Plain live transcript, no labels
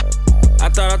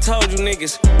thought I told you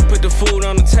niggas. Put the food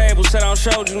on the table, said I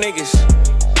showed you niggas.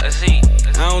 Let's eat.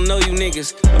 I don't know you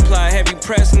niggas. Apply heavy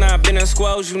press, now I been and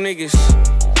squoze you niggas.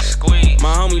 Squeeze.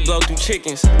 My homie blow through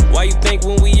chickens. Why you think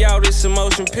when we out it's a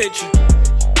motion picture?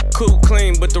 Cool,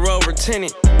 clean, but the rover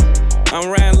tenant. I'm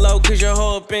riding low cause your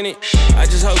hoe up in it. I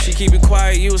just hope she keep it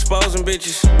quiet, you exposing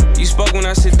bitches. You spoke when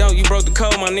I said don't, you broke the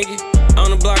code, my nigga.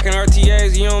 On the block in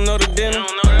RTAs, you don't know the dinner.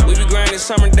 We be grinding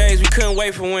summer days, we couldn't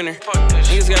wait for winter.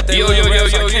 Niggas got that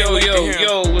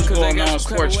yo, what's going on,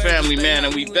 sports family, man?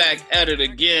 And we back at it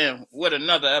again with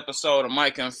another episode of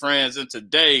Micah and Friends. And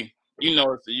today, you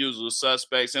know it's the usual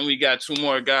suspects, and we got two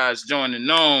more guys joining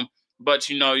on. But,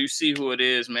 you know, you see who it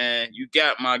is, man. You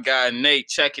got my guy Nate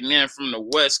checking in from the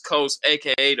West Coast,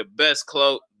 a.k.a. the best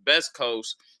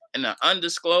coast in an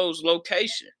undisclosed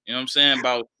location. You know what I'm saying?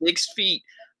 About 6 feet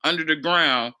under the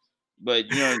ground.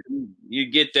 But, you know,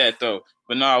 you get that, though.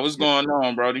 But, no, what's going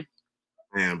on, Brody?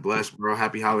 Man, bless, bro.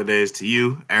 Happy holidays to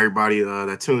you. Everybody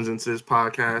that tunes into this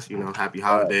podcast, you know, happy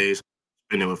holidays.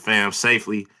 Spending with fam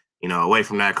safely, you know, away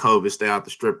from that COVID. Stay out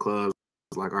the strip clubs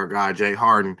like our guy Jay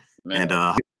Harden. Man.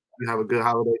 And, have a good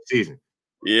holiday season.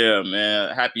 Yeah,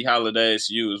 man. Happy holidays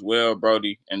to you as well,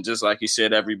 Brody. And just like you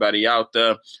said, everybody out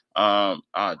there. Oh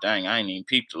dang, I ain't even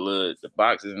peeped the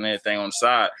boxes and everything on the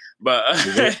side. But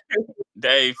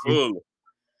Dave Foolin.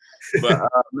 But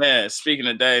man, speaking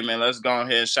of Dave, man, let's go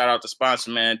ahead and shout out the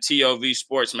sponsor, man. TOV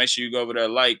Sports. Make sure you go over there,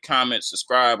 like, comment,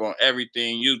 subscribe on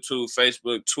everything: YouTube,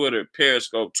 Facebook, Twitter,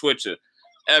 Periscope, Twitcher,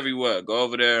 everywhere. Go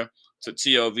over there to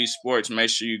TOV Sports. Make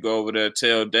sure you go over there,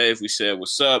 tell Dave we said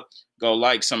what's up. Go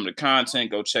like some of the content.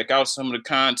 Go check out some of the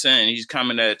content. And he's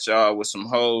coming at y'all with some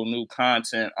whole new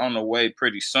content on the way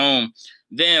pretty soon.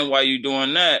 Then while you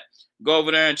doing that, go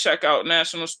over there and check out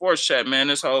National Sports Chat, man.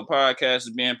 This whole podcast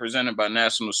is being presented by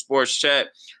National Sports Chat.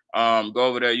 Go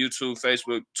over there, YouTube,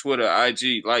 Facebook, Twitter,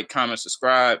 IG, like, comment,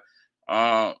 subscribe.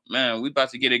 Man, we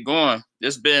about to get it going.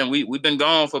 We've been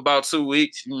gone for about 2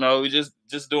 weeks. You know, we just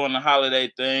doing the holiday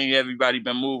thing. Everybody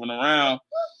been moving around,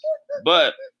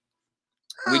 but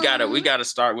we gotta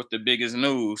start with the biggest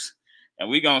news, and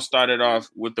we gonna start it off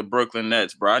with the Brooklyn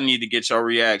Nets, bro. I need to get your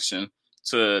reaction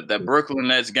to the Brooklyn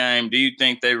Nets game. Do you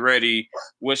think they ready?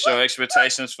 What's your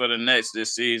expectations for the Nets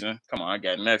this season? Come on, I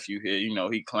got nephew here. You know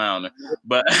he clowning,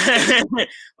 but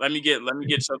let me get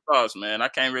your thoughts, man. I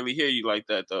can't really hear you like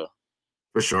that though.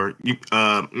 For sure. You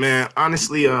man,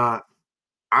 honestly,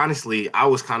 I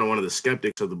was kind of one of the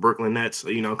skeptics of the Brooklyn Nets,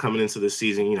 you know, coming into this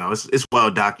season. You know, it's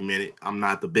well documented. I'm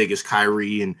not the biggest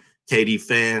Kyrie and KD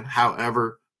fan.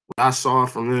 However, what I saw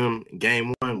from them in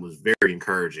game one was very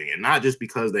encouraging, and not just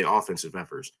because they offensive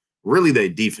efforts, really their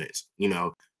defense. You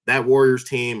know, that Warriors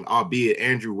team, albeit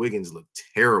Andrew Wiggins looked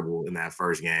terrible in that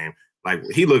first game. Like,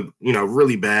 he looked, you know,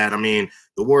 really bad. I mean,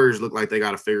 the Warriors look like they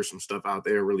got to figure some stuff out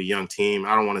there. Really young team.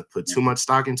 I don't want to put too much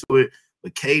stock into it.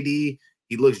 But KD,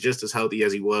 he looks just as healthy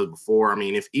as he was before. I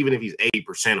mean, even if he's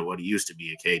 80% of what he used to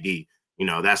be at KD, you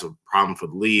know, that's a problem for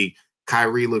the league.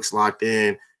 Kyrie looks locked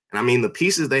in. And, I mean, the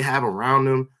pieces they have around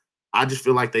them, I just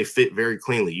feel like they fit very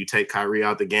cleanly. You take Kyrie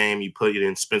out the game, you put it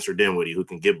in Spencer Dinwiddie, who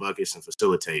can get buckets and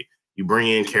facilitate. You bring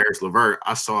in Karis LeVert.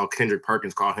 I saw Kendrick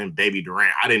Perkins call him Baby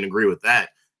Durant. I didn't agree with that.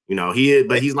 You know,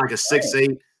 but he's like a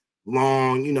 6'8",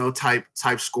 long, you know, type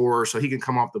scorer, so he can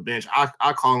come off the bench.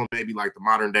 I call him maybe like the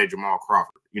modern day Jamal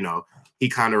Crawford. You know, he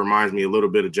kind of reminds me a little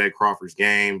bit of Jay Crawford's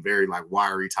game, very like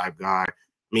wiry type guy. I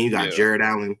mean, you got Jared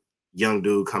Allen, young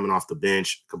dude coming off the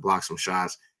bench, could block some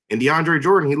shots. And DeAndre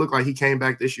Jordan, he looked like he came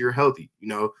back this year healthy. You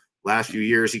know, last few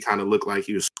years he kind of looked like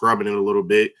he was scrubbing it a little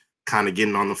bit, kind of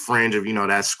getting on the fringe of, you know,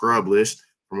 that scrub list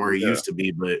from where he used to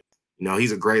be. But, you know,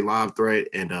 he's a great lob threat,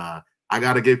 and I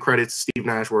got to give credit to Steve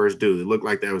Nash where it's due. It looked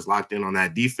like they was locked in on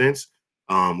that defense,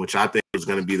 which I think was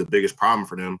going to be the biggest problem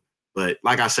for them. But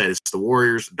like I said, it's the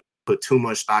Warriors. Don't put too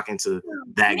much stock into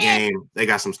that game. They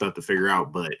got some stuff to figure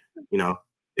out. But, you know,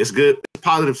 it's good. It's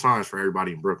positive signs for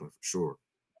everybody in Brooklyn, for sure.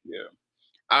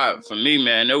 Yeah. For me,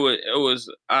 man, it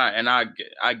was and I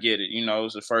get it. You know, it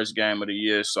was the first game of the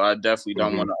year, so I definitely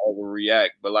don't want to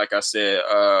overreact. But like I said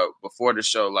before the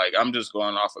show, like, I'm just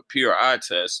going off a pure eye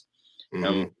test.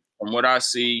 And from what I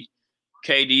see,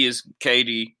 KD is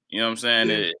KD. You know what I'm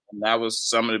saying? And that was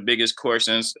some of the biggest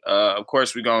questions. Of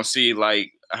course, we're going to see,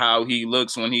 like, how he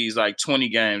looks when he's, like, 20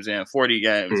 games in, 40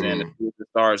 games in, if the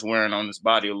starts wearing on his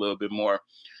body a little bit more.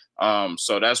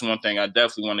 So that's one thing I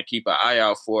definitely want to keep an eye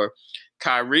out for.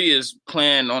 Kyrie is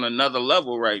playing on another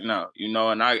level right now, you know,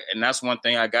 and that's one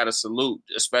thing I got to salute,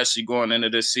 especially going into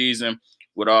this season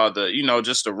with all the, you know,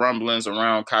 just the rumblings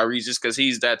around Kyrie, just because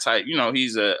he's that type, you know,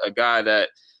 he's a guy that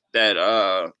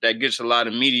gets a lot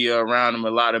of media around him,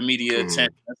 a lot of media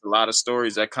attention, a lot of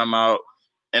stories that come out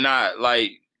and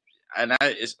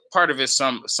it's part of it.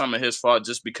 Some of his fault,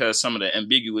 just because some of the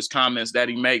ambiguous comments that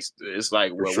he makes. It's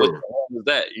like, well, what the hell is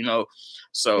that? You know.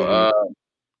 So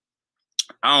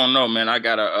I don't know, man. I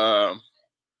gotta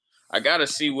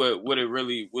see what it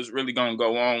really was really gonna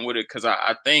go on with it, because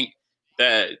I think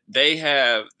that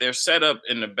they're set up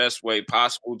in the best way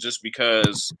possible, just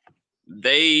because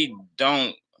they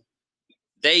don't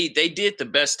they did the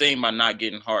best thing by not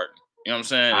getting Harden. You know what I'm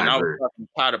saying? And I was talking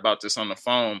to Todd about this on the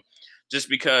phone, just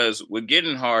because with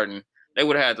getting Harden, they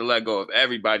would have had to let go of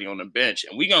everybody on the bench.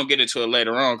 And we're going to get into it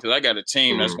later on, because I got a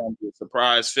team that's going to be a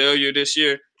surprise failure this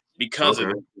year because of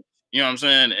it. You know what I'm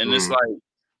saying? And it's like,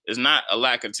 it's not a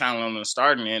lack of talent on the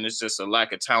starting end. It's just a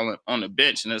lack of talent on the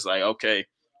bench. And it's like, okay,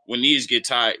 when these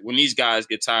guys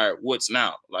get tired, what's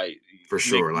now? Like, for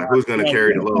sure. Like, who's going to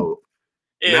carry the load?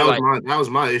 Yeah, that was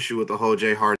my issue with the whole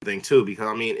Jay Harden thing too, because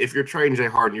I mean, if you're trading Jay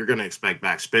Harden, you're gonna expect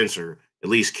back Spencer,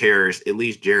 at least Karras, at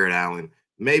least Jared Allen,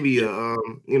 maybe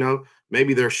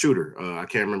maybe their shooter. I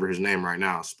can't remember his name right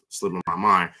now, slipping my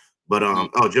mind. But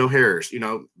Joe Harris,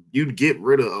 you'd get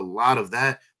rid of a lot of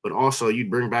that, but also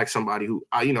you'd bring back somebody who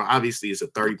obviously is a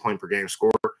 30-point per game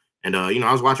scorer. And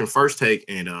I was watching First Take,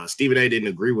 and Stephen A didn't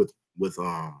agree with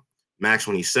Max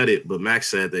when he said it, but Max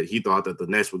said that he thought that the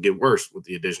Nets would get worse with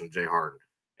the addition of Jay Harden.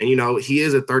 And, he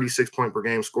is a 36-point per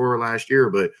game scorer last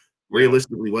year, but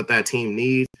realistically, what that team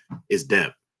needs is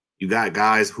depth. You got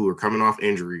guys who are coming off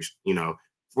injuries,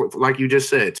 like you just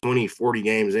said, 20, 40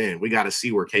 games in. We got to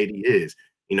see where KD is.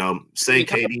 Say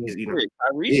KD's,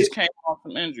 Kyrie just came off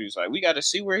some injuries. Like, we got to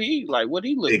see where what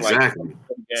he looks like. Exactly.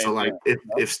 So, like,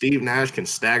 if Steve Nash can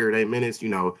stagger their minutes,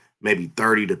 maybe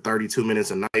 30 to 32 minutes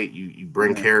a night, you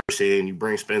bring Karras in, you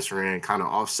bring Spencer in, kind of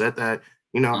offset that.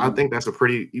 I think that's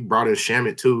you brought in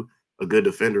Shamet too, a good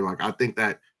defender. Like, I think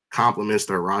that complements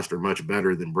their roster much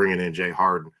better than bringing in Jay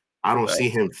Harden. I don't see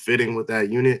him fitting with that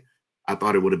unit. I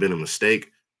thought it would have been a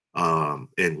mistake. And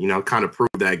kind of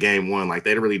proved that game one, like,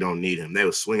 they really don't need him. They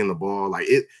were swinging the ball. Like,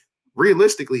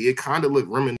 realistically, it kind of looked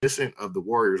reminiscent of the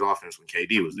Warriors offense when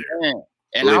KD was there. Yeah.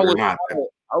 And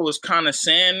I was kind of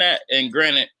saying that, and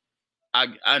granted,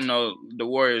 I know the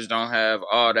Warriors don't have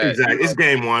all that. Exactly. It's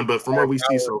game one, but from what we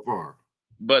see so far.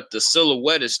 But the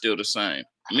silhouette is still the same,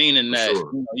 meaning that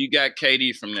you got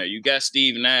KD from there. You got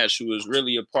Steve Nash, who was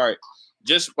really a part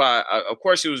just by, of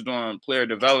course, he was doing player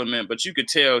development, but you could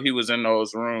tell he was in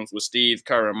those rooms with Steve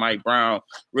Kerr and Mike Brown,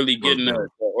 really getting the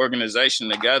organization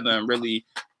together and really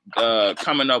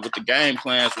coming up with the game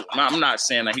plans. I'm not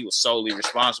saying that he was solely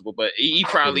responsible, but he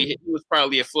was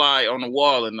probably a fly on the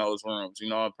wall in those rooms,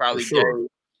 probably gave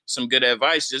some good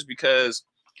advice, just because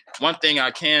one thing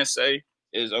I can say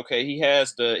is, okay, he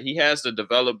has the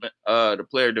development, the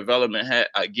player development hat.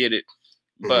 I get it.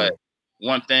 But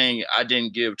one thing I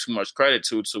didn't give too much credit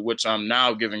to which I'm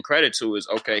now giving credit to, is,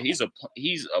 okay, he's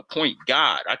a point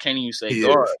guard. I can't even say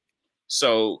guard.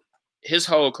 So his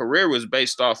whole career was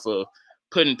based off of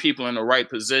putting people in the right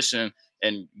position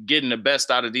and getting the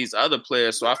best out of these other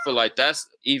players. So I feel like that's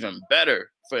even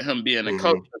better for him being a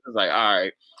coach. It's like, all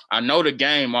right, I know the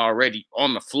game already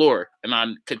on the floor, and I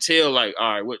could tell, like,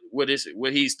 all right, what is it?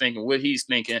 What he's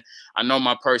thinking. I know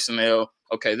my personnel.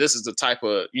 Okay, this is the type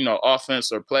of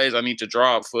offense or plays I need to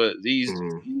draw up for these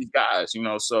guys.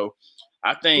 So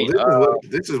I think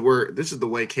this is the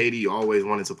way KD always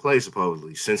wanted to play,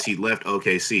 supposedly, since he left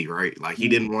OKC, right? Like, he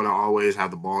didn't want to always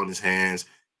have the ball in his hands,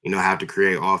 have to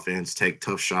create offense, take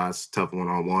tough shots, tough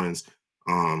one-on-ones.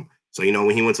 So,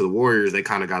 when he went to the Warriors, they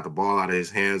kind of got the ball out of his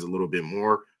hands a little bit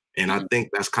more. And I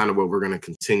think that's kind of what we're going to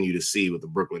continue to see with the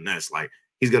Brooklyn Nets. Like,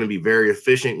 he's going to be very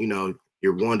efficient,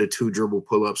 your 1 to 2 dribble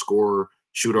pull-up scorer,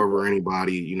 shoot over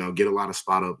anybody, get a lot of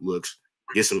spot-up looks,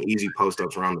 get some easy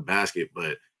post-ups around the basket.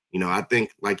 But, I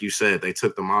think, like you said, they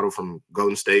took the model from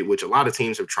Golden State, which a lot of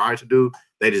teams have tried to do.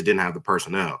 They just didn't have the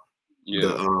personnel. Yeah.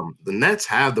 The Nets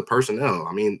have the personnel.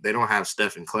 I mean, they don't have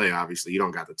Steph and Clay, obviously. You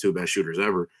don't got the 2 best shooters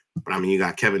ever. But, I mean, you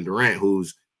got Kevin Durant,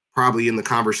 who's probably in the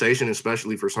conversation,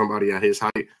 especially for somebody at his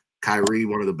height. Kyrie,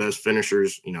 one of the best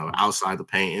finishers, outside the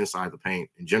paint, inside the paint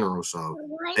in general. So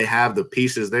they have the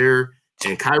pieces there.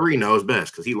 And Kyrie knows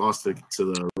best, because he lost to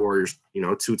the Warriors,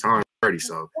 2 times already.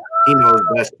 So he knows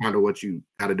best kind of what you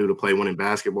got to do to play winning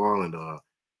basketball. And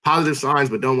positive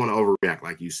signs, but don't want to overreact,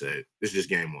 like you said. It's just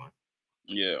game one.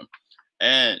 Yeah.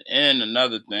 And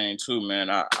another thing, too,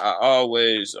 man, I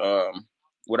always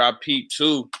what I peep,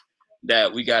 too,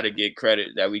 that we got to give credit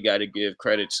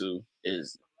to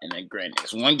is, and then granted,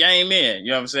 it's one game in, you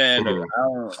know what I'm saying?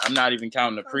 I'm not even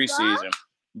counting the preseason,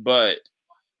 but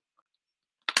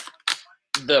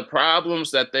the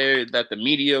problems that the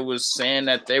media was saying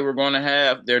that they were going to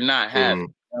have, they're not having. You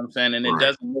know what I'm saying? And it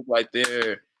doesn't look like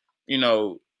they're,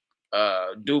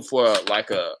 do for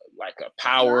like a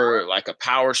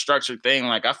power structure thing.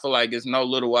 Like I feel like it's no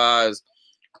little eyes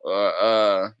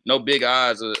or no big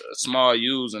eyes or small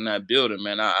U's in that building,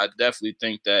 man. I definitely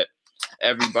think that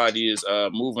everybody is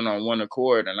moving on one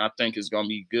accord, and I think it's gonna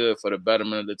be good for the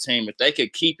betterment of the team if they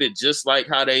could keep it just like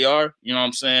how they are. You know what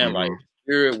I'm saying? Mm-hmm. Like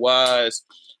spirit wise,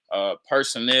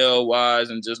 personnel wise,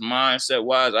 and just mindset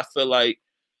wise. I feel like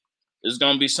it's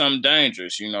gonna be something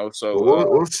dangerous. So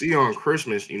We'll see on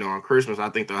Christmas. On Christmas, I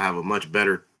think they'll have a much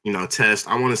better test.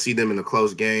 I want to see them in a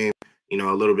close game. A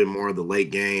little bit more of the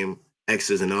late game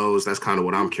X's and O's. That's kind of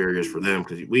what I'm curious for them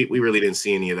because we really didn't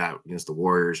see any of that against the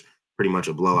Warriors. Pretty much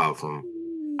a blowout from,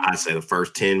 I'd say, the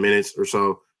first 10 minutes or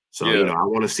so. So, yeah. I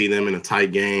want to see them in a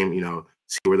tight game,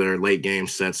 see where their late game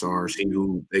sets are, see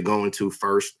who they go into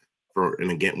first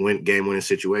in a game winning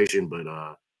situation. But,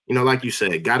 like you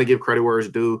said, got to give credit where it's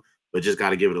due, but just got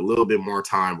to give it a little bit more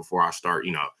time before I start,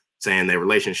 saying their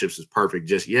relationships is perfect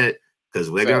just yet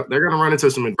because they're going to run into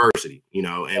some adversity,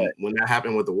 and when that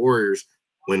happened with the Warriors,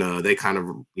 when they kind of,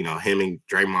 him and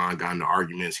Draymond got into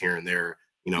arguments here and there,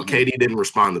 KD didn't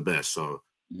respond the best. So,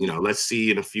 let's see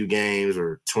in a few games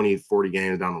or 20, 40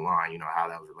 games down the line, how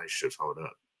those relationships hold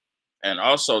up. And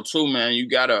also, too, man, you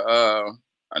got to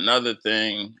another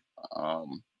thing.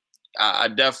 I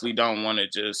definitely don't want to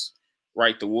just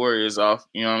write the Warriors off.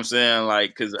 You know what I'm saying?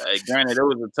 Like, because granted, it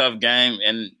was a tough game,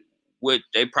 and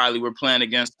they probably were playing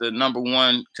against the number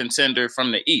one contender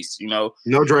from the East. No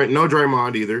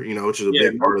Draymond either. Which is a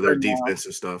big part of their defense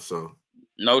and stuff. So.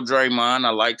 No Draymond. I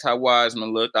liked how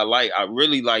Wiseman looked. I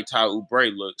really liked how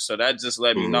Oubre looked. So that just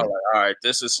let me know, like, all right,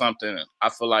 this is something. I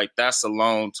feel like that's a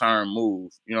long-term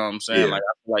move. You know what I'm saying? Yeah. Like,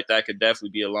 I feel like that could definitely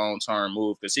be a long-term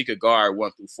move because he could guard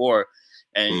 1 through 4,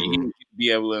 and he would be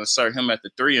able to insert him at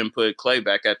the 3 and put Clay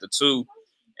back at the 2.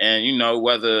 And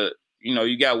whether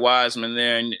you got Wiseman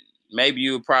there, and maybe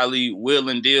you would probably will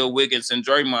and deal Wiggins and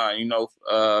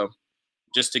Draymond.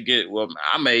 Just to get. Well,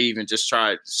 I may even just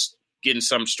try getting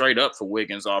something straight up for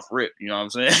Wiggins off rip. You know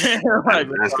what I'm saying? Like,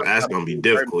 that's going to be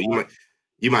difficult.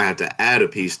 You might have to add a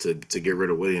piece to get rid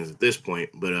of Wiggins at this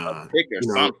point. But I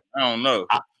don't know.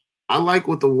 I like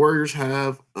what the Warriors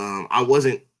have. I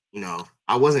wasn't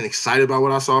excited about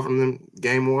what I saw from them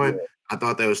game 1. Yeah. I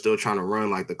thought they were still trying to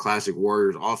run like the classic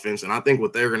Warriors offense. And I think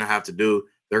what they're going to have to do,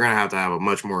 they're going to have a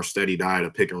much more steady diet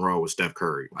of pick and roll with Steph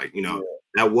Curry. Like,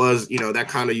 that was, that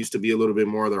kind of used to be a little bit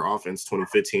more of their offense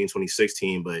 2015,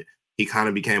 2016, but he kind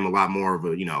of became a lot more of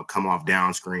a, come off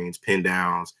down screens, pin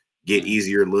downs, get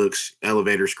easier looks,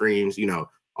 elevator screens,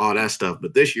 all that stuff.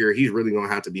 But this year, he's really going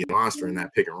to have to be a monster in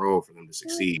that pick and roll for them to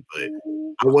succeed. But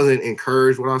I wasn't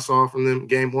encouraged what I saw from them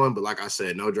game 1. But like I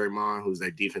said, no Draymond, who's their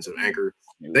defensive anchor.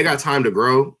 They got time to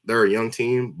grow. They're a young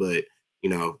team, but,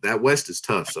 that West is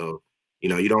tough. So,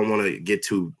 you don't want to get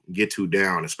too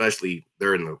down, especially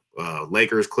they're in the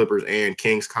Lakers, Clippers, and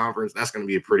Kings conference. That's going to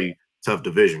be a pretty tough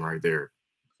division right there.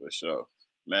 For sure.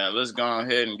 Man, let's go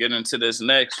ahead and get into this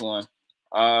next one.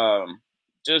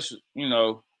 Just,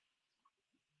 and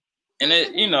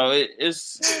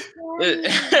it's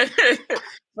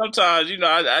sometimes,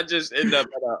 I just end up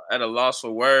at a loss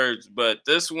for words, but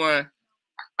this one,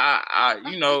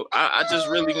 I just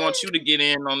really want you to get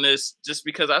in on this just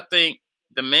because I think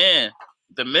the man,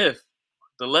 the myth,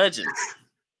 the legend,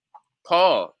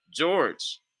 Paul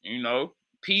George,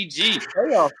 PG,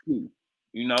 playoff P,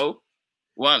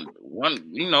 one,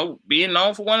 being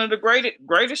known for one of the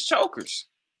greatest chokers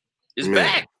is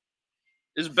back.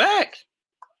 Is back.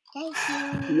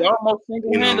 He almost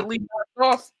single-handedly knocked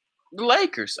off the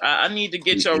Lakers. I need to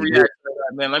get your reaction to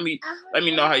that, man. Let me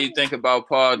know how you think about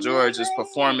Paul George's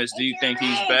performance. Do you think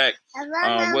he's back?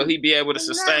 Will he be able to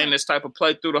sustain this type of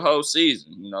play through the whole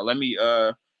season? Let me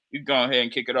you go ahead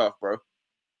and kick it off, bro.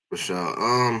 For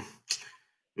sure.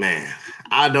 Man,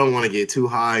 I don't want to get too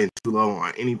high and too low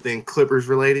on anything Clippers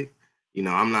related.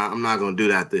 I'm not gonna do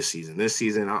that this season. This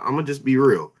season, I'm gonna just be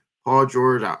real. Paul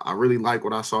George, I really like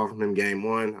what I saw from him game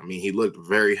 1. I mean, he looked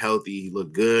very healthy. He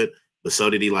looked good, but so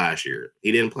did he last year.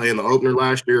 He didn't play in the opener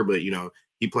last year, but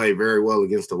he played very well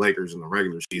against the Lakers in the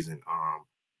regular season.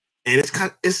 And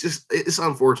it's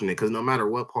unfortunate because no matter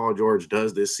what Paul George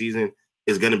does this season,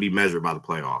 it's going to be measured by the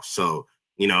playoffs. So,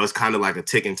 it's kind of like a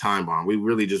ticking time bomb. We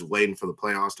really just waiting for the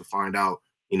playoffs to find out,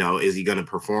 is he going to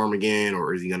perform again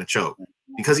or is he going to choke?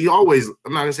 Because I'm not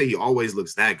going to say he always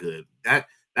looks that good. That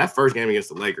first game against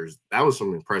the Lakers, that was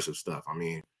some impressive stuff. I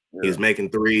mean, He was making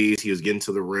threes. He was getting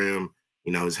to the rim.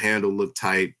 His handle looked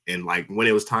tight. And, like, when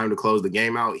it was time to close the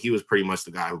game out, he was pretty much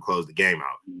the guy who closed the game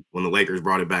out. When the Lakers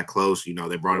brought it back close, they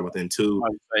brought it within 2.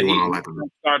 He went on like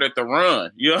started the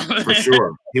run. For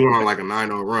sure. He went on like a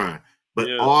 9-0 run. But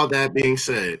all that being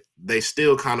said, they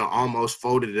still kind of almost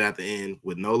folded it at the end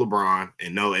with no LeBron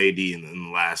and no AD in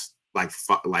the last like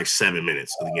 7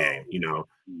 minutes of the game, you know.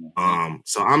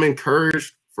 So I'm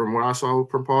encouraged from what I saw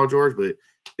from Paul George, but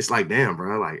it's like, damn,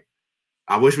 bro, like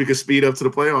I wish we could speed up to the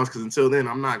playoffs because until then,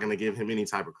 I'm not going to give him any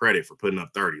type of credit for putting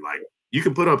up 30. Like you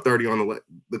can put up 30 on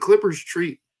the Clippers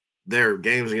treat their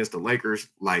games against the Lakers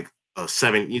like a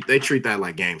 7. They treat that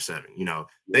like game 7. You know,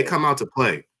 they come out to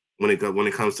play when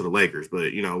it comes to the Lakers,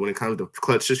 but you know when it comes to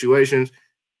clutch situations,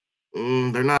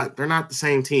 they're not the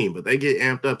same team. But they get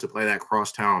amped up to play that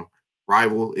crosstown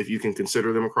rival, if you can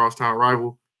consider them a crosstown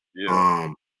rival.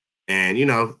 And you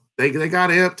know they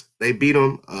got amped. They beat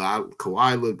them.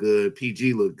 Kawhi looked good.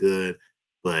 PG looked good,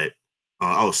 but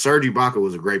Serge Ibaka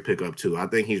was a great pickup too. I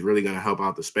think he's really going to help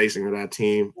out the spacing of that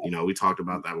team. You know, we talked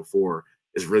about that before.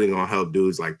 It's really going to help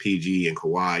dudes like PG and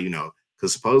Kawhi. You know,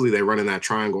 because supposedly they're running that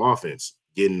triangle offense,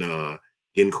 getting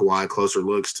Kawhi closer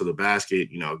looks to the basket.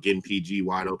 You know, getting PG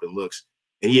wide open looks.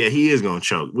 And yeah, he is going to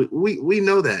choke. We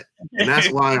know that, and that's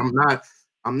why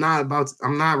I'm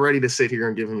not ready to sit here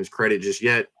and give him his credit just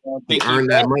yet. He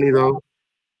earned that money though.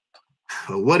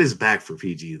 What is back for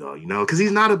PG though? You know, because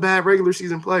he's not a bad regular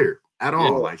season player at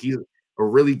all. Like he's a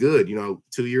really good. You know,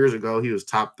 2 years ago he was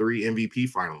top 3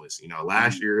 MVP finalist. You know,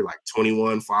 last year like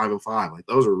 21, 5 and 5. Like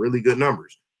those are really good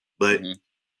numbers. But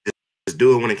just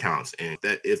do it when it counts. And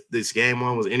that if this game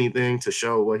 1 was anything to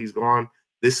show what he's gone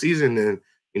this season, then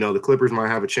you know the Clippers might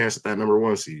have a chance at that number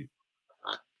 1 seed.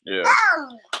 Yeah,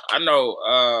 I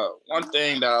know. One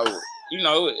thing that you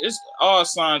know, it's all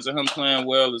signs of him playing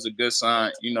well is a good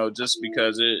sign. You know, just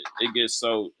because it gets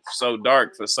so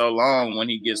dark for so long when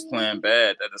he gets playing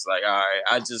bad that it's like, all right,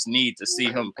 I just need to see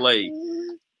him play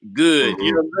good.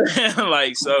 You know what I'm saying?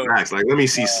 Like so. Like let me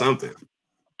see something.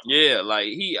 Yeah, like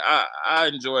I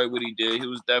enjoyed what he did. He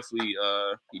was definitely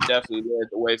he definitely led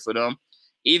the way for them.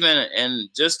 Even and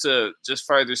just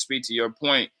further speak to your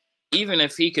point. Even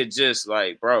if he could just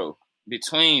like, bro,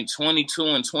 between 22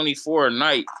 and 24 a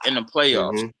night in the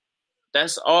playoffs,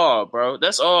 that's all, bro.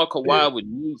 That's all Kawhi would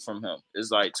need from him.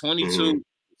 Is like 22,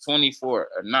 24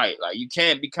 a night. Like you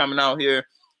can't be coming out here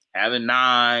having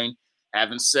 9,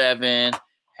 having 7,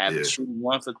 having shooting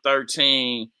 1 for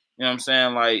 13. You know what I'm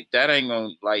saying? Like that ain't gonna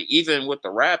like even with the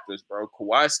Raptors, bro.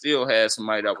 Kawhi still had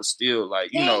somebody that was still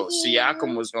like, you know,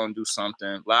 Siakam was gonna do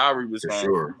something, Lowry was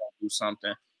gonna do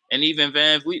something. And even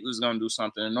Van Vliet was going to do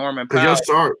something. And Norman Powell.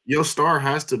 Because your star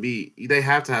has to be – they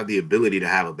have to have the ability to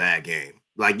have a bad game.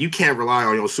 Like, you can't rely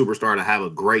on your superstar to have a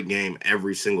great game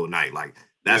every single night. Like,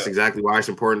 that's exactly why it's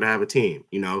important to have a team,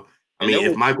 you know? I mean,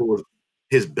 if Michael was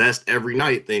his best every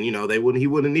night, then, you know, he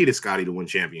wouldn't have needed Scottie to win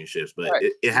championships. But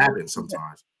it happens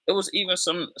sometimes. It was even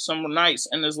some nights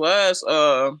in this last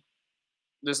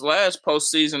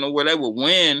postseason where they would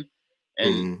win –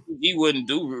 and he wouldn't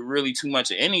do really too much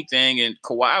of anything. And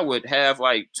Kawhi would have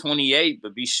like 28,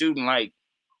 but be shooting like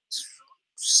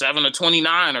 7 or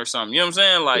 29 or something. You know what I'm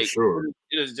saying? Like,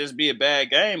 it'll just be a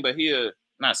bad game, but he'll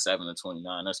not 7 or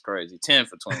 29. That's crazy. 10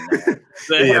 for 29.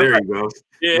 Yeah, there you go.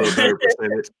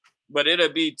 Yeah. But it'll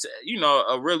be, you know,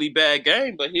 a really bad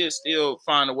game, but he'll still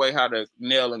find a way how to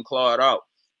nail and claw it out.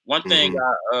 One thing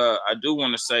I do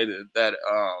want to say that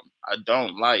I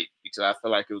don't like, because I feel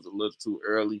like it was a little too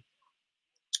early.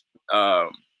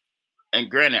 And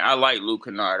granted, I like Luke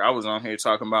Kennard. I was on here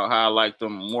talking about how I liked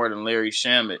him more than Larry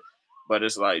Shamet, but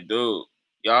it's like, dude,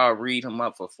 y'all read him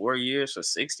up for 4 years for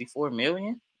 $64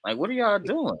 million. Like, what are y'all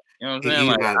doing? You know what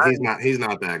I'm saying? He's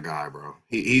not that guy, bro.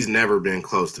 He's never been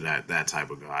close to that type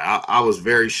of guy. I was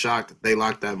very shocked that they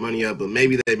locked that money up, but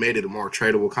maybe they made it a more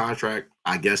tradable contract.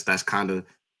 I guess that's kind of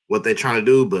what they're trying to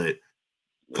do. But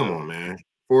come on, man,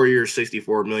 4 years,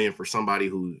 $64 million for somebody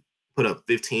who put up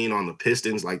 15 on the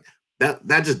Pistons, like.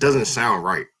 That just doesn't sound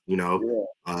right, you know.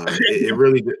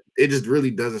 It just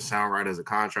really doesn't sound right as a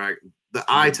contract. The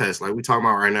eye test, like we talking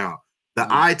about right now, the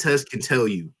eye test can tell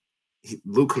you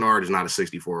Luke Kennard is not a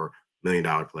 $64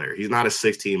 million player. He's not a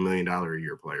 $16 million a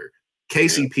year player.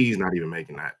 KCP is not even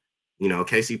making that. You know,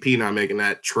 KCP not making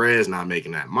that. Trez not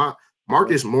making that.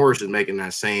 Marcus Morris is making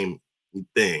that same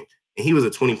thing, and he was a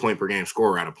 20-point per game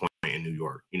scorer at a point in New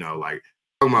York. You know, like.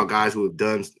 Talking about guys who have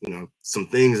done, you know, some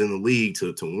things in the league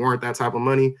to warrant that type of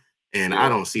money, and I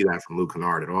don't see that from Luke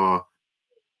Kennard at all.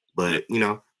 But you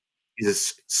know, he's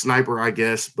a sniper, I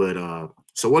guess. But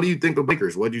so, what do you think of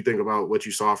Lakers? What do you think about what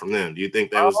you saw from them? Do you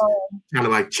think that was kind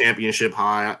of like championship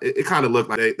high? It kind of looked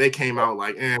like they came out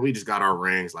like, we just got our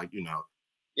rings, like you know.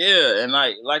 Yeah, and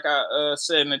like I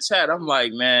said in the chat, I'm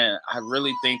like, man, I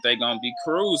really think they're gonna be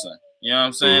cruising. You know what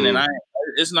I'm saying? And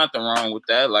it's nothing wrong with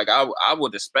that. Like I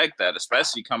would expect that,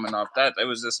 especially coming off that. They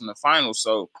was just in the finals.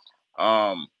 So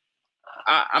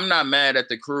I'm not mad at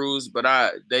the Crews, but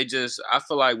I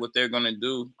feel like what they're gonna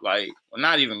do, like, well,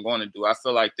 not even going to do. I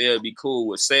feel like they'll be cool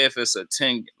with, say, if it's a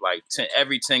 10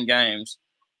 every 10 games.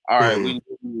 All right, we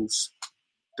lose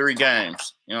 3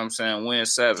 games. You know what I'm saying? Win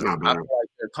 7. I feel like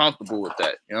they're comfortable with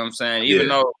that. You know what I'm saying? Even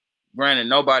though, granted,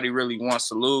 nobody really wants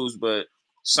to lose, but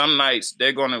some nights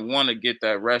they're gonna want to get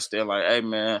that rest. They're like, hey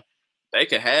man, they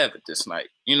can have it this night.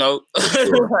 You know,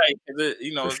 Sure. like,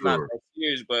 it's not that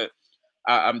serious, but.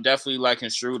 I'm definitely liking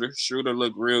Schroeder. Schroeder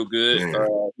looked real good.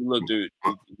 He looked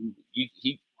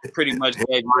he pretty much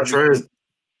gave Montrez,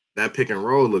 that pick and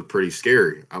roll looked pretty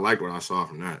scary. I like what I saw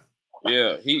from that.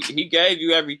 Yeah, he gave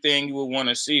you everything you would want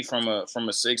to see from a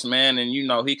 6-man, and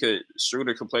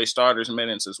Schroeder could play starters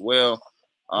minutes as well.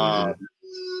 I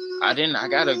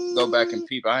gotta go back and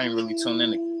peep. I ain't really tuned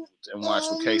in and watch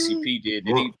what KCP did.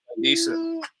 Did he play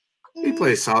decent? He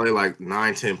played solid, like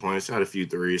 9-10 points, had a few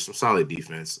threes, some solid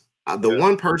defense. The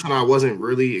one person I wasn't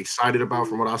really excited about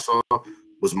from what I saw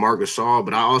was Marc Gasol,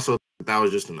 but I also thought that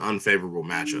was just an unfavorable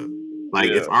matchup.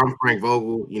 Like, if I'm Frank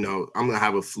Vogel, I'm going to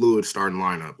have a fluid starting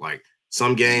lineup. Like,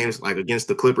 some games, like against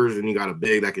the Clippers, and you got a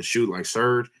big that can shoot like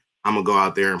Serge, I'm going to go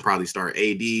out there and probably start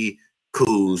AD,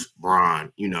 Kuz,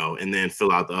 Bron, and then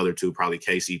fill out the other two, probably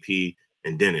KCP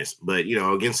and Dennis. But,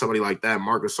 against somebody like that,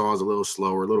 Marc Gasol is a little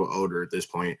slower, a little older at this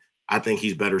point. I think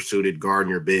he's better suited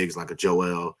guarding your bigs like a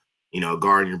Joel,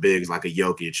 guarding your bigs like a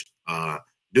Jokic,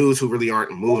 dudes who really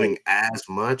aren't moving as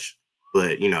much.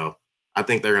 But, I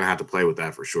think they're going to have to play with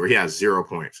that for sure. He has 0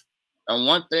 points. And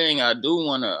one thing I do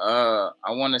want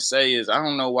to say is, I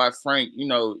don't know why Frank,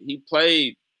 he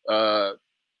played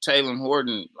Taylor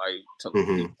Horton, like, he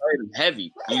played him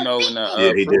heavy, in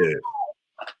the he did.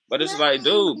 But it's like,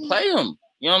 dude, play him.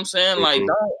 You know what I'm saying? Like,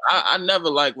 I never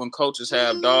like when coaches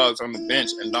have dogs on the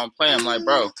bench and don't play him. Like,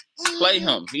 bro, play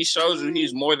him. He shows you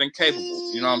he's more than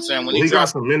capable. You know what I'm saying? When he got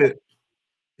some minutes.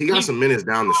 He got some minutes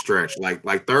down the stretch.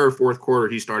 Like third, fourth quarter,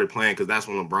 he started playing because that's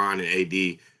when LeBron and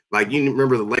AD. Like, you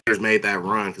remember the Lakers made that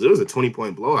run because it was a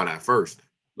 20-point blowout at first.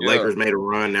 The Lakers made a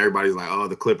run. And everybody's like, oh,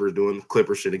 the Clippers doing the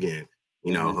Clipper shit again.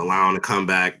 Allowing a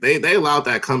comeback. They allowed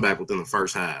that comeback within the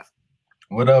first half.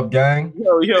 What up, gang?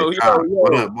 Yo.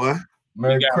 What up, boy?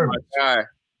 Merry Christmas.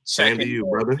 Same to you,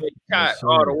 brother. Cott,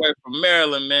 all the way from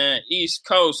Maryland, man. East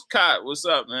Coast. Cott, what's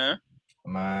up, man?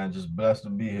 Man, just blessed to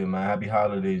be here, man. Happy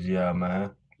holidays, y'all,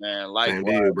 man. Man, likewise. Same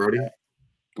to you, Brody.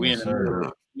 We in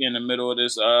the middle of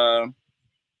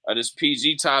this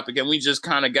PG topic, and we just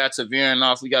kind of got to veering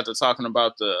off. We got to talking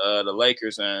about the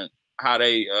Lakers and how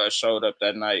they showed up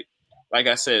that night. Like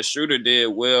I said, Schroeder did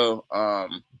well.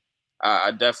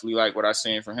 I definitely like what I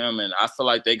seen from him, and I feel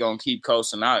like they're gonna keep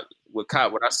coasting out. With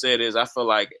Cott, what I said is, I feel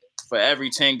like for every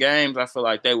 10 games, I feel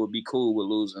like they would be cool with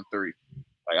losing 3.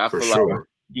 Like, I feel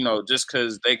like, just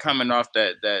because they coming off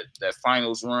that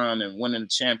finals run and winning the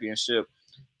championship,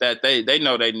 that they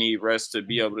know they need rest to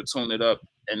be able to tune it up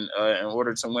in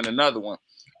order to win another one.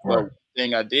 Right. But one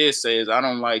thing I did say is, I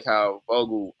don't like how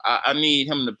Vogel. I need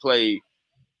him to play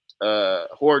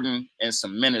Horton in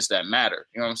some minutes that matter.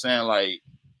 You know what I'm saying? Like,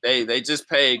 they just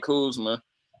paid Kuzma.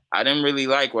 I didn't really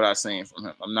like what I seen from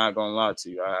him. I'm not gonna lie to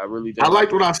you. I really did. I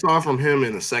liked what I saw from him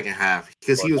in the second half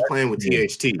because he was playing with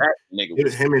THT.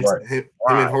 Him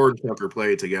and Horton Tucker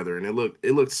played together, and it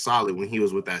looked solid when he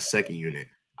was with that second unit.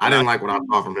 I didn't like what I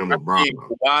saw from him with Bron.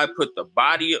 Why put the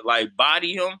body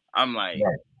him? I'm like,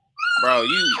 bro,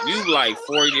 you like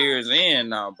 4 years in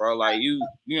now, bro. Like, you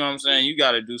know what I'm saying? You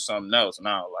got to do something else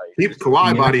now. Like, keep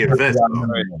Kawhi body and vet.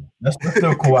 That's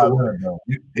still Kawhi, though.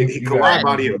 Kawhi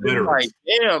body and veteran. Like,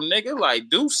 damn, nigga, like,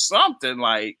 do something.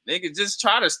 Like, nigga, just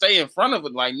try to stay in front of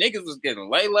it. Like, niggas was getting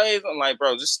lays. I'm like,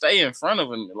 bro, just stay in front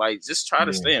of him. Like, just try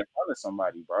to stay in front of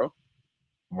somebody, bro.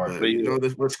 Right.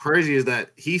 But what's crazy is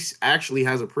that he actually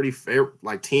has a pretty fair,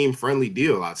 like, team-friendly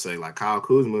deal, I'd say. Like, Kyle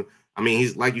Kuzma, I mean,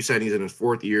 he's, like you said, he's in his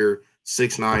 4th year,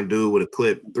 6'9" dude with a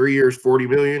clip, 3 years, $40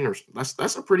 million. Or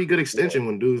that's a pretty good extension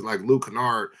when dudes like Luke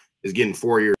Kennard is getting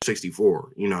 4 years,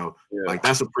 64. Like,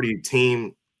 that's a pretty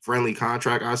team-friendly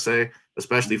contract, I say,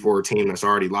 especially for a team that's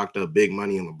already locked up big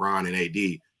money in LeBron and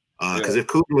AD. Because if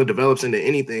Kuzma develops into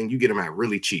anything, you get him at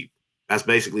really cheap. That's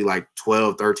basically like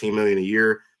 $12, $13 million a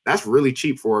year. That's really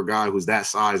cheap for a guy who's that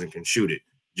size and can shoot it.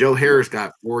 Joe Harris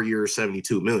got 4 years,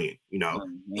 $72 million.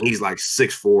 And he's like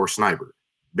 6'4" sniper.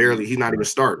 Barely, he's not even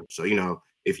starting. So,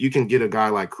 if you can get a guy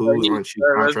like Kuz on a cheap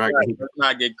contract, let's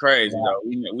not get crazy though.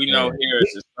 We know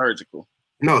Harris is surgical.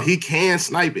 No, he can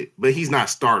snipe it, but he's not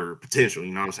starter potential.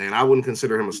 You know what I'm saying? I wouldn't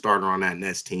consider him a starter on that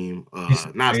Nets team.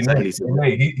 Not 72.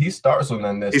 He starts on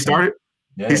that Nets. He started.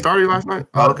 Yeah. He started last night.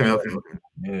 Oh, okay.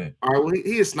 Yeah. All right. Well,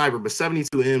 he is sniper, but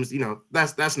 72 M's.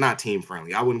 That's not team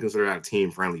friendly. I wouldn't consider that a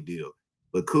team friendly deal.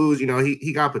 But Kuz,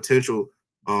 he got potential.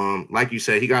 Like you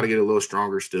said, he got to get a little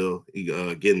stronger still,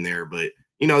 getting there. But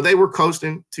they were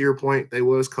coasting. To your point, they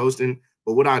was coasting.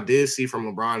 But what I did see from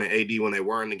LeBron and AD when they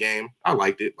were in the game, I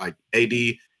liked it. Like AD,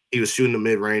 he was shooting the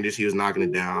mid ranges, he was knocking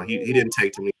it down. He didn't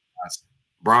take too many shots.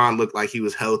 Bron looked like he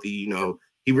was healthy.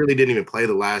 He really didn't even play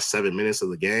the last 7 minutes of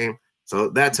the game. So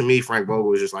that to me, Frank Vogel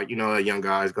was just like, young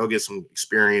guys, go get some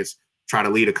experience, try to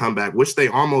lead a comeback, which they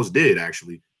almost did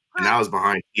actually. And that was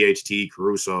behind THT,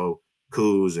 Caruso,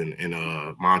 Kuz, and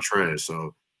Montrez.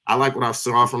 So I like what I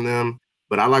saw from them,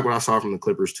 but I like what I saw from the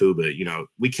Clippers too. But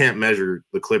we can't measure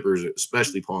the Clippers,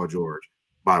 especially Paul George,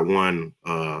 by one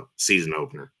season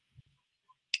opener.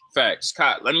 Facts.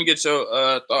 Scott, let me get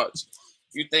your thoughts.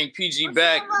 You think PG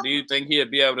back? Do you think he'll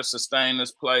be able to sustain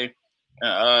this play?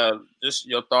 Just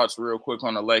your thoughts real quick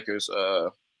on the Lakers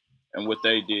and what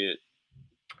they did.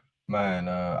 Man,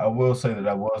 I will say that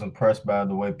I was impressed by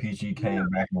the way PG came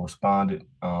back and responded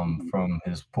from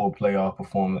his poor playoff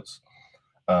performance.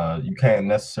 You can't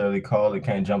necessarily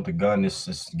can't jump the gun.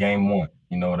 It's game one.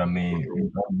 You know what I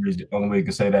mean? The only way you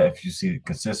can say that if you see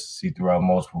consistency throughout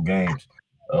multiple games.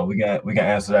 We can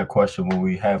answer that question when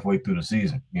we halfway through the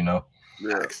season. Yeah.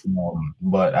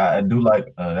 But I do like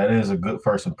that is a good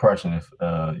first impression. If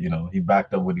he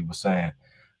backed up what he was saying,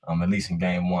 at least in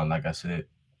game one, like I said.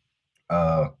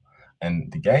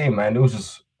 And the game, man, it was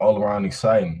just all around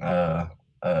exciting.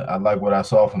 I like what I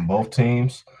saw from both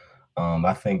teams.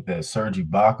 I think that Serge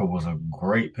Ibaka was a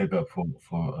great pickup for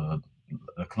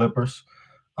the Clippers.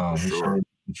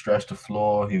 He stretched the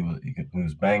floor. He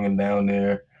was banging down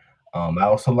there. I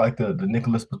also like the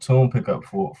Nicholas Batum pickup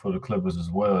for the Clippers as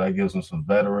well. That gives them some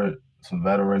veteran.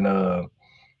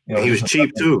 He was cheap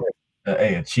too.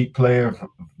 A cheap player,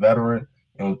 veteran.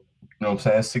 You know what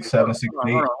I'm saying? 6'7",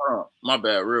 6'8". Hold on. My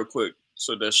bad, real quick.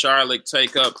 So does Charlotte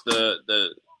take up the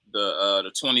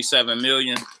 $27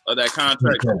 million of that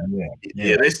contract?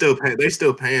 Yeah, they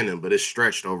still paying him, but it's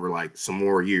stretched over like some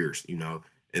more years,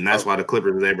 and that's why the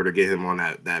Clippers was able to get him on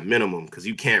that minimum, because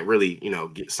you can't really,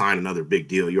 sign another big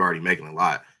deal. You're already making a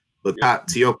lot. But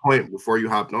to your point before you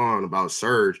hopped on about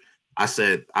Serge, I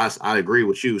said I agree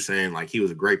with you saying like he was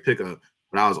a great pickup.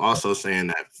 But I was also saying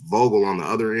that Vogel on the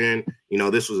other end,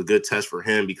 this was a good test for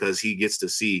him because he gets to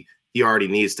see he already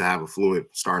needs to have a fluid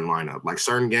starting lineup. Like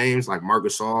certain games, like Marc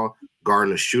Gasol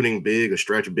guarding a shooting big, a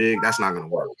stretch big, that's not going to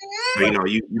work. So,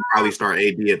 you probably start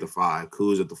AD at the 5,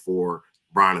 Kuz at the 4,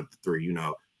 Bron at the 3,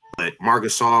 But Marc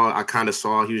Gasol, I kind of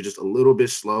saw he was just a little bit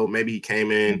slow. Maybe he came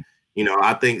in,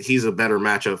 I think he's a better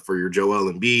matchup for your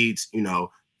Joel Embiid's,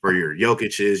 for your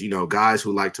Jokic's, guys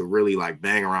who like to really like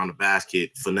bang around the basket,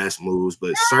 finesse moves.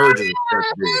 But Serge is a stretch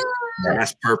big. And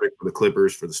that's perfect for the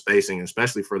Clippers for the spacing,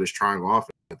 especially for this triangle offense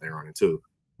that they're running too.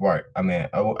 Right. I mean,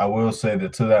 I will say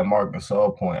that to that Marc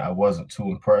Gasol point, I wasn't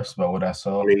too impressed by what I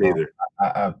saw. Me neither.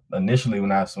 I initially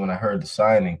when I heard the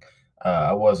signing,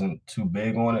 I wasn't too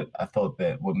big on it. I thought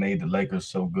that what made the Lakers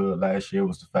so good last year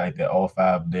was the fact that all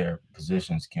 5 of their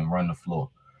positions can run the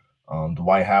floor.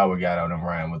 Dwight Howard got out and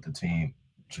ran with the team.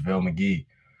 JaVale McGee,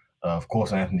 of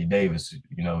course, Anthony Davis.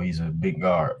 He's a big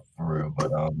guard for real.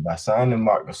 But by signing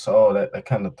Marc Gasol, that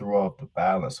kind of threw off the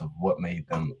balance of what made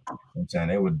them. I'm saying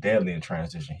they were deadly in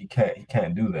transition. He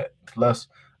can't do that. Plus,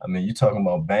 I mean, you're talking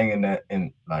about banging that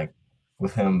in like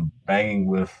with him banging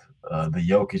with the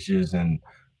Jokic's and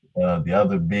the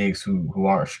other bigs who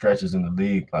aren't stretches in the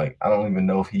league. Like I don't even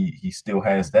know if he still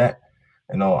has that.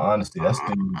 In all honesty, that's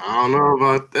I don't know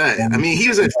about that. I mean, he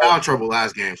was in foul trouble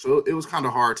last game, so it was kind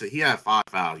of hard to. He had 5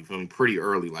 fouls, you feel me, pretty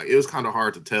early. Like it was kind of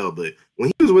hard to tell. But when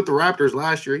he was with the Raptors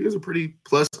last year, he was a pretty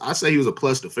plus. I say he was a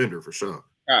plus defender for sure.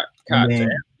 To answer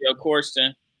your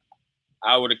question,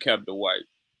 I would have kept Dwight.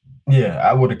 Yeah,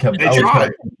 I would have kept. They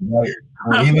tried.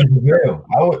 Even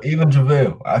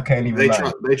JaVale. I can't even.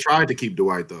 They tried to keep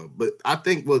Dwight though, but I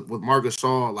think with Marc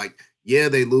Gasol, like. Yeah,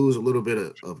 they lose a little bit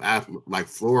of like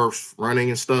floor running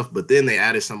and stuff, but then they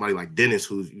added somebody like Dennis,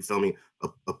 who's, you feel me,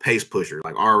 a pace pusher,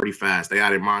 like already fast. They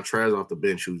added Montrez off the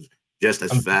bench, who's just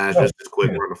as fast, just as quick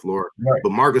on the floor. Right.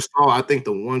 But Marc Gasol, I think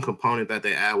the one component that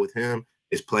they add with him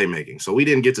is playmaking. So we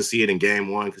didn't get to see it in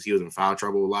game 1 because he was in foul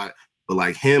trouble a lot. But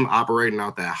like him operating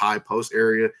out that high post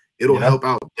area, it'll help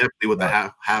out definitely with the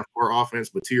half court offense.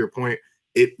 But to your point,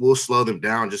 it will slow them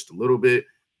down just a little bit.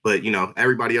 But,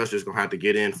 everybody else just going to have to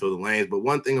get in, fill the lanes. But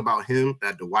one thing about him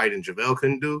that Dwight and JaVale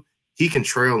couldn't do, he can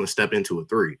trail and step into a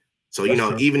 3. So,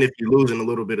 even if you're losing a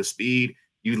little bit of speed,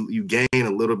 you gain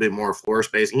a little bit more floor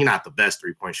space. And he's not the best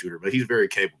 3-point shooter, but he's very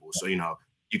capable. So, you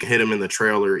can hit him in the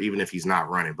trailer even if he's not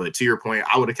running. But to your point,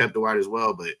 I would have kept Dwight as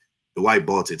well, but Dwight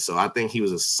bolted. So I think he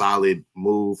was a solid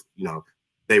move.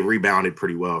 They rebounded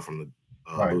pretty well from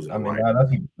Right. losing I mean,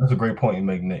 Dwight. that's a great point you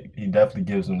make, Nick. He definitely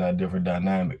gives them that different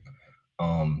dynamic.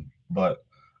 But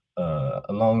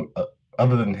along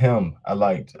other than him, I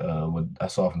liked what I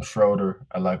saw from Schroeder.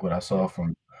 I like what I saw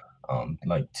from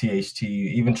like THT,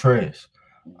 even Trez.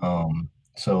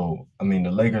 So I mean,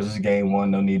 the Lakers this game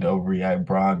one, no need to overreact.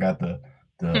 Bron got the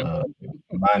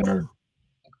minor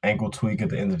ankle tweak at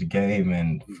the end of the game,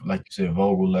 and like you said,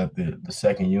 Vogel let the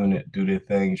second unit do their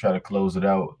thing, try to close it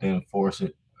out, then force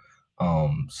it.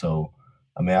 So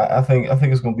I mean, I think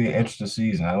it's gonna be an interesting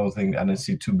season. I didn't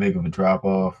see too big of a drop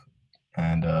off,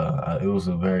 and it was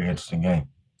a very interesting game.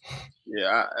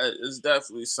 Yeah, it's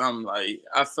definitely something like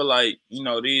I feel like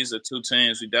these are two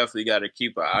teams we definitely got to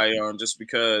keep an eye on just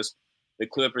because the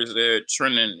Clippers they're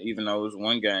trending even though it was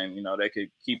one game they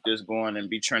could keep this going and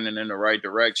be trending in the right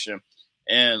direction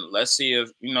and let's see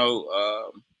if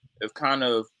kind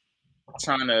of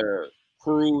trying to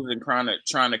cruise and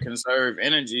trying to conserve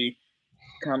energy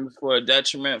comes for a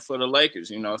detriment for the Lakers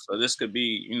so this could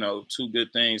be two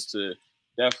good things to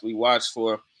definitely watch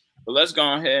for. But let's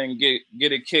go ahead and get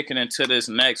it kicking into this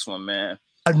next one, man.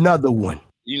 Another one.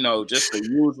 Just the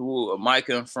usual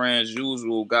Micah and Friends,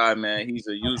 usual guy, man. He's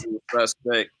a usual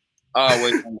suspect,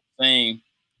 always on the scene.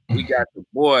 We got the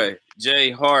boy,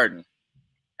 Jay Harden.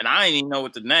 And I ain't even know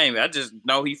what the name is. I just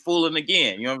know he fooling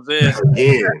again. You know what I'm saying?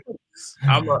 Again.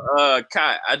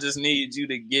 Kai, I just need you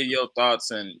to give your thoughts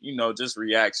and, just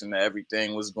reaction to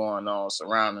everything what's going on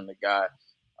surrounding the guy.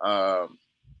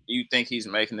 You think he's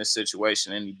making this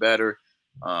situation any better?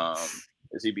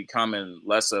 Is he becoming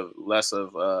less of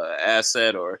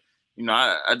asset, or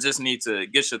I just need to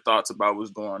get your thoughts about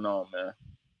what's going on, man.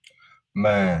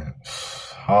 Man,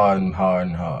 Harden,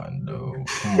 dude.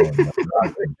 Come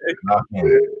on,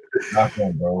 man. Knock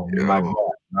in, bro. You my guy.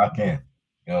 Knock in.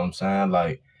 You know what I'm saying?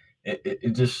 Like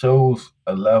it just shows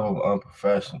a level of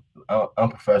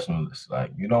unprofessionalism.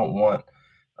 Like you don't want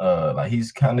like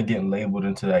he's kind of getting labeled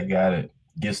into that guy that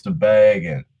gets the bag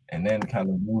and then kind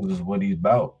of loses what he's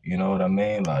about. You know what I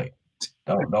mean? Like,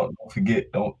 don't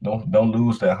forget, don't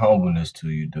lose that humbleness to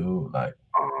you, dude. Like,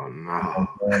 oh no,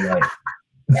 you know like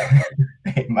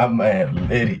my man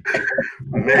Liddy.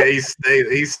 Man, he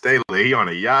stayed lit. He on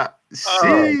a yacht. You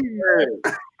know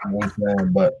what I'm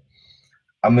saying? But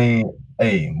I mean,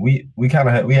 hey, we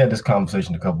had this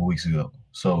conversation a couple weeks ago,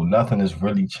 so nothing has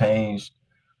really changed.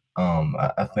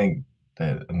 I think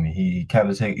that he kind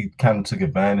of took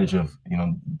advantage of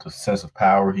the sense of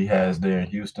power he has there in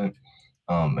Houston,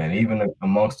 and even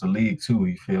amongst the league too.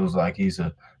 He feels like he's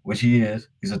a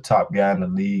top guy in the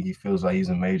league. He feels like he's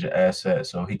a major asset,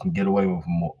 so he can get away with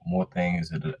more things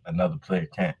that another player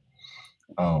can't.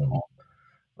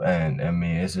 And I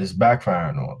mean it's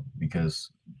backfiring on him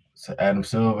because Adam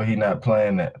Silver, he not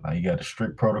playing that. Like you got a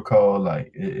strict protocol.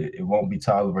 Like it won't be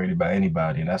tolerated by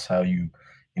anybody, and that's how you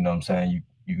know what I'm saying,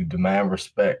 you demand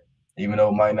respect, even though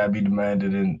it might not be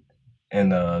demanded in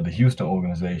the Houston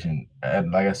organization.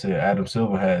 Like I said, Adam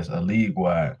Silver has a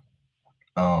league-wide,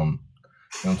 you know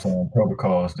what I'm saying,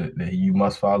 protocols that you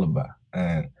must follow by.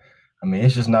 And I mean,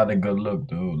 it's just not a good look,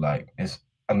 dude. Like it's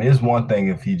one thing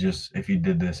if he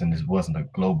did this and this wasn't a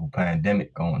global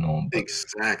pandemic going on. But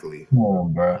exactly. Come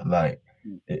on, bro. Like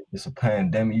it's a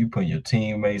pandemic. You put your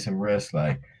teammates at risk.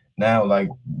 Like now, like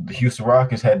the Houston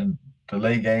Rockets had to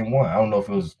delay game one. I don't know if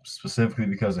it was specifically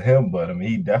because of him, but I mean,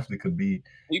 he definitely could be.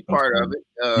 He part of it.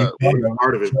 He's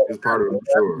part of it. He's part of it for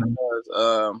sure.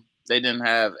 Because, they didn't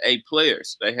have 8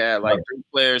 players. They had like 3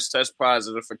 players test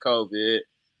positive for COVID.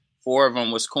 4 of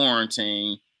them was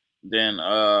quarantined. Then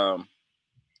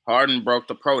Harden broke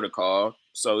the protocol,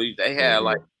 so they had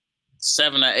like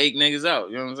 7 or 8 niggas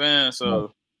out. You know what I'm saying?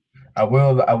 So I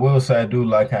will say I do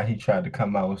like how he tried to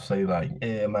come out and say like,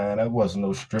 yeah, man, that wasn't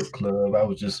no strip club. I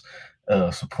was just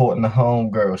supporting the home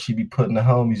girl. She be putting the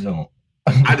homies on.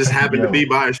 I just happened to be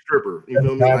by a stripper. You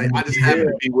feel me? Like I just happened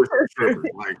to be with a stripper.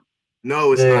 Like,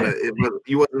 no, it's not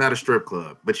you wasn't at a strip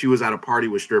club, but you was at a party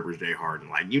with strippers, Jay Harden.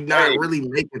 Like you're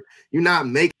not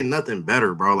making nothing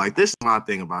better, bro. Like this is my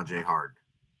thing about Jay Harden.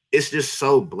 It's just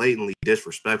so blatantly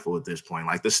disrespectful at this point.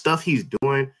 Like the stuff he's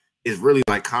doing is really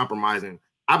like compromising.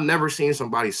 I've never seen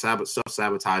somebody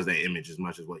self-sabotage their image as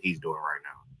much as what he's doing right now.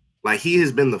 Like he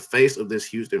has been the face of this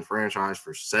Houston franchise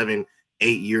for 7-8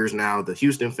 years now. The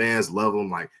Houston fans love him.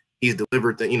 Like he's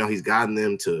delivered he's gotten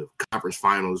them to conference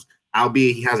finals,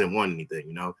 albeit he hasn't won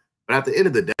anything, But at the end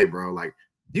of the day, bro, like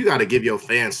you got to give your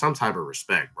fans some type of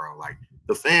respect, bro. Like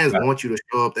the fans want you to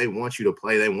show up. They want you to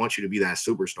play. They want you to be that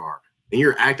superstar. And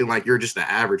you're acting like you're just the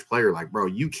average player. Like, bro,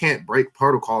 you can't break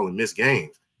protocol and miss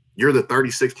games. You're the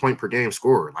 36 point per game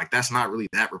scorer. Like, that's not really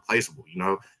that replaceable,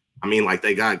 I mean, like,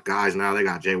 they got guys now. They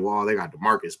got Jay Wall. They got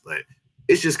DeMarcus. But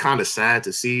it's just kind of sad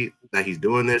to see that he's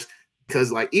doing this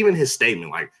because, like, even his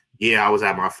statement, like, yeah, I was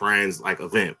at my friend's like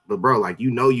event, but bro, like,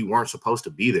 you weren't supposed to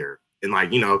be there, and like,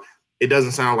 it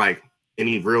doesn't sound like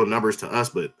any real numbers to us,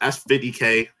 but that's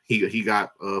 $50K. He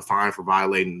got fined for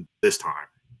violating this time.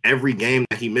 Every game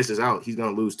that he misses out, he's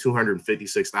gonna lose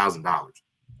 $256,000.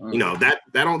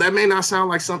 That may not sound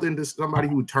like something to somebody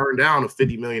who turned down a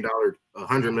 $50 million,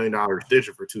 $100 million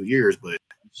extension for 2 years, but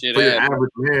for your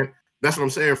average man, that's what I'm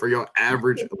saying. For your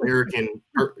average American,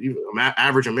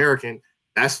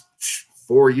 that's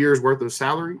 4 years worth of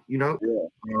salary. Yeah.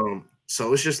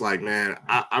 So it's just like, man,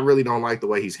 I really don't like the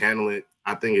way he's handling it.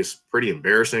 I think it's pretty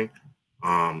embarrassing.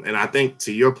 And I think,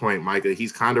 to your point, Micah,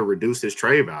 he's kind of reduced his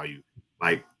trade value.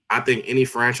 Like, I think any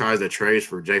franchise that trades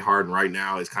for Jay Harden right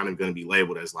now is kind of going to be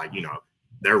labeled as like,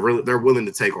 they're willing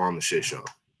to take on the shit show.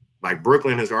 Like,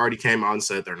 Brooklyn has already came out and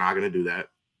said they're not going to do that.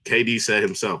 KD said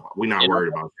himself, we're not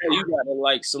worried about that. You gotta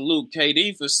like salute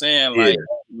KD for saying like,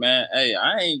 man, hey,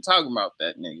 I ain't talking about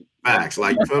that nigga. Facts,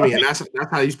 like, you feel me? And that's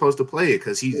how you're supposed to play it,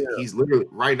 because he's literally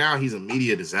right now he's a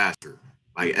media disaster.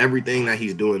 Like, everything that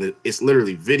he's doing, it's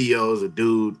literally videos of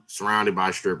dude surrounded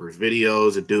by strippers,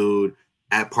 videos of dude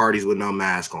at parties with no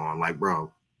mask on. Like,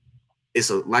 bro,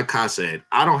 like Kai said,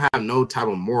 I don't have no type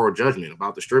of moral judgment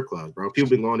about the strip clubs, bro. People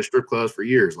been going to strip clubs for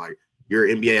years. Like, you're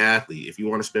an NBA athlete. If you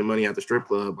want to spend money at the strip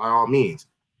club, by all means.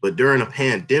 But during a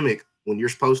pandemic, when you're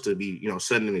supposed to be,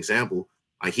 setting an example,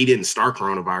 like, he didn't start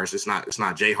coronavirus. It's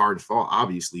not Jay Harden's fault,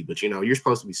 obviously. But, you're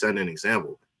supposed to be setting an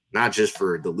example, not just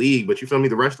for the league, but you feel me,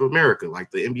 the rest of America.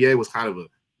 Like, the NBA was kind of a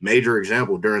major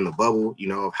example during the bubble,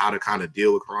 of how to kind of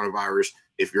deal with coronavirus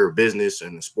if you're a business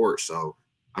and the sport. So,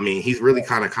 I mean, he's really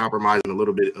kind of compromising a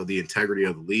little bit of the integrity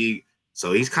of the league.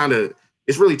 So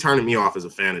it's really turning me off as a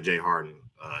fan of Jay Harden.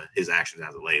 His actions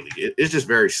as of lately, it's just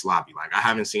very sloppy. Like, I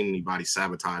haven't seen anybody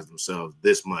sabotage themselves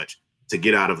this much to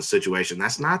get out of a situation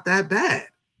that's not that bad.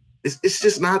 It's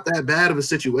just not that bad of a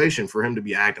situation for him to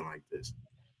be acting like this.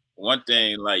 One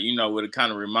thing, like, what it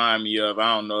kind of remind me of,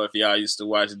 I don't know if y'all used to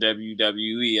watch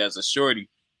WWE as a shorty,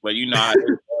 but how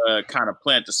they kind of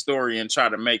plant the story and try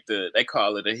to make they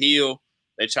call it a heel.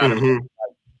 They try to make, like,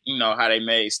 how they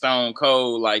made Stone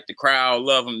Cold, like, the crowd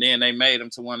love him, then they made him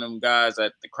to one of them guys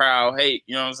that the crowd hate,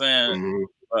 you know what I'm saying? Mm-hmm.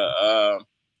 But,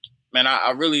 man,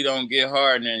 I really don't get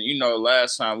Harden. And,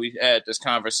 last time we had this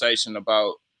conversation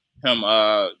about him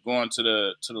going to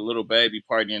the little baby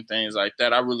party and things like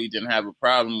that. I really didn't have a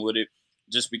problem with it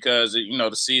just because,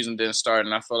 the season didn't start,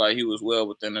 and I feel like he was well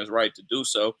within his right to do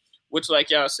so, which, like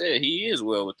y'all said, he is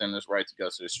well within his right to go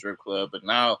to the strip club. But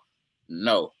now,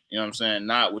 no, you know what I'm saying?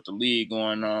 Not with the league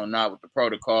going on, not with the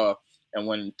protocol. And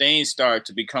when things start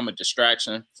to become a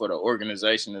distraction for the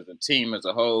organization as a team as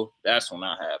a whole, that's when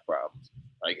I have problems.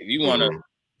 Like, if you want to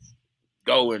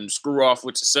go and screw off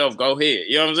with yourself, go ahead.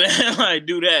 You know what I'm saying? Like,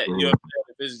 do that. You know what I'm saying?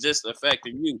 If it's just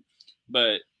affecting you.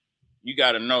 But you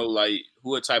got to know, like,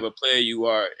 what type of player you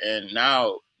are. And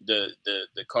now the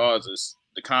causes,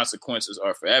 the consequences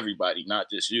are for everybody, not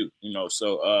just you.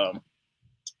 So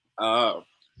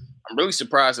I'm really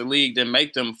surprised the league didn't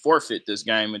make them forfeit this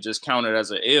game and just count it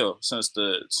as an L since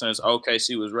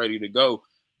OKC was ready to go.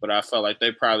 But I felt like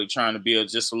they're probably trying to be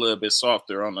just a little bit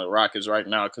softer on the Rockets right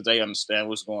now because they understand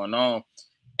what's going on.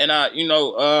 And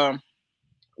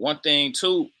one thing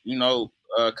too,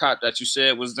 Cop, that you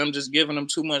said was them just giving them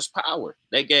too much power.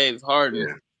 They gave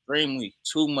Harden extremely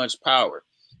too much power.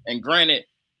 And granted,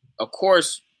 of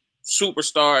course,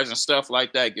 superstars and stuff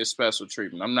like that get special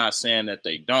treatment. I'm not saying that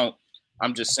they don't.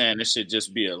 I'm just saying there should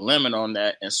just be a limit on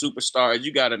that. And superstars,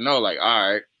 you got to know, like,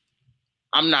 all right,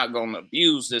 I'm not going to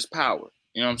abuse this power.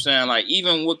 You know what I'm saying? Like,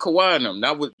 even with Kawhi and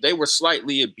them, they were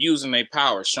slightly abusing their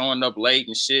power, showing up late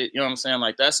and shit. You know what I'm saying?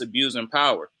 Like, that's abusing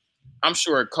power. I'm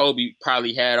sure Kobe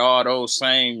probably had all those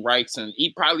same rights, and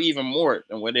he probably even more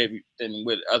than what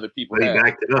other people had. He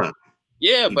backed it up.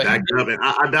 Yeah, he backed it up. And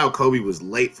I doubt Kobe was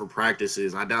late for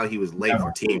practices. I doubt he was late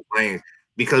for team playing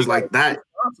because, like,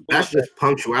 that's just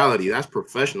punctuality. That's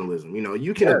professionalism.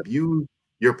 You can abuse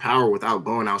your power without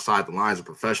going outside the lines of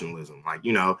professionalism. Like,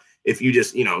 if you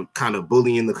just, kind of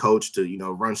bullying the coach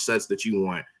to, run sets that you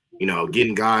want,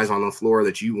 getting guys on the floor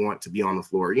that you want to be on the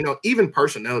floor, even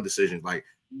personnel decisions. Like,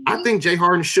 I think Jay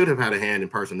Harden should have had a hand in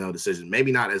personnel decisions.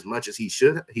 Maybe not as much as he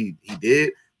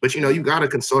did, but, you got to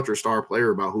consult your star player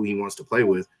about who he wants to play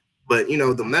with. But,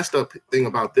 the messed up thing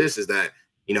about this is that,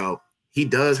 he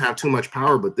does have too much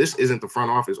power, but this isn't the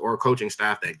front office or coaching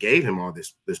staff that gave him all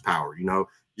this power.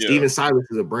 Steven Silas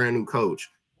is a brand new coach.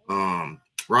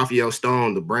 Raphael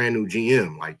Stone, the brand new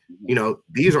GM. Like,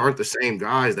 these aren't the same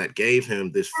guys that gave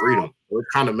him this freedom. So it's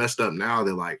kind of messed up now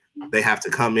that, like, they have to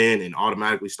come in and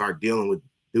automatically start dealing with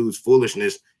dude's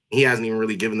foolishness He hasn't even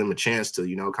really given them a chance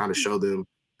to, kind of show them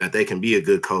that they can be a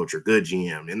good coach or good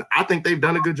GM. And I think they've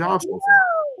done a good job so far.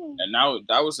 And now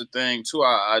that was the thing too.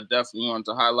 I definitely wanted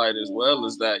to highlight as well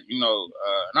is that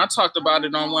and I talked about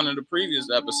it on one of the previous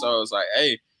episodes. Like,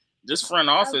 hey, this front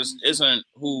office isn't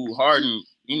who Harden,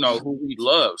 who he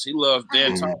loves. He loves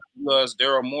Dan Thompson. He loves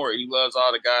Daryl Morey. He loves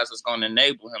all the guys that's going to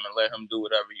enable him and let him do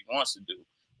whatever he wants to do.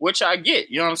 Which I get,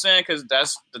 you know what I'm saying? Because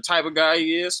that's the type of guy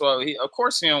he is. So of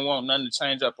course he don't want nothing to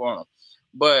change up on him.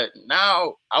 But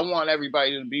now I want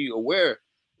everybody to be aware.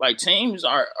 Like teams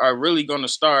are really going to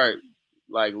start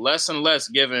like less and less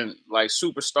giving like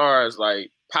superstars like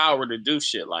power to do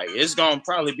shit. Like it's gonna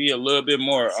probably be a little bit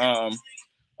more just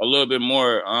a little bit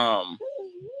more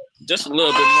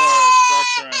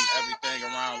structure and everything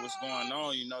around what's going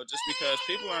on, just because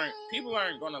people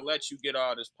aren't gonna let you get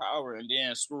all this power and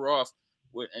then screw off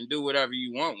with and do whatever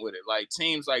you want with it. Like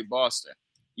teams like Boston,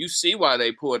 you see why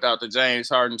they pulled out the James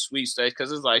Harden sweepstakes,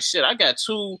 because it's like shit, I got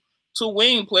two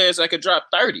wing players that could drop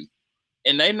 30.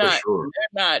 And they're not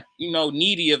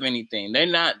needy of anything. They're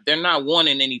not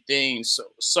wanting anything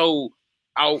so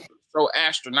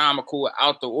astronomical,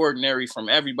 out the ordinary from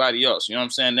everybody else. You know what I'm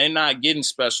saying? They're not getting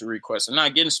special requests. They're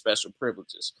not getting special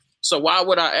privileges. So why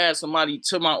would I add somebody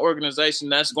to my organization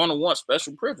that's going to want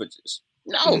special privileges?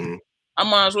 No. I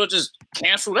might as well just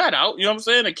cancel that out. You know what I'm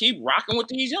saying? And keep rocking with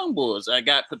these young boys that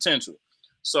got potential.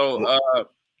 So,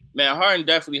 man, Harden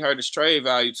definitely hurt his trade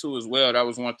value too as well. That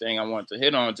was one thing I wanted to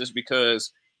hit on, just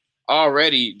because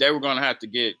already they were going to have to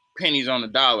get pennies on the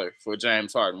dollar for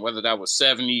James Harden, whether that was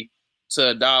 70 to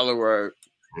a dollar or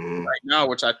right now,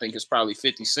 which I think is probably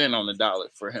 50 cents on the dollar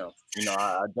for him.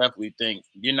 I definitely think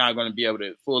you're not going to be able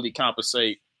to fully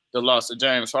compensate the loss of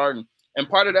James Harden. And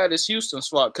part of that is Houston's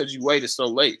fault because you waited so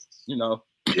late,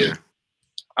 Yeah.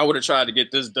 I would have tried to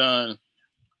get this done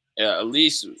at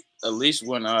least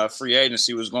when free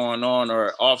agency was going on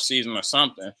or off season or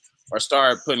something, or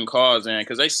started putting calls in,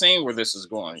 because they seen where this is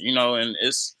going, and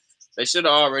they should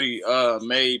have already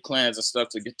made plans and stuff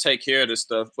to take care of this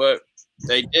stuff, but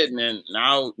they didn't. And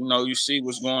now, you see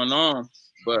what's going on.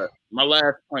 But my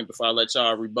last point before I let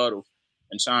y'all rebuttal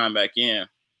and chime back in,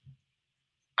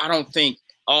 I don't think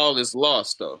all is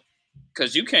lost though,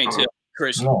 because you can't tell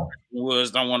Christian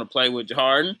Woods don't want to play with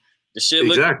Harden. The shit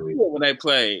looked good when they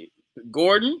played.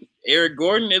 Eric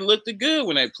Gordon, it looked good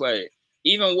when they played.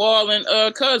 Even Wall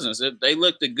and Cousins, they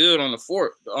looked good on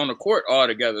the court all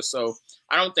together. So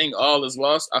I don't think all is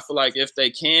lost. I feel like if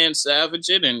they can salvage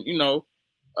it and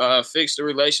fix the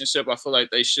relationship, I feel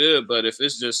like they should. But if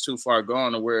it's just too far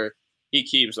gone to where he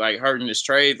keeps like hurting his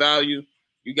trade value,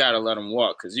 you got to let him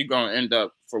walk, because you're gonna end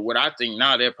up, for what I think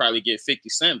now, they'll probably get 50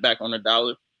 cents back on the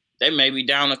dollar. They may be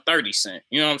down to 30 cents.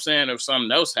 You know what I'm saying? If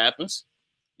something else happens,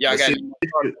 y'all got.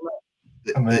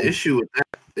 The issue with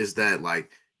that is that, like,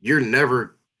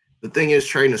 the thing is,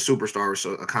 trading a superstar,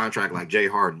 so a contract like Jay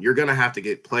Harden, you're going to have to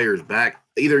get players back.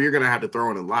 Either you're going to have to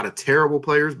throw in a lot of terrible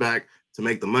players back to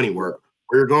make the money work,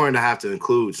 or you're going to have to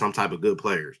include some type of good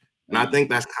players. And I think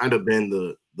that's kind of been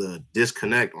the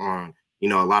disconnect on, a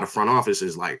lot of front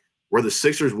offices. Like, were the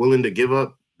Sixers willing to give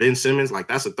up Ben Simmons? Like,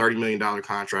 that's a $30 million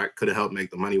contract, could have helped make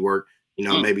the money work.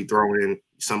 Maybe throw in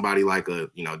somebody like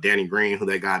Danny Green, who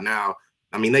they got now.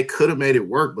 I mean, they could have made it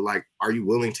work, but like, are you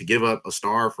willing to give up a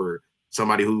star for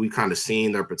somebody who we kind of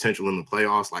seen their potential in the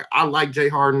playoffs? Like, I like Jay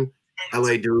Harden,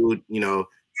 LA dude.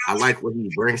 I like what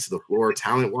he brings to the floor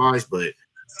talent wise, but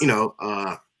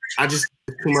I just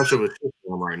too much of a shit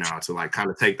for him right now to like kind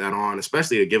of take that on,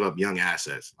 especially to give up young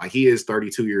assets. Like, he is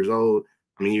 32 years old.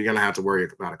 I mean, you're gonna have to worry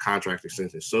about a contract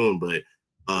extension soon, but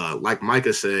like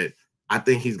Micah said, I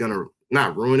think he's gonna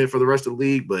not ruin it for the rest of the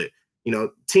league, but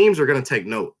teams are going to take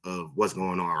note of what's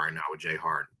going on right now with Jay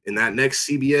Harden. In that next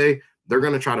CBA, they're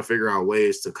going to try to figure out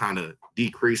ways to kind of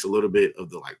decrease a little bit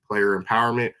of the like player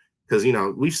empowerment, because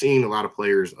we've seen a lot of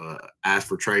players ask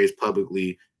for trades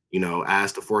publicly,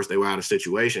 ask to force their way out of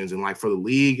situations, and like for the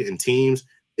league and teams,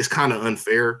 it's kind of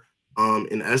unfair.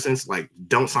 In essence, like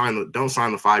don't sign the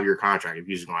 5-year contract if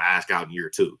you're just going to ask out in year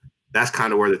 2. That's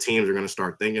kind of where the teams are going to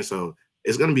start thinking. So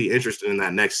it's going to be interesting in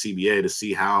that next CBA to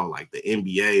see how like the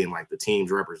NBA and like the teams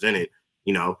represented,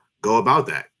 go about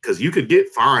that, because you could get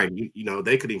fined.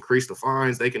 They could increase the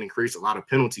fines. They can increase a lot of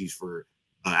penalties for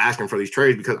asking for these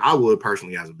trades, because I would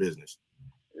personally as a business.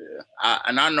 Yeah,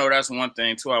 I know that's one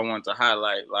thing too I want to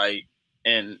highlight, like,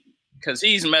 and because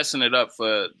he's messing it up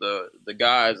for the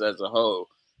guys as a whole.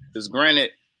 Because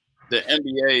granted, the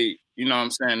NBA, you know what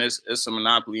I'm saying, it's a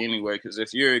monopoly anyway. Because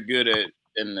if you're good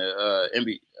in the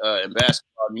NBA in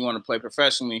basketball and you want to play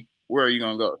professionally, where are you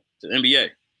gonna go? To the NBA.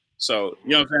 So you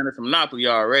know what I'm saying, it's a monopoly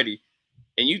already.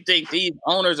 And you think these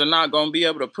owners are not going to be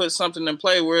able to put something in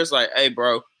play where it's like, hey,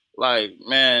 bro, like,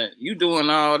 man, you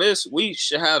doing all this, we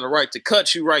should have the right to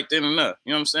cut you right then and there.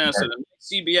 You know what I'm saying? Right. So the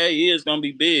CBA is going to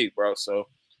be big, bro. So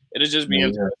it'll just be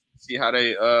interesting to see how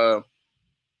they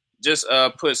just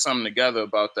put something together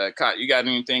about that. Cot, you got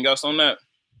anything else on that?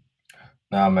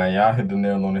 Nah, man, y'all hit the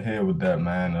nail on the head with that,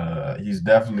 man. He's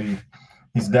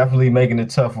definitely making it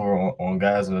tougher on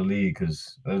guys in the league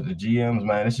because the GMs,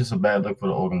 man, it's just a bad look for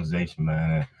the organization,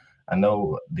 man. And I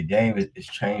know the game is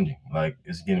changing. Like,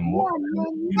 it's getting more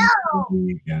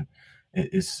league, and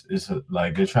it's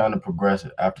like they're trying to progress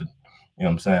it after. You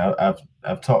know what I'm saying?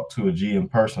 I've talked to a GM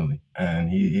personally, and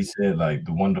he said like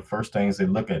one of the first things they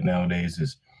look at nowadays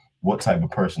is what type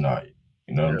of person are you?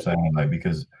 You know what I'm saying? Like,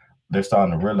 because they're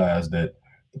starting to realize that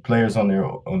the players on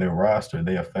their roster,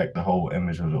 they affect the whole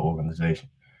image of the organization.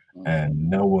 And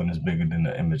no one is bigger than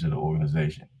the image of the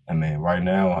organization. I mean, right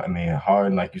now, I mean,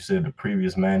 Harden, like you said, the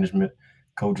previous management,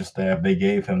 coaching staff, they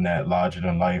gave him that larger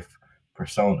than life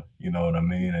persona. You know what I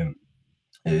mean? And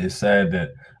it's sad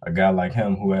that a guy like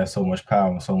him who has so much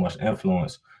power and so much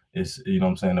influence is, you know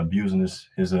what I'm saying, abusing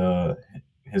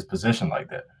his position like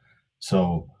that.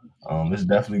 So there's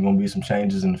definitely going to be some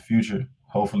changes in the future.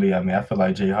 Hopefully, I mean, I feel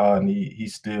like Jay Harden,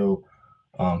 he's still,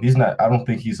 he's not, I don't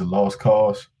think he's a lost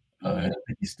cause. I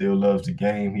think he still loves the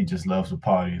game. He just loves the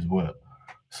party as well.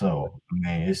 So, I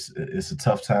mean, it's a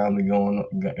tough time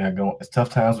it's tough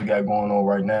times we got going on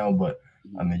right now, but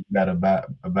I mean, you got to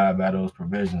abide by those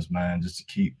provisions, man, just to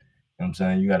keep, you know what I'm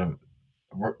saying? You got to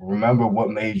remember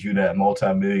what made you that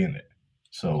multi-millionaire.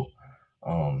 So,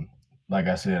 like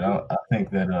I said, I think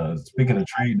that speaking of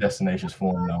trade destinations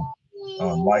for him, though,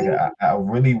 Micah, I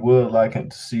really would like him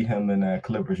to see him in that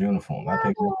Clippers uniform. I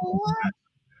think that's the best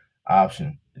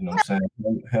option. You know what I'm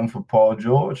saying? Him for Paul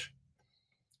George.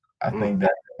 I think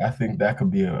that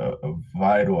could be a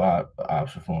vital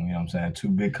option for him. You know what I'm saying? 2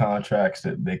 big contracts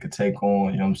that they could take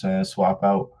on. You know what I'm saying? Swap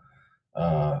out,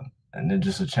 and then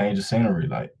just a change of scenery.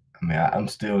 Like, I mean, I'm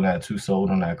still not too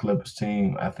sold on that Clippers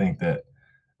team. I think that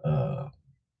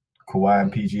Kawhi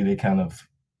and PG, they kind of,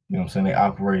 you know what I'm saying, they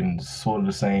operate in sort of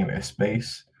the same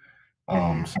space.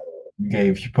 So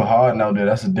you put Harden out there,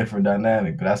 that's a different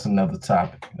dynamic, but that's another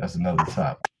topic.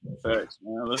 Facts,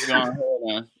 man.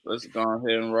 Let's go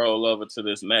ahead and roll over to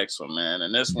this next one, man.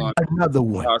 And this one, another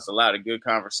one. There's a lot of good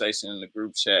conversation in the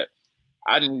group chat.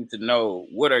 I need to know,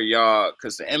 what are y'all,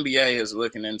 because the NBA is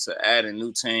looking into adding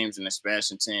new teams and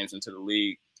expansion teams into the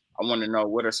league. I want to know,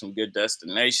 what are some good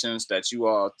destinations that you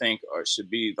all think should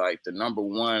be like the number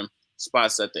one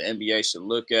spots that the NBA should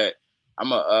look at? I'm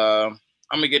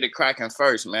gonna get it cracking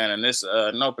first, man. And this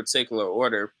no particular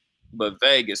order, but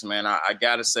Vegas, man. I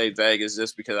gotta say Vegas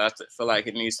just because I feel like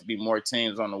it needs to be more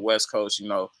teams on the West Coast. You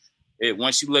know,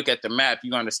 once you look at the map,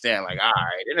 you understand like, all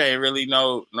right, it ain't really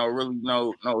no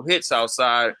hits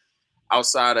outside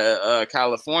of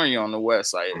California on the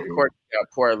West. Like, of course, you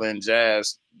got Portland,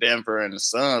 Jazz, Denver, and the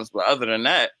Suns, but other than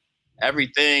that,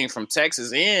 everything from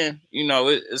Texas in, you know,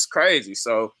 it's crazy.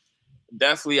 So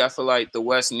definitely, I feel like the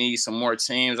West needs some more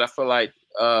teams. I feel like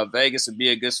Vegas would be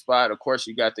a good spot. Of course,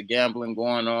 you got the gambling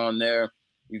going on there.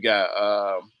 You got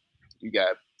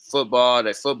football.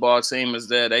 That football team is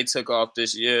there. They took off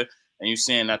this year, and you're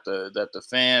seeing that the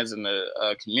fans and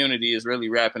the community is really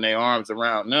wrapping their arms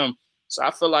around them. So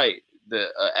I feel like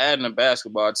adding a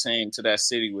basketball team to that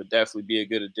city would definitely be a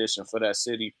good addition for that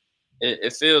city.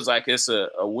 It feels like it's a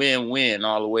win-win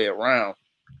all the way around.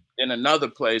 In another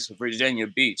place, Virginia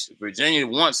Beach. Virginia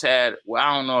once had, well,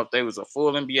 I don't know if they was a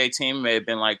full NBA team. It may have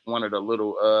been like one of the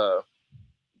little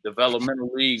developmental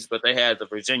leagues, but they had the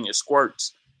Virginia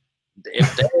Squirts.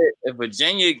 If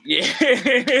Virginia, yeah,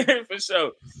 for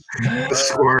sure.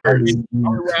 Squirts.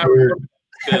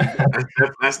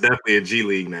 That's definitely a G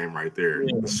League name right there.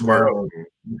 Yeah, Squirt.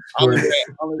 Only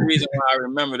reason why I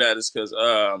remember that is because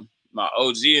my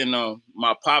OG and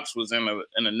my pops was in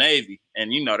the Navy,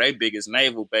 and you know they biggest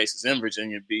naval bases in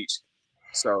Virginia Beach.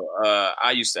 So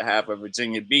I used to have a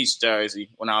Virginia Beach jersey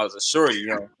when I was a shorty, you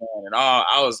know, and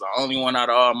I was the only one out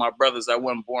of all my brothers that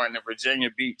wasn't born in Virginia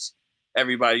Beach.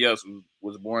 Everybody else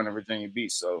was born in Virginia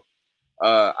Beach. So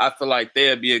I feel like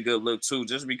they'd be a good look too,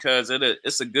 just because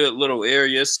it's a good little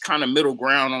area. It's kind of middle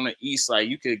ground on the east. Like,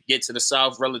 you could get to the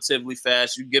south relatively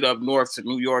fast. You get up north to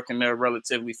New York and they're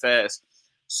relatively fast.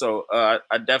 So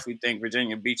I definitely think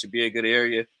Virginia Beach would be a good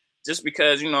area, just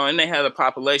because, you know, and they have a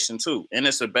population too. And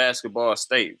it's a basketball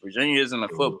state. Virginia isn't a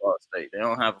football state. They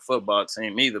don't have a football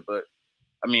team either. But,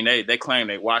 I mean, they claim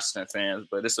they Washington fans,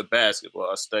 but it's a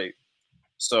basketball state.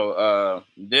 So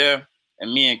there,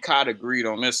 and me and Cott agreed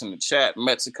on this in the chat,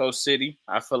 Mexico City.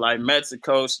 I feel like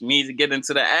Mexico needs to get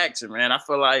into the action, man. I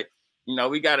feel like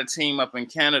we got a team up in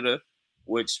Canada,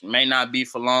 which may not be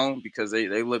for long because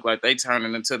they look like they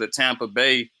turning into the Tampa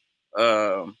Bay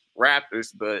Raptors.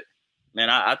 But man,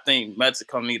 I think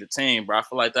Mexico need a team, bro. I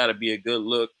feel like that'd be a good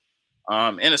look,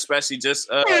 and especially just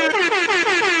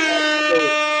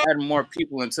adding more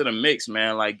people into the mix,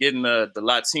 man. Like getting the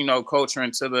Latino culture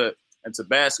into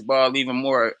basketball even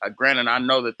more. Granted, I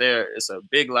know that it's a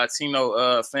big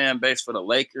Latino fan base for the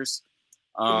Lakers.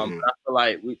 But I feel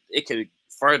like it could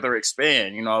further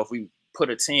expand, if we put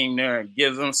a team there and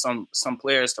give them some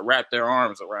players to wrap their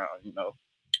arms around,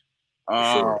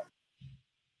 Sure.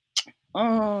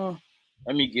 I'm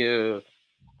gonna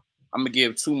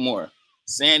give two more.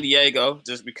 San Diego,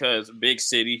 just because big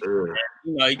city,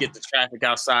 you get the traffic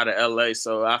outside of LA,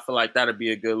 so I feel like that'd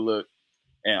be a good look.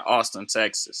 And Austin,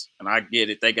 Texas, and I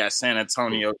get it. They got San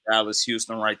Antonio, Dallas,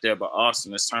 Houston right there, but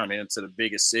Austin is turning into the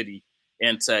biggest city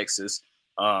in Texas.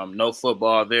 No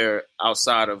football there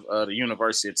outside of the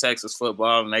University of Texas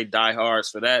football, and they die hards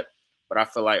for that. But I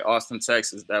feel like Austin,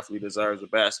 Texas definitely deserves a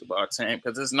basketball team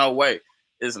because there's no way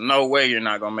you're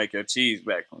not going to make your cheese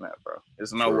back from that, bro.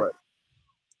 There's no way.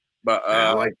 But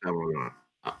I like that one.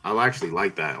 I actually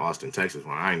like that Austin, Texas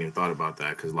one. I ain't even thought about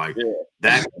that because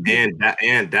that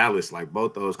and Dallas, like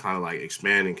both those kind of like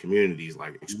expanding communities,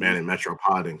 like expanding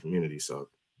metropolitan communities. So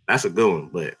that's a good one.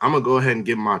 But I'm gonna go ahead and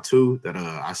give my two that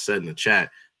I said in the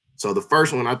chat. So the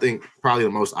first one, I think probably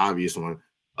the most obvious one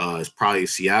is probably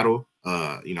Seattle.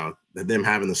 Them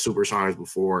having the Supersonics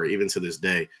before, even to this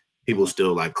day, people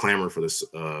still like clamor for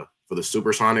the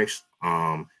Supersonics.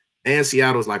 And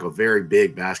Seattle's like a very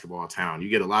big basketball town. You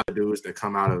get a lot of dudes that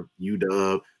come out of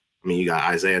UW. I mean, you got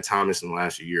Isaiah Thomas in the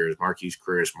last few years, Marquise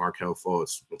Chris, Markel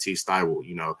Fultz, Matisse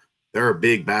Thybulle. They're a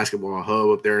big basketball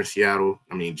hub up there in Seattle.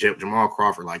 I mean, Jamal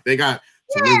Crawford, like they got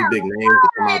some really big names that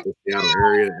come out the Seattle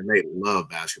area, and they love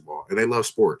basketball and they love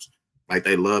sports. Like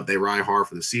they ride hard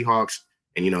for the Seahawks,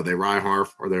 and they ride hard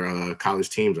for their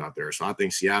college teams out there. So I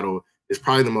think Seattle is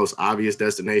probably the most obvious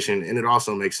destination, and it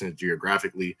also makes sense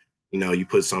geographically. You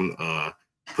put some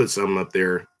up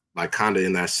there, like kind of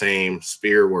in that same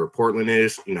sphere where Portland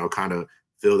is, kind of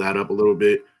fill that up a little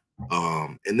bit.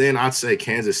 And then I'd say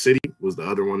Kansas City was the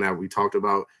other one that we talked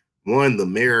about. One, the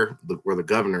mayor, where the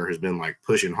governor has been like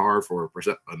pushing hard for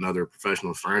another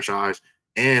professional franchise.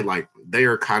 And like they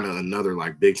are kind of another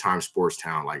like big time sports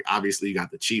town. Like obviously you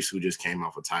got the Chiefs who just came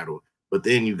off a title, but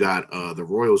then you got the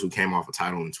Royals who came off a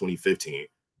title in 2015.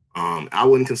 I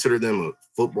wouldn't consider them a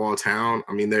football town.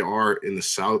 I mean, they are in the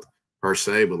South per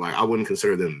se, but like I wouldn't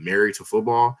consider them married to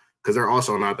football because they're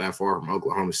also not that far from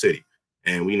Oklahoma City.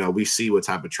 And we see what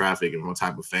type of traffic and what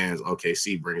type of fans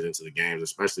OKC brings into the games,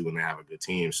 especially when they have a good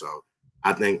team. So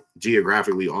I think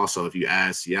geographically also, if you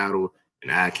add Seattle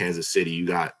and add Kansas City, you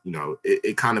got,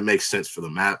 it kind of makes sense for the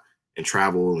map and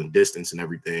travel and distance and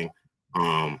everything.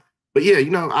 But yeah,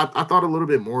 I thought a little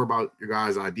bit more about your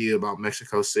guys' idea about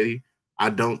Mexico City. I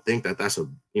don't think that that's a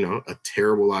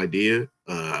terrible idea.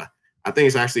 I think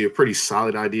it's actually a pretty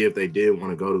solid idea if they did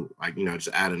want to go to just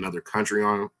add another country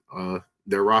on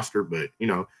their roster. But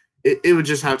it would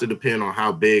just have to depend on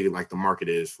how big like the market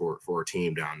is for a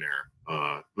team down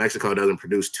there. Mexico doesn't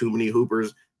produce too many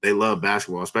hoopers. They love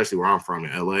basketball, especially where I'm from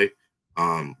in LA.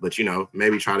 But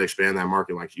maybe try to expand that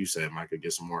market, like you said, Micah,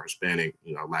 get some more Hispanic,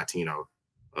 Latino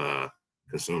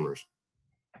consumers.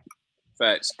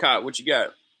 Facts. Cott, what you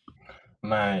got?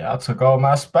 Man, I took all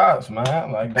my spots,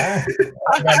 man. Like, damn.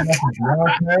 I got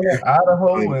Montana,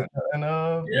 Idaho, and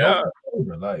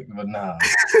but nah.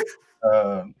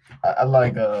 I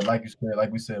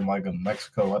like we said, Micah,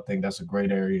 Mexico. I think that's a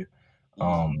great area.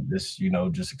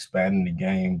 Just expanding the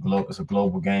game. It's a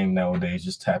global game nowadays.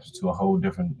 Just taps into a whole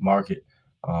different market.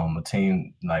 A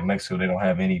team like Mexico, they don't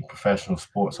have any professional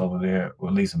sports over there, or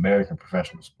at least American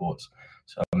professional sports.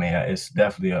 So I mean, it's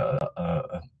definitely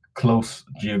a close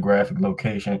geographic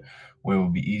location where it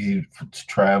would be easy to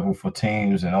travel for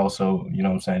teams, and also,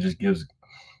 just gives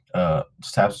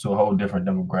just taps to a whole different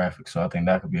demographic. So I think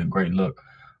that could be a great look.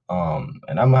 And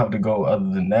I'm gonna have to go. Other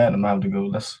than that, I'm gonna have to go.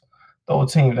 Let's throw a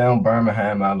team down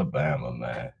Birmingham, Alabama,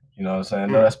 man. You know what I'm saying? I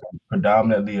know that's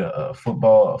predominantly a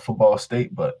football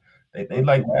state, but they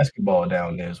like basketball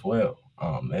down there as well.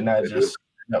 They're not just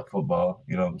up football.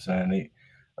 You know what I'm saying? They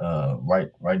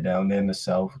right down there in the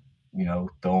South. Throw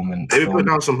them in. They've put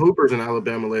out some hoopers in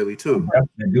Alabama lately too.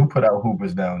 They do put out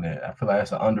hoopers down there. I feel like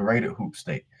it's an underrated hoop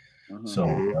state.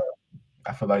 So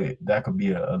I feel like that could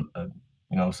be a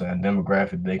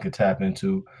demographic they could tap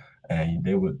into, and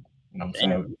they would,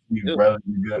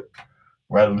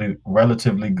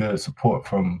 relatively good support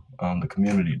from the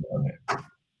community down there.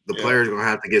 The players gonna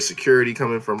have to get security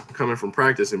coming from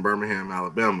practice in Birmingham,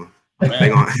 Alabama. They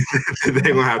gonna they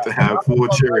gonna have to have full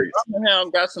cherries. Birmingham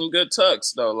got some good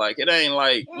tucks though. Like it ain't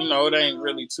like it ain't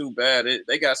really too bad.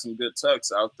 They got some good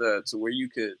tucks out there to where you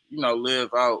could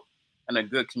live out in a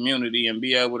good community and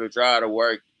be able to drive to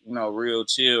work. Real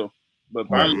chill. But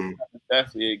Birmingham is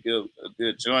definitely a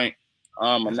good joint.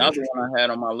 Another one I had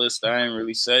on my list that I didn't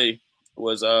really say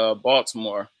was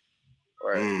Baltimore.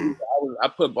 Right. I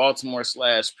put Baltimore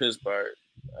 / Pittsburgh,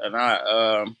 and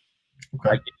I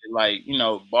get it, like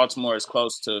Baltimore is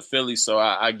close to Philly, so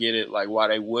I get it like why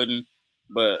they wouldn't.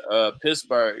 But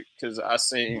Pittsburgh, because I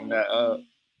seen that all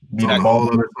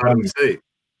other side of the state.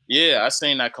 Yeah, I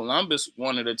seen that Columbus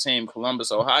wanted a team,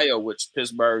 Columbus, Ohio, which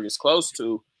Pittsburgh is close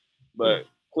to, but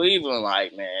Cleveland,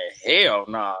 like, man, hell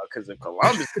nah, because if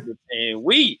Columbus is the team,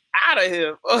 we out of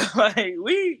here. Like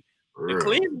the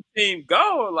Cleveland team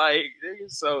go, like,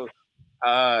 so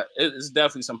it's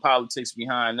definitely some politics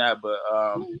behind that, but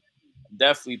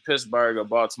definitely Pittsburgh or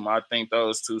Baltimore. I think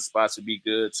those two spots would be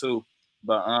good too.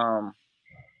 But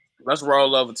let's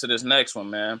roll over to this next one,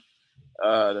 man.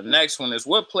 The next one is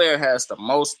what player has the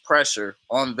most pressure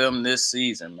on them this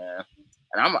season, man?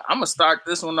 And I'm gonna start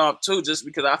this one off too, just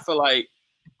because I feel like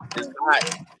it's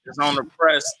hot, it's on the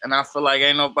press, and I feel like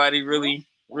ain't nobody really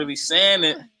saying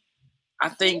it. I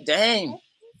think Dame.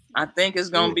 I think it's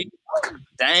gonna be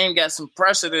Dame got some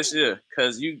pressure this year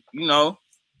because you done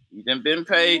been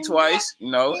paid twice,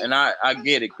 and I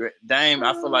get it. Dame,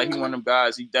 I feel like he's one of them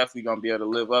guys. He definitely gonna be able to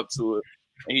live up to it.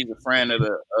 And he's a friend of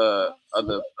the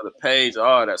page,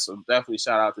 all that. So definitely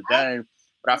shout out to Dame.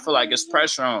 But I feel like it's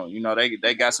pressure on.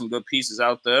 They got some good pieces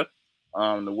out there.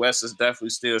 The West is definitely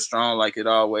still strong like it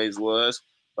always was.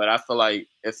 But I feel like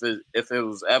if it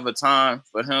was ever time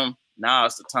for him, now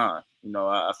it's the time.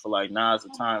 I feel like now is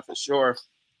the time for sure.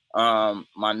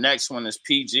 My next one is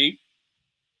PG.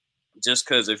 Just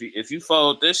because if you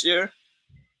fold this year,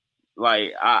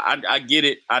 like I get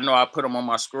it. I know I put him on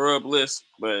my scrub list,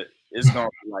 but it's gonna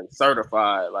be like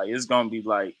certified. Like it's gonna be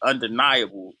like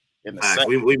undeniable. In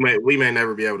the we may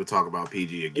never be able to talk about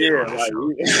PG again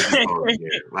on this show.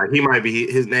 Like he might be,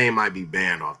 his name might be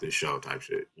banned off this show type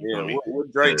shit. You know what I mean?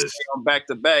 With Drake on back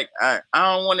to back, I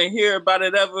don't want to hear about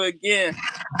it ever again.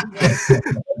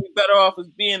 Be better off as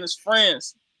being his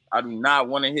friends. I do not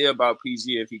want to hear about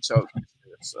PG if he chokes.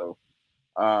 So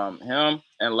him,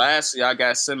 and lastly, I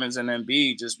got Simmons and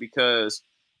Embiid just because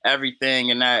everything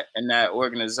in that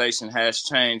organization has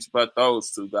changed, but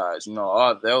those two guys,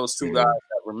 all those two guys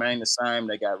that remain the same.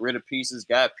 They got rid of pieces,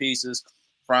 got pieces.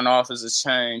 Front office has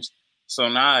changed, so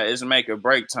now it's make or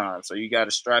break time. So you got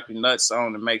to strap your nuts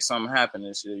on to make something happen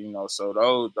this year. So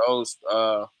those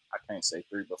I can't say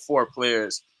 3, but 4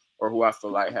 players or who I feel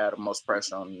like had the most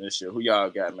pressure on this year. Who y'all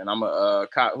got, man? I'm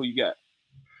who you got?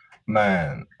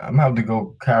 Man, I'm gonna have to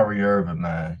go Kyrie Irving,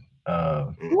 man.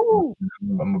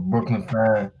 I'm a Brooklyn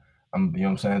fan. I'm,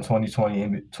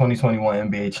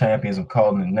 2021 NBA champions. I'm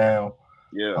calling it now.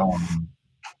 Yeah.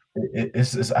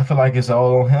 It's I feel like it's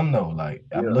all on him though. Like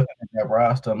I'm looking at that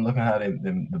roster. I'm looking how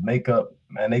the makeup,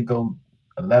 man. They go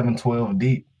 11, 12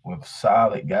 deep with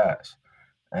solid guys,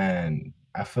 and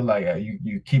I feel like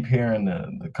you keep hearing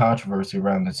the controversy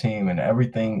around the team, and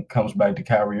everything comes back to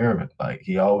Kyrie Irving. Like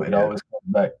it always comes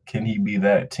back. Can he be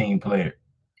that team player?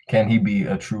 Can he be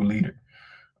a true leader?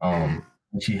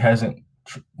 Which he hasn't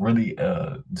really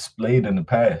displayed in the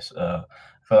past. I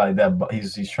feel like that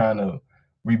he's trying to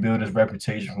rebuild his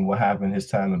reputation from what happened his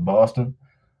time in Boston,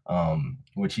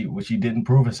 which he didn't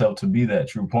prove himself to be that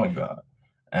true point guard.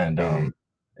 And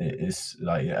it's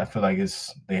like I feel like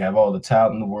they have all the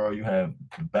talent in the world. You have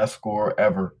the best scorer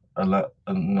ever,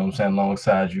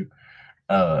 alongside you,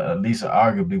 at least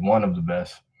arguably one of the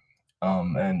best.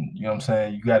 And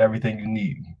you got everything you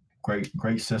need.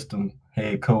 Great system,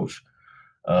 head coach.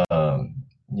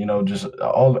 Just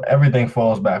everything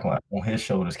falls back on his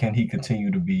shoulders. Can he continue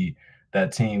to be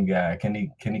that team guy? Can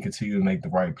he continue to make the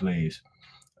right plays?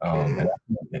 And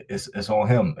it's on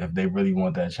him if they really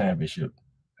want that championship.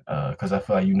 Because I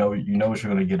feel like you know what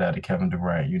you're gonna get out of Kevin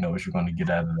Durant. You know what you're gonna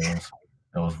get out of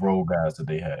those role guys that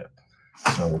they have.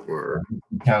 So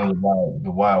kind of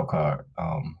the wild card.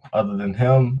 Other than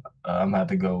him, I'm gonna have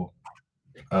to go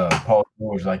Paul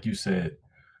George, like you said,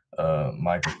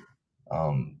 Micah.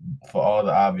 For all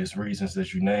the obvious reasons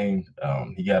that you named,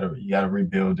 you gotta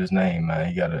rebuild his name, man.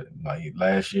 He gotta, like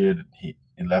last year he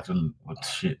left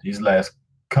these last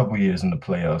couple years in the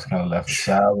playoffs kind of left a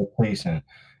sour taste in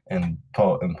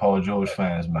Paul George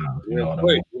fans' mouth. You know what I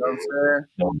mean? You know what I'm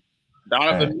saying?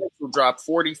 Donovan Mitchell dropped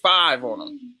 45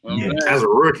 on him. As a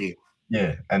rookie.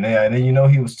 Yeah, and then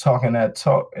he was talking that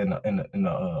talk in the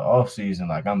off season,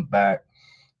 like I'm back.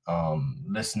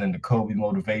 Listening to Kobe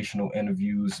motivational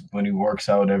interviews when he works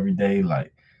out every day.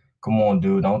 Like, come on,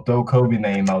 dude, don't throw Kobe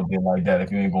name out there like that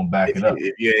if you ain't gonna back it up.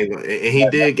 If you ain't gonna, and he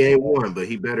did game one, but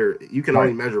he better. You can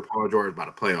only measure Paul George by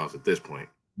the playoffs at this point.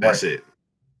 That's it.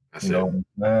 That's you know,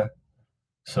 man.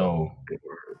 So,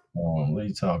 what are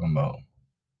you talking about,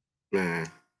 man?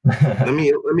 let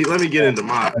me get into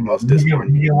my most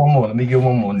disappointing. Let me get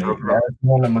one more, Nate. Last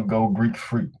one, I'm gonna go Greek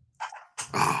Freak.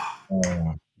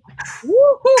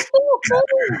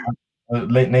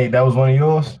 Late Nate, that was one of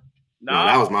yours? No,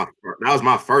 that was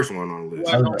my first one on the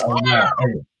list.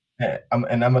 I'm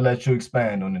gonna let you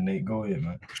expand on it, Nate. Go ahead,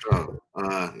 man.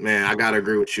 Man, I gotta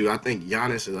agree with you. I think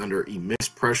Giannis is under immense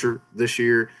pressure this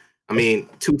year. I mean,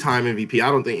 2-time MVP. I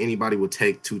don't think anybody would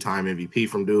take 2-time MVP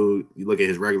from dude. You look at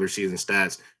his regular season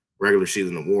stats, regular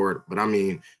season award. But I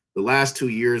mean, the last 2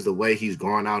 years, the way he's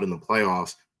gone out in the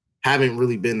playoffs haven't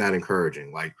really been that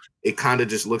encouraging. Like, it kind of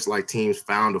just looks like teams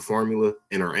found a formula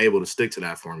and are able to stick to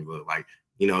that formula. Like,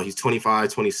 you know, he's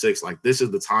 25, 26. Like, this is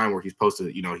the time where he's supposed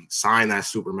to, you know, he signed that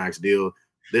Supermax deal.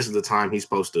 This is the time he's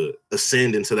supposed to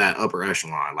ascend into that upper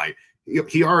echelon. Like,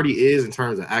 he already is in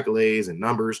terms of accolades and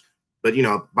numbers. But, you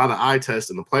know, by the eye test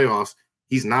in the playoffs,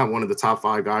 he's not one of the top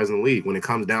 5 guys in the league when it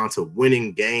comes down to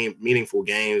winning meaningful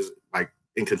games, like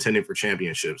in contending for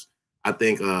championships. I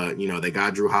think, you know, they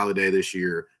got Drew Holiday this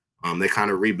year. They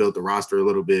kind of rebuilt the roster a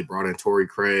little bit, brought in Torrey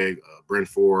Craig, Brent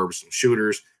Forbes, some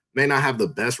shooters. May not have the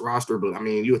best roster, but, I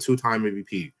mean, you're a 2-time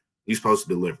MVP. You're supposed to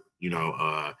deliver, you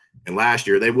know. And last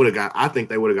year, I think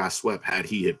they would have got swept had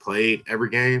he had played every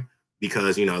game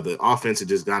because, you know, the offense had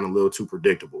just gotten a little too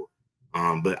predictable.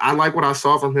 But I like what I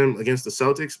saw from him against the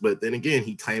Celtics. But then again,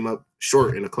 he came up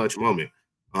short in a clutch moment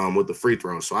with the free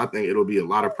throw. So I think it'll be a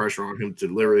lot of pressure on him to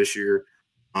deliver this year.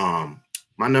 My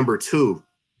number 2,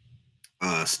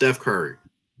 Steph Curry,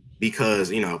 because,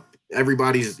 you know,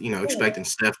 everybody's, you know, expecting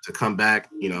Steph to come back,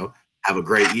 you know, have a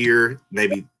great year,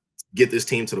 maybe get this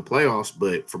team to the playoffs.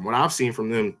 But from what I've seen from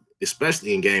them,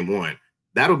 especially in game 1,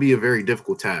 that'll be a very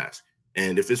difficult task.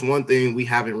 And if it's one thing we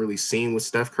haven't really seen with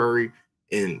Steph Curry,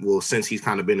 and well, since he's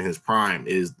kind of been in his prime,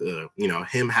 is you know,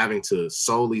 him having to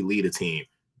solely lead a team,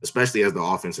 especially as the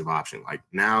offensive option. Like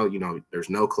now, you know, there's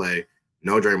no Clay,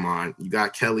 no Draymond. You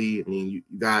got Kelly. I mean, you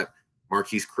got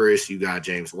Marquise Chris, you got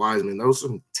James Wiseman. Those are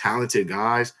some talented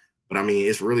guys, but I mean,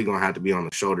 it's really going to have to be on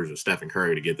the shoulders of Stephen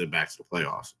Curry to get them back to the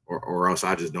playoffs, or else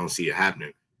I just don't see it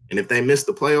happening. And if they miss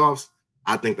the playoffs,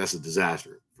 I think that's a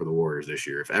disaster for the Warriors this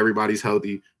year. If everybody's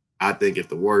healthy, I think if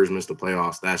the Warriors miss the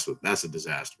playoffs, that's a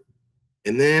disaster.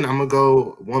 And then I'm going to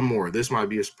go one more. This might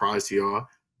be a surprise to y'all,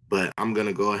 but I'm going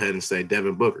to go ahead and say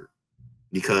Devin Booker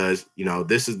because, you know,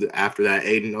 this is after that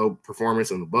 8-0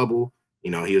 performance in the bubble. You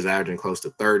know, he was averaging close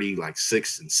to 30, like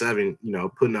 6 and 7, you know,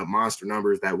 putting up monster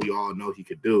numbers that we all know he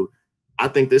could do. I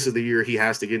think this is the year he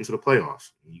has to get into the playoffs.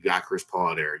 You got Chris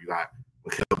Paul there. You got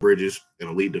Mikal Bridges, an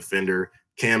elite defender.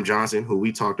 Cam Johnson, who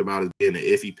we talked about as being an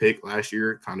iffy pick last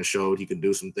year, kind of showed he can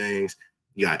do some things.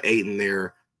 You got Ayton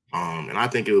there. And I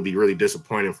think it would be really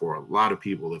disappointing for a lot of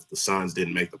people if the Suns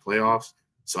didn't make the playoffs.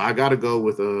 So I got to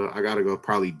go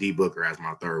probably D Booker as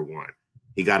my third one.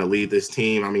 He got to lead this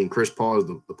team. I mean, Chris Paul is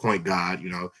the point guard, you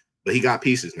know, but he got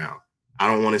pieces now. I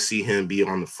don't want to see him be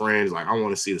on the fringe. Like, I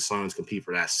want to see the Suns compete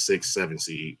for that 6-7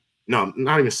 seed. No,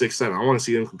 not even 6-7. I want to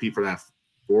see them compete for that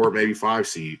 4, maybe 5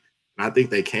 seed. And I think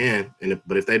they can.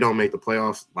 But if they don't make the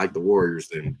playoffs like the Warriors,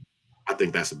 then I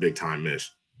think that's a big time miss.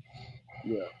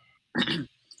 Yeah.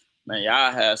 Man,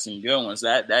 y'all had some good ones.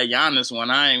 That Giannis one,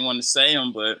 I ain't want to say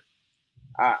him, but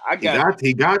I got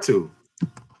he got to.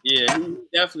 Yeah, he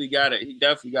definitely got it. He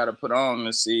definitely got to put on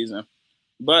this season.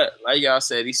 But like y'all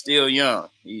said, he's still young.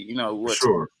 You know what?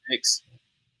 Sure. 26.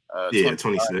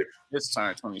 26. This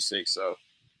turn 26, so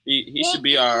he should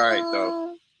be all right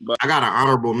though. But I got an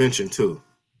honorable mention too.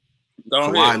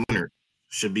 Kawhi Leonard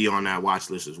should be on that watch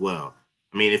list as well.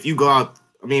 I mean, if you go out,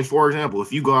 for example,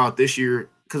 if you go out this year,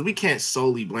 because we can't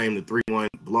solely blame the 3-1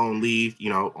 blown lead, you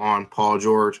know, on Paul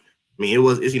George. I mean,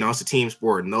 it's a team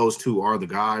sport, and those two are the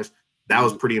guys. That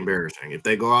was pretty embarrassing. If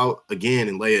they go out again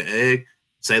and lay an egg,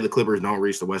 say the Clippers don't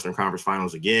reach the Western Conference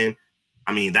Finals again,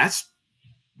 I mean, that's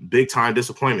big-time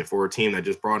disappointment for a team that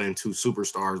just brought in 2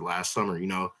 superstars last summer, you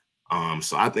know.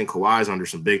 So I think Kawhi's under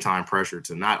some big-time pressure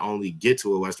to not only get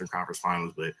to a Western Conference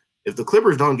Finals, but if the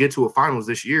Clippers don't get to a Finals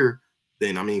this year,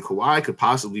 then, I mean, Kawhi could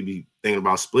possibly be thinking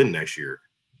about splitting next year.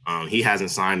 He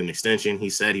hasn't signed an extension. He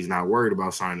said he's not worried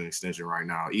about signing an extension right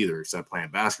now either, except playing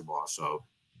basketball. So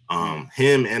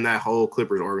him and that whole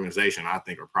Clippers organization, I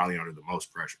think, are probably under the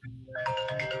most pressure.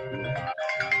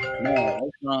 Now,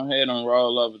 let's go ahead and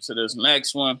roll over to this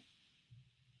next one.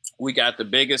 we got the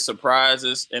biggest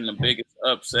surprises and the biggest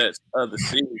upsets of the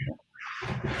season.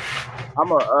 I'm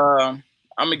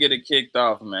gonna get it kicked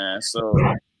off, man. So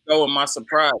go with my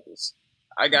surprises.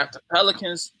 I got the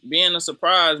Pelicans being a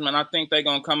surprise, man. I think they're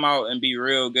gonna come out and be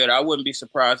real good. I wouldn't be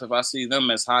surprised if I see them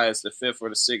as high as the 5th or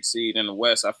the 6th seed in the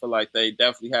West. I feel like they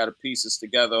definitely had the pieces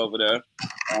together over there.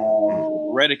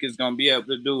 Redick is gonna be able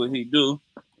to do what he do.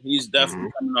 He's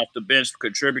definitely coming off the bench,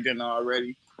 contributing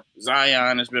already.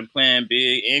 Zion has been playing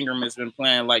big. Ingram has been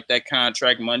playing like that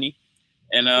contract money.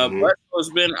 And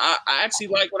Bledsoe's been – I actually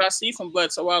like what I see from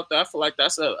Bledsoe out there. I feel like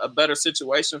that's a better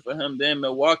situation for him than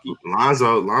Milwaukee.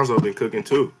 Lonzo been cooking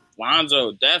too.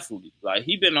 Lonzo, definitely. Like,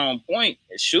 he been on point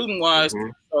shooting-wise.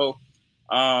 So,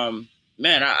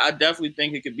 man, I definitely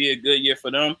think it could be a good year for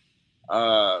them.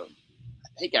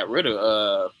 They got rid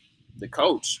of the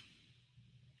coach.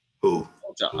 Who?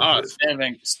 Stan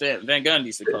Van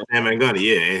Gundy's the coach. Stan Van Gundy,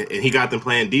 yeah. And he got them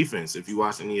playing defense if you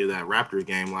watched any of that Raptors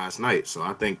game last night. So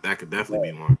I think that could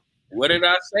definitely be one. What did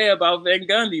I say about Van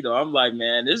Gundy, though? I'm like,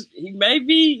 man, he may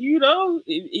be,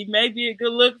 he may be a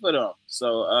good look for them.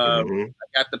 So I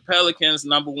got the Pelicans,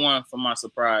 number 1 for my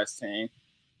surprise team.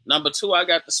 Number 2, I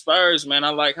got the Spurs, man.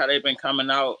 I like how they've been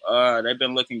coming out. They've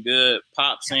been looking good.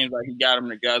 Pop seems like he got them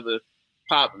together.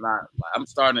 I'm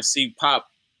starting to see Pop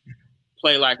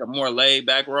play like a more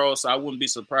laid-back role, so I wouldn't be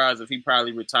surprised if he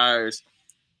probably retires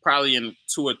probably in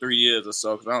 2 or 3 years or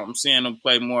so, because I'm seeing him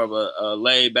play more of a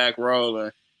laid-back role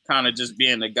and kind of just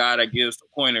being the guy that gives the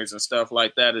pointers and stuff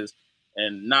like that,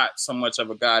 and not so much of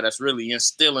a guy that's really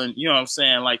instilling, you know what I'm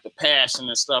saying, like the passion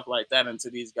and stuff like that into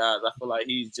these guys. I feel like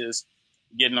he's just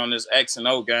getting on this X and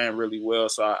O game really well,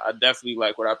 so I definitely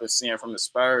like what I've been seeing from the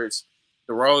Spurs.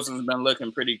 DeRozan's been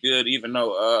looking pretty good, even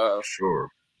though sure.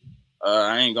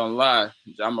 I ain't gonna lie,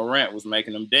 John Morant was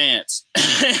making them dance.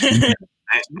 Hey,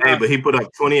 but he put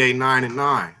up 28, 9, and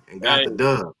 9 and got the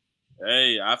dub.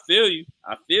 Hey, I feel you.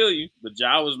 But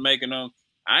Ja was making them.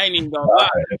 I ain't even gonna lie.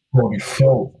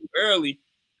 Early,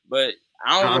 but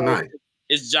I don't know.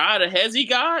 Is Ja the Hezzy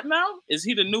God now? Is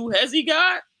he the new Hezzy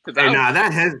God?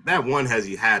 That one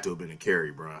Hezzy had to have been a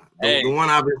carry, bro. The one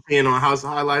I've been seeing on House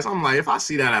of Highlights, I'm like, if I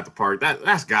see that at the park,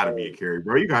 that's got to be a carry,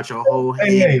 bro. You got your whole head.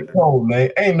 Hey, man,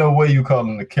 ain't no way you call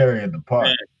him the carry at the park.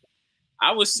 Man,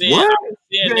 I was seeing. What?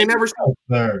 You ain't never seen,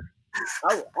 sir.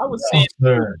 I was seeing.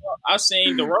 I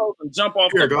seen DeRozan jump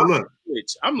off the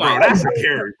switch. I'm like, bro, that's a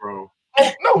carry, bro.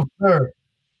 Oh, no, sir.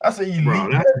 I said, bro,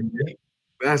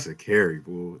 that's a carry,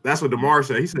 boy. That's what DeMar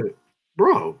said. He said,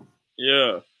 bro.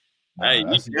 Yeah. Hey,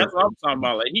 that's what I'm talking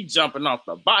about. Like, he jumping off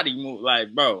the body move.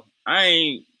 Like, bro, I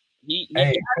ain't. He got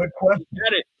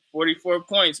it. 44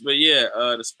 points, but yeah,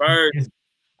 the Spurs.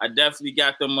 I definitely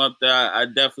got them up there. I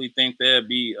definitely think they'll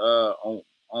be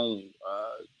on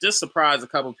just surprise a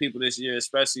couple people this year,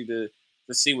 especially to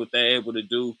see what they're able to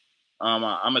do.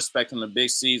 I'm expecting a big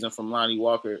season from Lonnie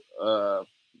Walker.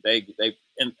 They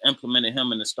implemented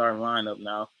him in the starting lineup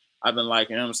now. I've been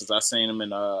liking him since I seen him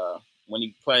in when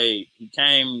he played. He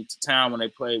came to town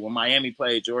when Miami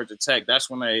played Georgia Tech. That's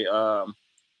when they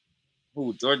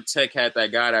Georgia Tech had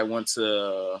that guy that went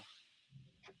to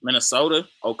Minnesota,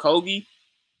 Okogie.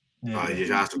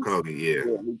 Josh Okogie,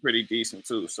 yeah. He's pretty decent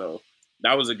too. So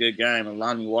that was a good game, and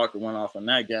Lonnie Walker went off in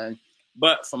that game.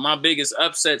 But for my biggest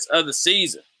upsets of the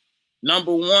season,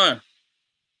 number 1,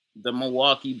 the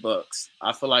Milwaukee Bucks.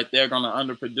 I feel like they're going to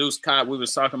underproduce. Kai, we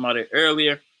was talking about it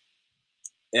earlier,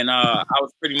 and I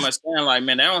was pretty much saying, like,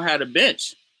 man, they don't have the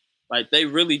bench. Like, they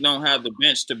really don't have the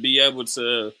bench to be able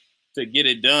to get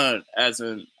it done as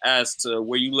to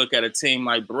where you look at a team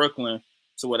like Brooklyn,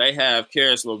 to where they have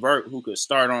Karis LeVert, who could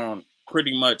start on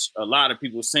pretty much a lot of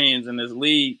people's teams in this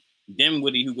league.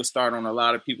 Dinwiddie, who could start on a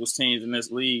lot of people's teams in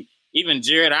this league. Even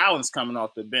Jared Allen's coming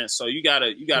off the bench, so you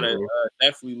gotta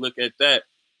definitely look at that.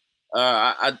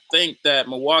 I think that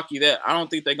Milwaukee, I don't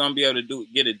think they're gonna be able to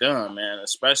get it done, man.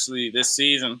 Especially this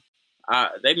season,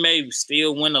 they may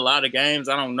still win a lot of games.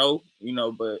 I don't know,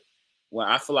 but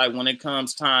I feel like when it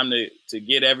comes time to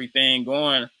get everything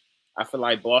going, I feel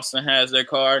like Boston has their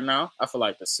card now. I feel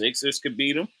like the Sixers could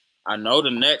beat them. I know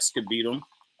the Nets could beat them.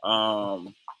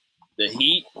 The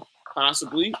Heat,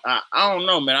 possibly. I don't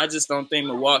know, man. I just don't think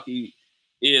Milwaukee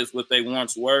is what they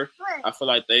once were. I feel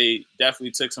like they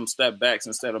definitely took some step backs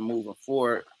instead of moving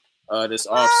forward this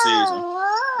offseason.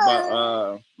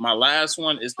 But my last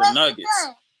one is the Nuggets.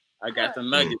 I got the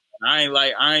Nuggets. I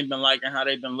ain't been liking how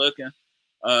they've been looking.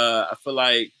 I feel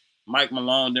like Mike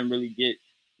Malone didn't really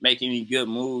make any good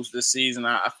moves this season.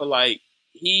 I feel like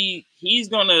he's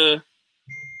gonna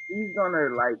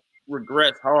like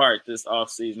regress hard this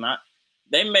offseason.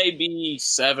 They may be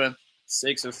 6th or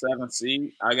 7th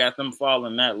seed. I got them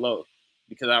falling that low.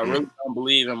 because I really don't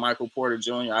believe in Michael Porter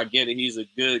Jr. I get it; he's a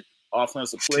good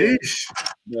offensive player,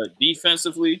 but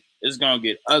defensively, it's gonna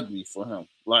get ugly for him.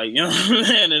 Like, you know what I'm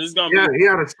saying? And it's gonna be he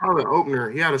had a solid opener.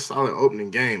 He had a solid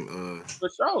opening game for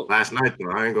sure. last night,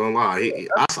 though. I ain't gonna lie.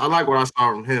 I like what I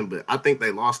saw from him, but I think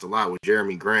they lost a lot with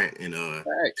Jeremy Grant and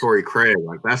Torrey Craig.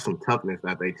 Like, that's some toughness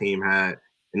that their team had.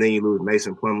 And then you lose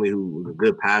Mason Plumlee, who was a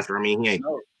good passer. I mean, he ain't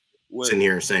sitting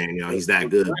here and saying, he's that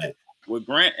good. With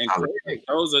Grant and Craig,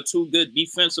 those are two good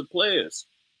defensive players.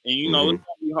 And, it's going to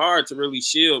be hard to really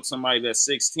shield somebody that's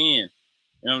 6'10", you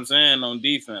know what I'm saying, on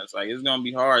defense. Like, it's going to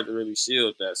be hard to really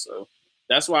shield that. So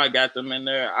that's why I got them in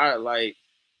there. I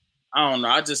don't know.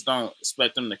 I just don't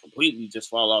expect them to completely just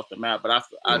fall off the map. But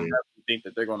I definitely think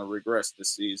that they're going to regress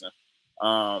this season.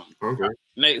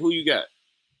 Nate, who you got?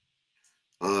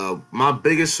 My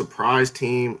biggest surprise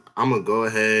team, I'm going to go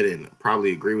ahead and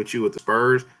probably agree with you with the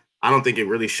Spurs. I don't think it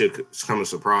really should come as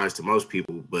a surprise to most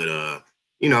people, but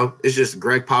it's just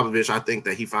Greg Popovich. I think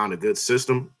that he found a good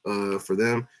system for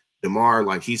them. DeMar,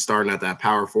 like, he's starting at that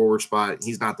power forward spot.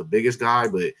 He's not the biggest guy,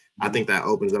 but I think that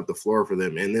opens up the floor for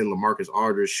them. And then LaMarcus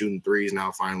Aldridge shooting threes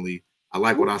now finally. I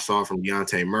like what I saw from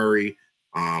Dejounte Murray.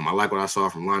 I like what I saw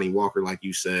from Lonnie Walker, like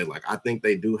you said. Like, I think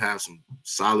they do have some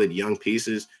solid young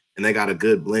pieces, and they got a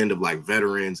good blend of, like,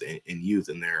 veterans and youth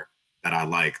in there that I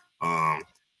like. I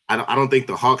don't think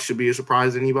the Hawks should be a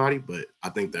surprise to anybody, but I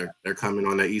think they're coming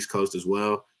on the East Coast as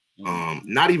well.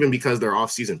 Not even because they're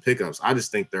off-season pickups. I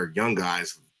just think they're young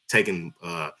guys taking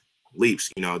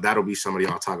leaps. That'll be somebody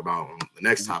I'll talk about on the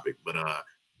next topic. But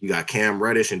you got Cam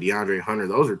Reddish and DeAndre Hunter.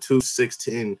 Those are two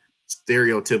 6'10"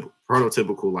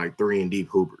 prototypical like 3-and-D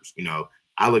hoopers.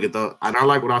 I look at and I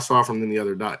like what I saw from them the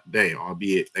other day,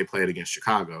 albeit they played against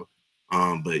Chicago.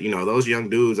 But those young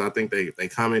dudes, I think they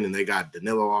come in and they got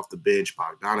Danilo off the bench,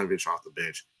 Bogdanovich off the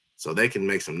bench, so they can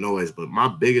make some noise. But my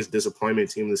biggest disappointment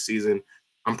team this season,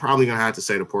 I'm probably gonna have to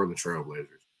say the Portland Trailblazers,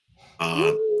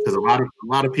 because a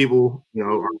lot of people,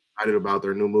 are excited about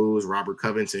their new moves. Robert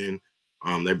Covington,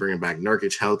 they're bringing back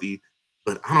Nurkic healthy,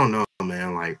 but I don't know,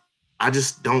 man. Like, I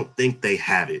just don't think they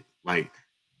have it. Like,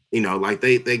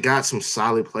 they got some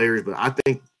solid players, but I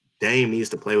think Dame needs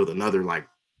to play with another like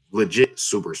legit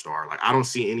superstar. Like, I don't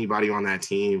see anybody on that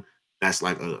team that's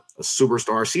like a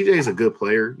superstar. CJ is a good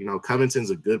player. Covington's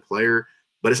a good player,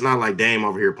 but it's not like Dame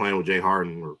over here playing with Jay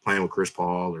Harden or playing with Chris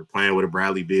Paul or playing with a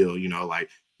Bradley Beal. Like,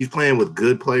 he's playing with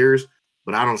good players,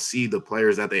 but I don't see the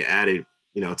players that they added,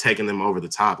 taking them over the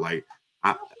top. Like,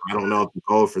 I don't know if the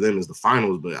goal for them is the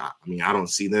finals, but I don't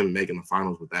see them making the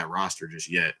finals with that roster just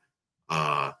yet.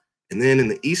 And then in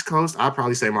the East Coast, I'd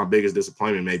probably say my biggest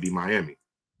disappointment may be Miami.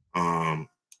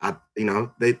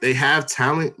 They have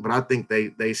talent, but I think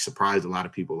they surprised a lot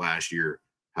of people last year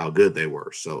how good they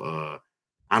were. So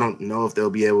I don't know if they'll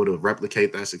be able to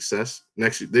replicate that success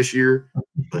this year,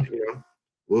 but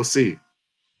we'll see.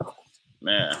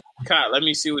 Man, Kyle, let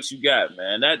me see what you got,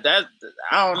 man. That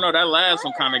I don't know. That last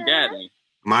one kind of got me.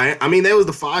 They was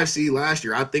the 5 seed last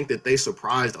year. I think that they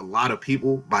surprised a lot of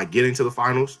people by getting to the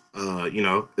finals.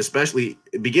 Especially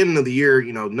beginning of the year,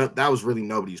 that was really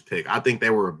nobody's pick. I think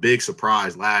they were a big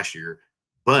surprise last year,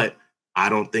 but I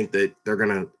don't think that they're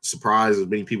gonna surprise as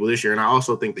many people this year. And I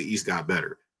also think the East got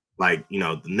better. Like,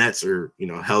 the Nets are,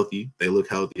 healthy. They look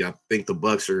healthy. I think the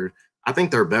Bucks I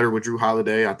think they're better with Drew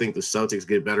Holiday. I think the Celtics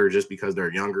get better just because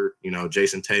they're younger.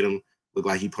 Jason Tatum looked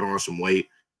like he put on some weight.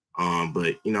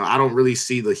 But I don't really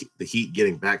see the Heat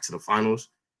getting back to the finals.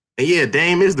 And yeah,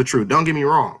 Dame is the truth. Don't get me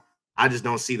wrong. I just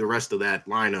don't see the rest of that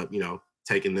lineup,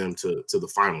 taking them to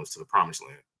the finals, to the promised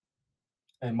land.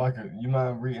 Hey, Micah, you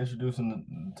mind reintroducing the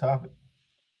topic?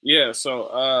 Yeah.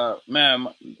 So, man,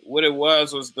 what it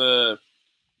was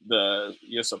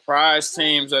your surprise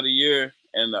teams of the year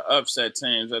and the upset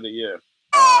teams of the year.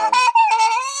 I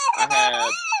had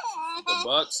the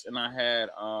Bucks and I had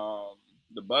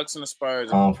the Bucks and the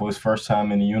Spurs. For his first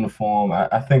time in the uniform,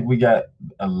 I think we got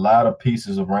a lot of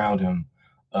pieces around him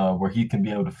where he can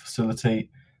be able to facilitate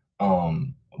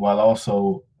while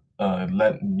also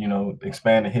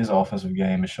expanding his offensive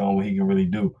game and showing what he can really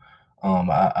do.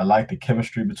 I like the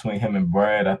chemistry between him and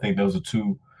Brad. I think those are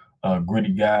two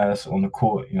gritty guys on the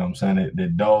court. You know what I'm saying? They're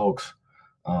dogs.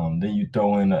 Then you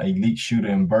throw in an elite shooter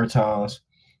in Bertans.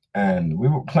 And we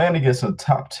were playing against a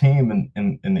top team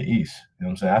in the East. You know what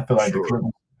I'm saying? I feel like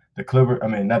the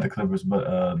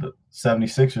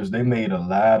 76ers, they made a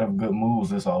lot of good moves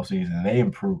this offseason, and they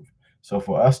improved. So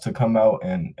for us to come out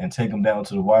and take them down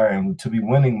to the wire and to be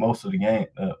winning most of the game,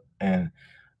 we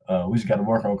just got to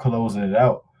work on closing it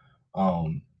out.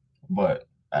 But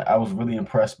I was really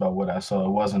impressed by what I saw.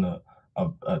 It wasn't a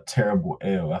terrible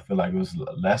L. I feel like it was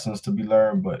lessons to be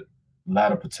learned, but a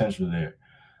lot of potential there.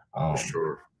 For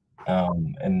sure.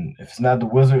 And if it's not the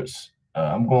Wizards,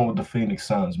 I'm going with the Phoenix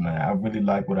Suns, man. I really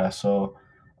like what I saw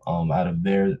out of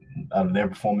their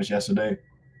performance yesterday.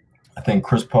 I think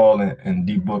Chris Paul and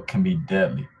D Book can be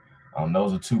deadly.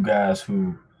 Those are two guys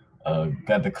who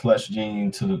got the clutch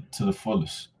gene to the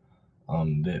fullest.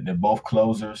 They're both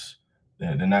closers.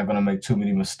 They're not going to make too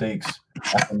many mistakes.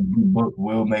 I think D Book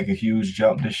will make a huge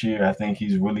jump this year. I think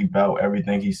he's really about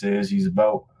everything he says he's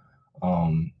about.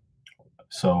 And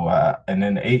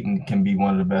then Aiton can be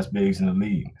one of the best bigs in the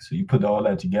league. So you put all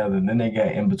that together, and then they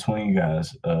got in between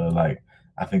guys. Like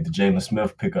I think the Jalen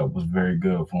Smith pickup was very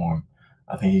good for him.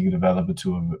 I think he could develop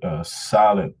into a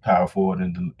solid power forward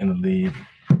in the league.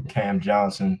 Cam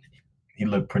Johnson, he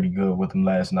looked pretty good with him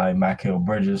last night. Micah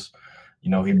Bridges, he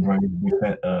brings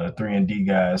 3-and-D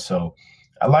guys. So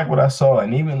I like what I saw,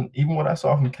 and even what I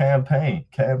saw from Cam Payne.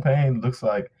 Cam Payne looks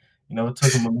like, it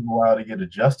took him a little while to get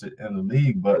adjusted in the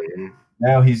league, but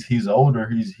now he's older.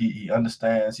 He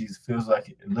understands. He feels like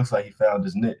it looks like he found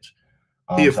his niche.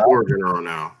 He's a floor general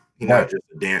now. He's not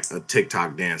just a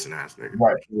TikTok dancing ass nigga.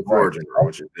 Right. He's a floor general,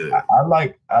 which is good. I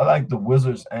like the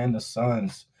Wizards and the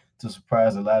Suns to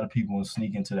surprise a lot of people and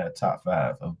sneak into that top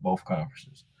 5 of both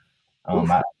conferences.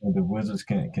 I think the Wizards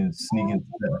can sneak into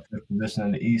that 5th position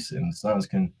in the East, and the Suns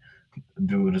can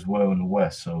do it as well in the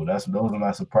West. So those are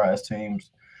my surprise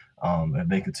teams. If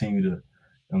they continue to,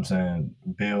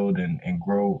 build and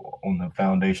grow on the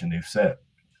foundation they've set.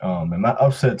 And my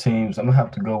upset teams, I'm gonna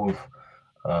have to go with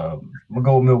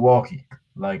Milwaukee.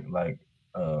 Like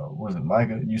was it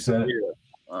Micah? You said it.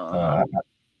 Yeah.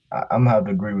 I'm gonna have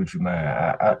to agree with you,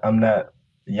 man. I'm not.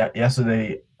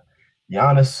 Yesterday,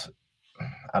 Giannis,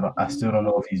 I still don't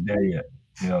know if he's there yet.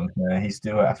 You know what I'm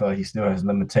saying? I feel like he still has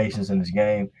limitations in his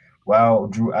game. While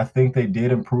Drew, I think they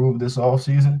did improve this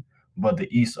offseason, but the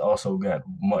East also got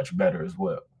much better as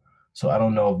well. So I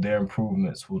don't know if their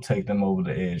improvements will take them over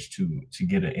the edge to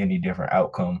get any different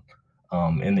outcome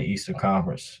in the Eastern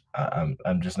Conference.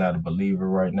 I'm just not a believer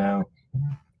right now.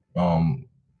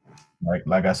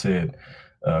 Like I said,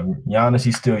 Giannis,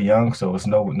 he's still young, so it's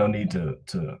no need to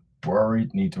worry,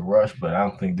 need to rush. But I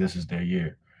don't think this is their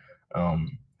year.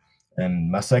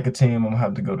 And my second team, I'm gonna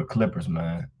have to go to Clippers,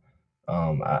 man.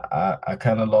 I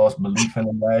kind of lost belief in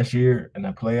them last year in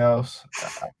the playoffs.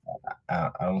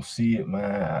 I don't see it,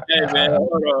 man. Hey, man,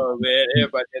 hold on, man.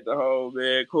 Everybody at the home,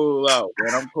 man. Cool out,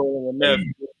 man. I'm cool with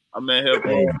nephew. I'm in here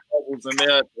blowing bubbles and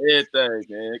everything,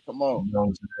 man. Come on. You know what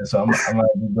I'm saying? So I'm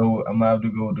gonna have to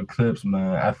go with the Clips,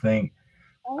 man.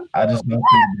 I just don't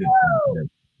think that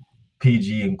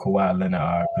PG and Kawhi Leonard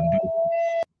are conducive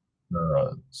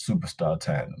superstar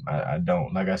tandem. I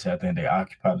don't. Like I said, I think they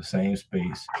occupy the same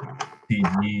space. PG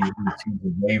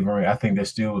is wavering. I think they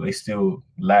still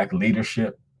lack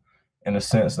leadership in a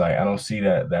sense. Like I don't see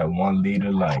that one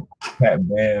leader like Pat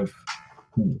Bev.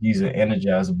 He's an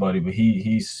energizer buddy, but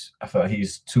I feel like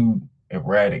he's too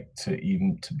erratic to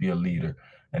be a leader.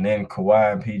 And then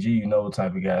Kawhi and PG, you know what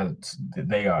type of guys that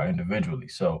they are individually.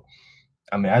 So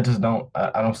I mean, I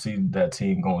don't see that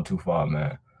team going too far,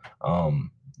 man.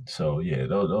 So yeah,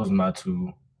 those are my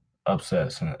two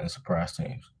upsets and surprise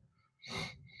teams. I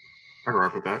can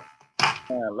rock with that.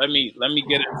 Let me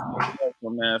get into the next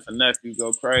one, man. For nephew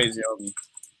go crazy on me.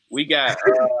 We got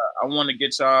I want to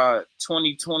get y'all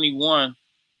 2021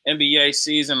 NBA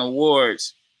season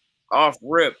awards off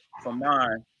rip for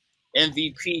mine.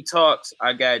 MVP talks.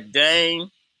 I got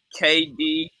Dame,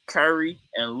 KD, Curry,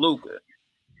 and Luka.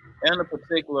 In a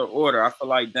particular order, I feel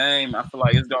like Dame. I feel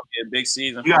like it's gonna be a big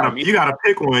season. You gotta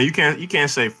pick one. You can't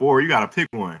say 4. You gotta pick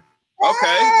one.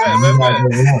 Okay.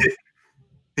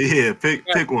 Yeah,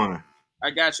 pick one.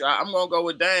 I got you. I'm gonna go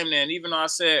with Dame then. Even though I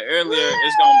said earlier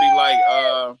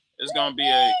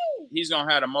he's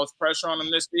gonna have the most pressure on him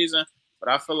this season, but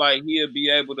I feel like he'll be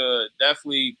able to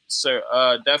definitely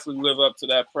live up to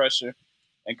that pressure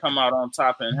and come out on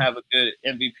top and have a good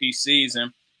MVP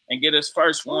season and get his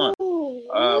first one.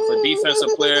 For Defensive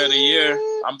Player of the Year,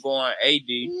 I'm going AD.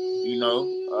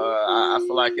 I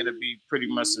feel like it'll be pretty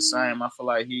much the same. I feel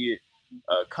like he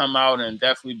come out and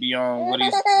definitely be on what he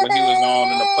was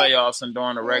on in the playoffs and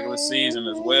during the regular season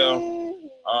as well.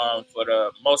 For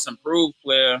the Most Improved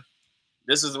Player,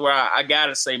 this is where I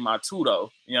gotta say my two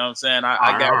though. You know what I'm saying?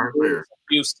 I got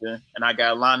Houston and I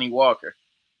got Lonnie Walker.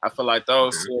 I feel like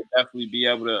those two will definitely be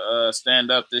able to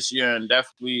stand up this year and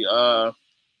definitely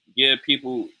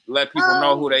let people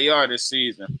know who they are this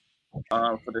season.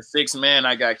 For the 6th man,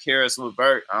 I got Karis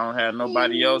LeVert. I don't have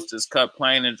nobody else. Just cut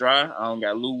plain and dry. I don't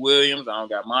got Lou Williams. I don't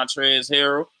got Montrezl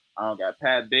Harrell. I don't got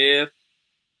Pat Bev.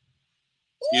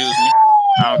 Excuse me.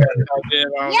 I don't got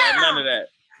none of that.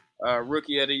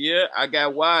 Rookie of the year, I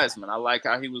got Wiseman. I like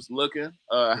how he was looking.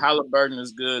 Halliburton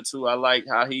is good too. I like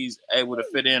how he's able to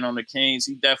fit in on the Kings.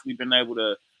 He definitely been able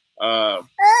to.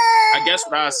 I guess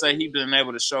what I say, he been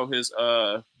able to show his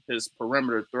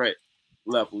perimeter threat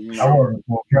level. You know, I wasn't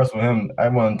too impressed with him. I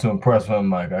wasn't too impressed with him,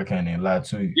 Mike. I can't even lie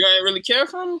to you. You ain't really care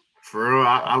for him. For real,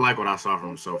 I like what I saw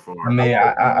from him so far. I mean,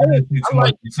 I didn't see too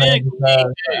much. I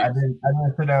I didn't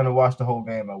sit down and watch the whole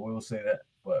game. I will say that,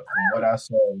 but from what I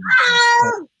saw, he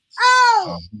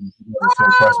wasn't so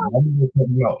impressive.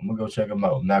 I'm gonna go check him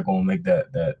out. I'm not gonna make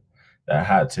that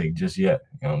hot take just yet.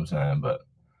 You know what I'm saying? But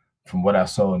from what I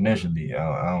saw initially,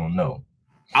 I don't know.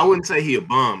 I wouldn't say he a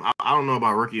bum. I don't know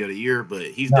about Rookie of the Year, but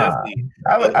he's definitely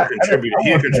a contributor.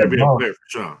 He's a contributing player for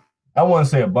sure. I wouldn't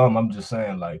say a bum. I'm just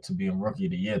saying, like, to be in Rookie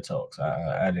of the Year talks.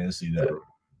 I didn't see that.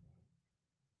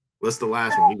 What's the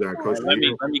last one? You got Coach of the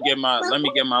Year? Let me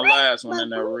get my last one in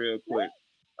there real quick.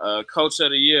 Coach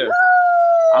of the Year.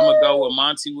 I'm gonna go with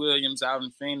Monty Williams out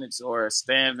in Phoenix or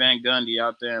Stan Van Gundy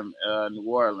out there in New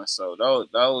Orleans. So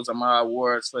those are my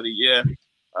awards for the year.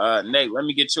 Nate, let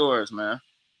me get yours, man.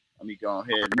 Let me go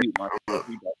ahead and mute myself.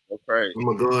 I'm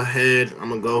gonna go ahead. I'm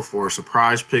gonna go for a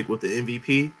surprise pick with the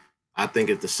MVP. I think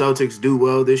if the Celtics do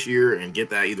well this year and get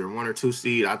that either 1 or 2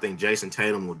 seed, I think Jason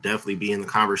Tatum will definitely be in the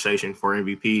conversation for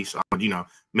MVP. So,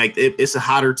 make it's a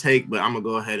hotter take, but I'm gonna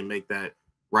go ahead and make that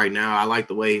right now. I like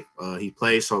the way he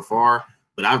plays so far,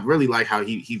 but I really like how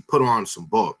he put on some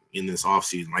bulk in this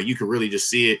offseason. Like, you can really just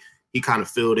see it. He kind of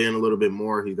filled in a little bit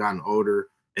more. He's gotten older,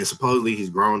 and supposedly he's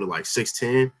grown to like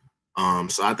 6'10".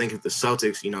 So I think if the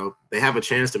Celtics, they have a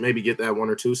chance to maybe get that 1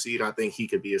 or 2 seed, I think he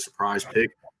could be a surprise pick.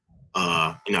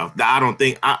 I don't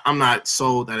think I'm not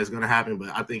sold that it's going to happen, but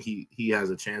I think he has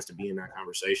a chance to be in that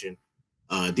conversation.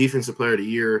 Defensive Player of the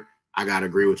Year, I got to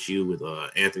agree with you with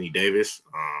Anthony Davis.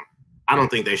 I don't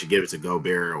think they should give it to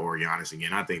Gobert or Giannis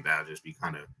again. I think that would just be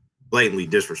kind of blatantly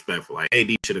disrespectful. Like,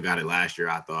 AD should have got it last year,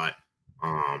 I thought,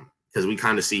 because we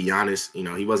kind of see Giannis,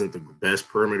 he wasn't the best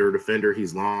perimeter defender.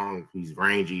 He's long, he's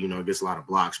rangy, gets a lot of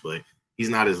blocks, but he's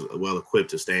not as well equipped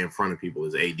to stay in front of people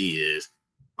as AD is.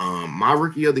 My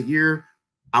Rookie of the Year,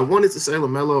 I wanted to say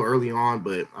LaMelo early on,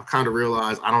 but I kind of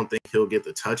realized I don't think he'll get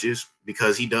the touches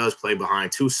because he does play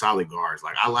behind 2 solid guards.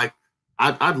 Like, I'd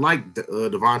like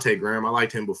Devontae Graham. I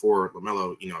liked him before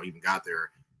LaMelo, even got there.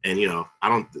 And, I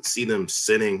don't see them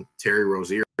sitting Terry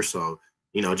Rozier. So,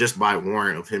 just by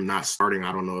warrant of him not starting,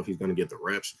 I don't know if he's going to get the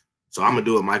reps. So I'm going to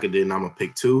do what Micah did, and I'm going to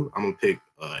pick 2. I'm going to pick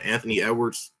Anthony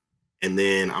Edwards, and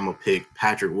then I'm going to pick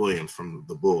Patrick Williams from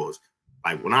the Bulls.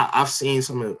 Like, when I've seen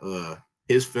some of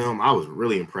his film, I was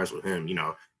really impressed with him.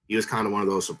 He was kind of one of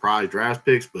those surprise draft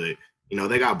picks, but,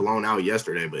 they got blown out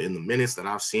yesterday. But in the minutes that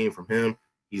I've seen from him,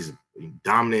 he's a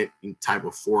dominant type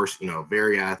of force,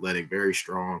 very athletic, very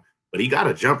strong. But he got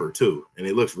a jumper, too, and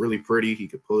it looks really pretty. He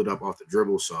could pull it up off the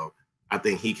dribble. So I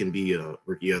think he can be a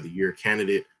Rookie of the Year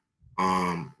candidate.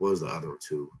 What was the other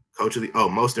 2?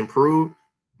 Most improved.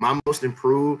 My most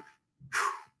improved –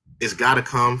 it's got to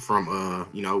come from,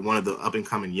 one of the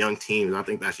up-and-coming young teams. I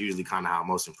think that's usually kind of how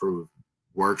most improved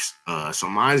works. So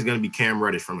mine's going to be Cam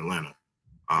Reddish from Atlanta.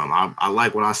 I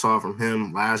like what I saw from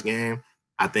him last game.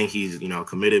 I think he's,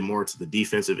 committed more to the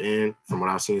defensive end from what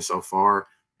I've seen so far.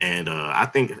 And I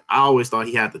always thought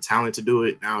he had the talent to do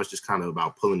it. Now it's just kind of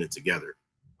about pulling it together.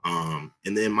 And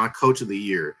then my Coach of the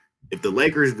Year, if the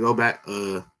Lakers go back,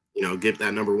 get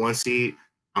that number 1 seed,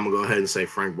 I'm going to go ahead and say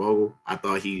Frank Vogel. I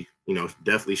thought he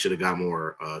definitely should have got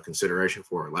more consideration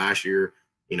for it last year.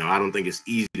 I don't think it's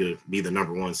easy to be the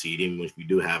number 1 seed, even if you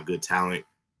do have good talent.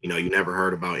 You never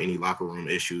heard about any locker room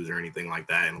issues or anything like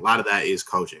that. And a lot of that is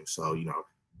coaching. So,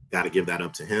 got to give that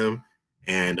up to him.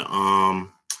 And, I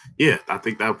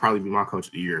think that would probably be my Coach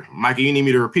of the Year. Micah, you need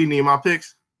me to repeat any of my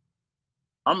picks?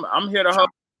 I'm here the whole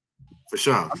For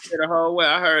sure. I'm here the whole way.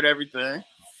 I heard everything.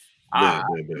 Good.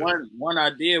 One I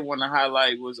did want to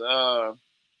highlight was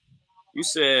you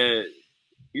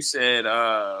said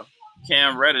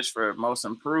Cam Reddish for most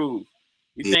improved.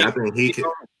 I think he could.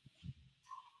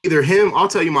 Either him, I'll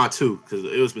tell you my 2 because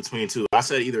it was between 2. I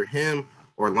said either him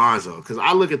or Lonzo because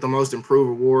I look at the most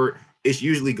improved award. It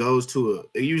usually go to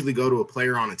a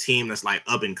player on a team that's like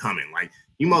up and coming. Like,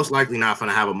 you most likely not going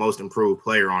to have a most improved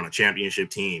player on a championship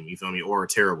team. You feel me? Or a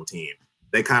terrible team.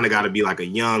 They kind of got to be like a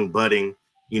young budding,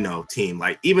 team.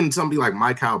 Like, even somebody like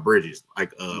Micah Bridges,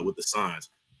 like with the Suns.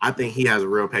 I think he has a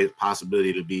real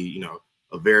possibility to be,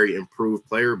 a very improved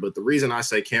player. But the reason I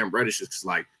say Cam Reddish is because,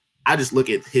 like, I just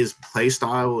look at his play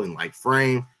style and, like,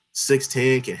 frame,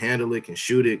 6'10", can handle it, can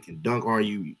shoot it, can dunk on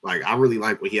you. Like, I really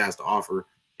like what he has to offer.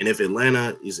 And if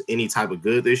Atlanta is any type of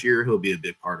good this year, he'll be a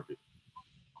big part of it.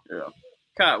 Yeah.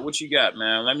 Cop, what you got,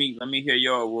 man? Let me hear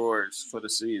your awards for the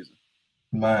season.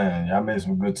 Man, y'all made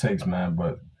some good takes, man.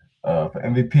 But for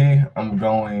MVP, I'm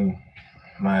going.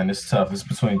 Man, it's tough. It's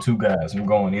between two guys. I'm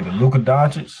going either Luka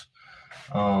Doncic,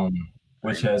 um,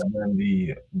 which has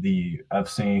been the I've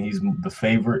seen he's the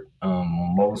favorite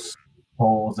on most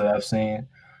polls that I've seen.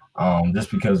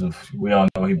 Just because of we all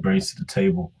know he brings to the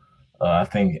table. I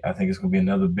think it's gonna be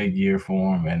another big year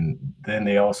for him, and then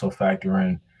they also factor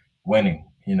in winning.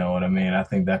 You know what I mean? I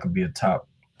think that could be a top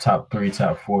three,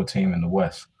 top four team in the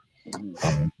West.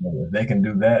 If they can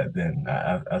do that, then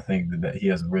I think that he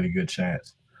has a really good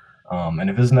chance. And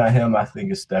if it's not him, I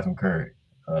think it's Stephen Curry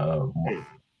uh,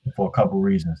 for a couple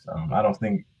reasons. I don't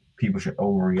think people should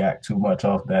overreact too much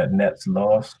off that Nets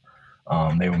loss.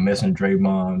 They were missing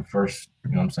Draymond first,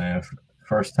 you know what I'm saying?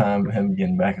 First time him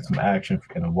getting back in some action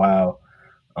in a while.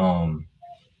 Um,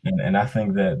 and I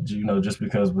think that, just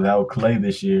because without Clay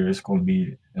this year, it's going to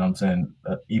be, what I'm saying,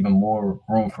 even more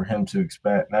room for him to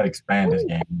not expand his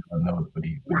game. I don't know what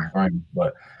he brings,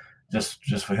 but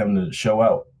just for him to show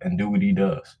out and do what he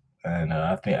does. And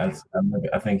I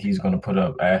think he's going to put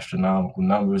up astronomical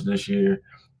numbers this year.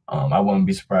 I wouldn't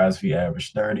be surprised if he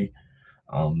averaged 30.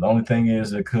 The only thing is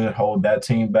that could hold that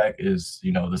team back is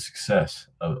the success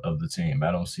of the team.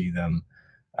 I don't see them.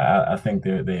 I think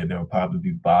they'll probably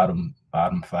be bottom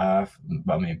five.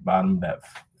 I mean bottom that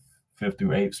fifth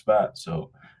through eighth spot.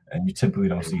 So, and you typically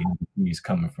don't see MVPs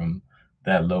coming from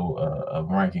that low of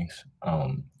rankings.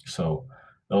 So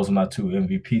those are my two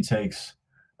MVP takes.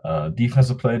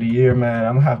 Defensive player of the year, man.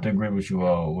 I'm gonna have to agree with you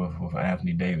all with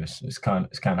Anthony Davis. It's kind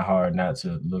of hard not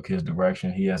to look his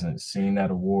direction. He hasn't seen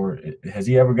that award. Has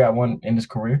he ever got one in his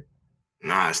career?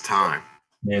 Nah, it's time.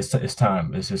 Yeah, it's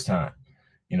time. It's his time.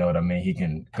 You know what I mean? He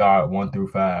can guard 1 through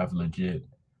 5 legit.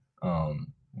 You know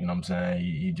what I'm saying?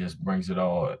 He just brings it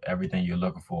all, everything you're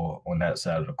looking for on that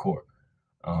side of the court.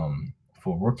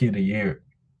 For rookie of the year,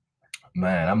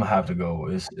 man, I'm gonna have to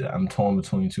go. I'm torn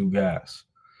between two guys.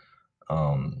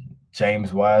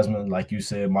 James Wiseman, like you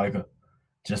said, Micah,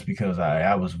 just because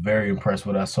I was very impressed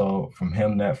with what I saw from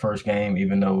him that first game,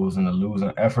 even though it was in a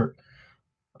losing effort.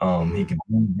 He can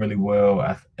do really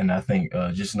well, and I think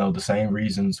just the same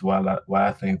reasons why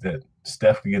I think that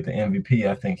Steph could get the MVP.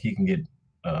 I think he can get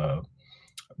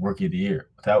Rookie of the Year.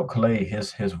 Without Clay,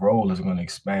 his role is going to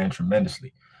expand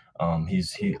tremendously. I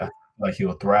feel like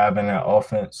he'll thrive in that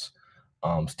offense.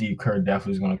 Steve Kerr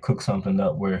definitely is going to cook something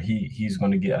up where he's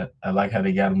going to get. I like how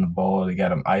they got him the ball. They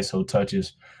got him ISO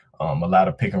touches, a lot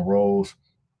of pick and rolls.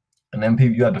 And then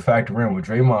people, you have to factor in when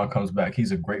Draymond comes back,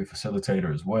 he's a great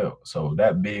facilitator as well. So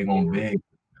that big on big,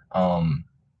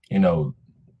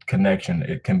 connection,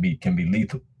 it can be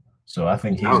lethal. So I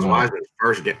think that was Wiseman's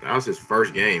first game. That was his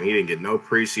first game. He didn't get no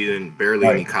preseason, barely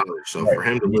any college. So for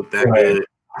him to look that good,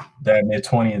 that mid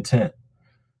 20 and 10,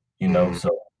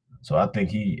 so I think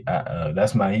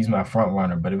he's my front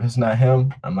runner. But if it's not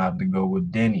him, I'm gonna have to go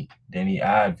with Denny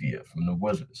Avdia from the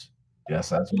Wizards. Yes,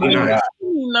 that's my guy.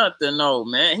 Nothing, no,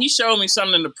 man. He showed me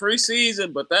something in the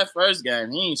preseason, but that first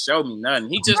game, he ain't showed me nothing.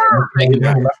 He just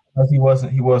he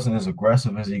wasn't as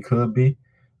aggressive as he could be.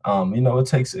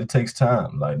 It takes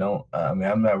time. Like,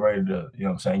 I'm not ready to,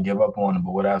 give up on him.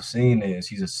 But what I've seen is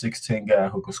he's a 6'10" guy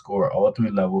who can score at all 3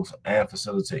 levels and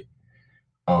facilitate.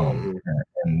 And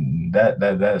that's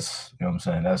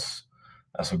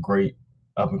that's a great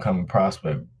up and coming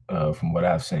prospect from what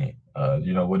I've seen.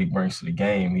 What he brings to the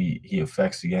game, he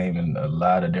affects the game in a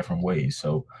lot of different ways.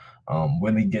 So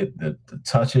when he get the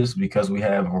touches, because we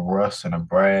have a Russ and a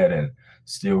Brad and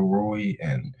still Rui,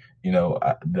 and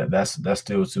that's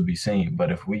still to be seen.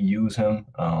 But if we use him,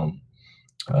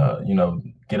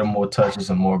 get him more touches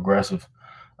and more aggressive,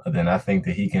 then I think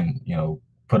that he can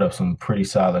put up some pretty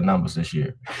solid numbers this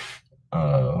year.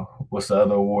 What's the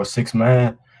other award? Six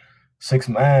man,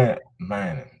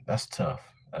 man, that's tough.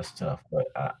 But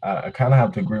I kind of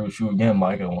have to agree with you again,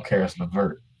 Micah, on Karis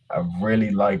LeVert. I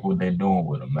really like what they're doing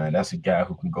with him, man. That's a guy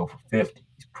who can go for 50.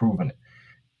 He's proven it.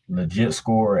 Legit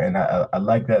scorer, and I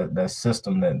like that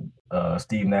system that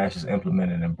Steve Nash has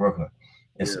implemented in Brooklyn.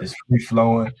 It's free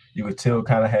flowing. You could tell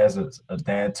kind of has a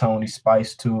D'Antoni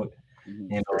spice to it. You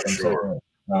know what I'm saying?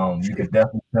 You could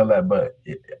definitely tell that, but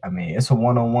it's a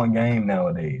one-on-one game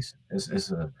nowadays.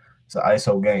 It's an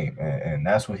ISO game, and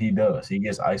that's what he does. He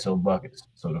gets ISO buckets.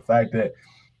 So the fact that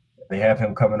they have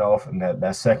him coming off in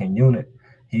that second unit,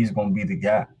 he's going to be the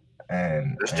guy.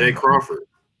 And that's Jay Crawford.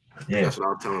 Yeah, that's what I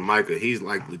was telling Micah. He's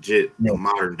like legit the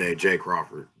modern day Jay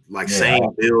Crawford, same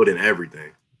build and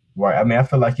everything. Right. I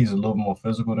feel like he's a little more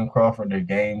physical than Crawford. Their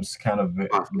games kind of they're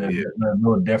a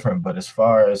little different, but as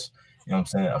far as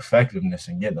effectiveness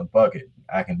and getting a bucket,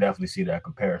 I can definitely see that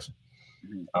comparison.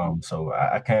 So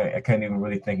I can't even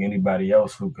really think anybody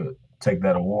else who could take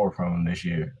that award from him this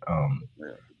year.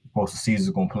 Of course, the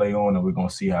season's gonna play on, and we're gonna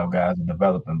see how guys are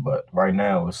developing. But right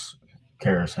now, it's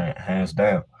Karras hands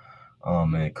down.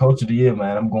 And Coach of the Year,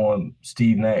 man, I'm going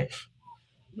Steve Nash.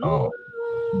 I'm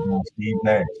going Steve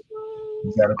Nash.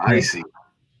 You gotta think. Icy.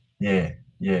 Yeah.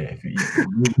 If you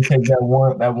take that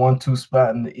 1-2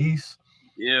 spot in the East,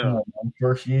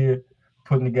 first year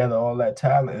putting together all that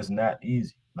talent is not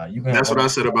easy. Like you can. That's what I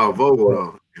said about Vogel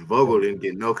though, and Vogel didn't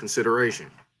get no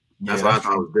consideration. That's what I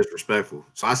thought was disrespectful.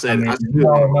 So I said, you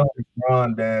all know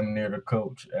Ron damn near the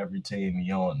coach every team.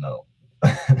 You don't know.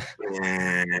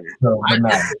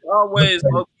 It's always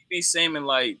be seeming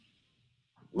like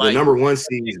the number one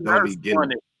seeds don't be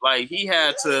getting. Like he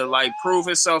had to like prove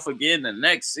himself again the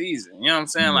next season. You know what I'm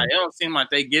saying? Like it don't seem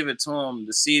like they give it to him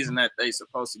the season that they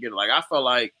supposed to get it. Like I felt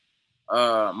like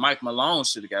Mike Malone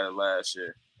should have got it last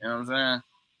year. You know what I'm saying?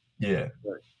 Yeah.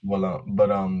 Well, but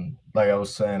like I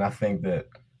was saying, I think that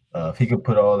if he could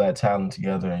put all that talent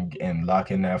together and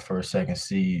lock in that first, second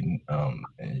seed,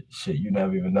 and shit, you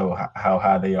never even know how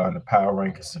high they are in the power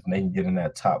rankings. If they can get in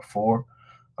that top 4,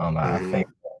 I think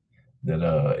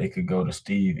that it could go to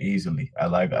Steve easily. I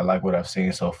like what I've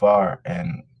seen so far,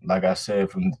 and like I said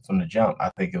from the jump,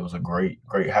 I think it was a great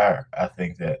hire. I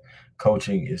think that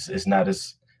coaching is not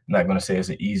as, I'm not going to say it's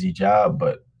an easy job,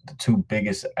 but the two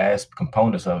biggest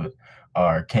components of it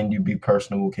are: can you be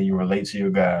personable, can you relate to your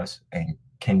guys, and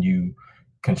can you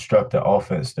construct an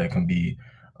offense that can be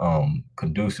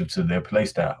conducive to their play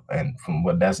style? And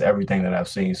that's everything that I've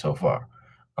seen so far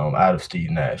out of Steve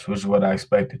Nash, which is what I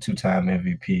expected. 2-time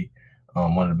MVP.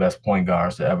 One of the best point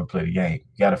guards to ever play the game.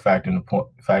 You got to factor in the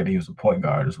fact that he was a point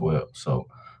guard as well. So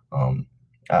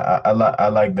I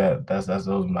like that. Those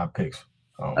are my picks.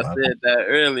 I said that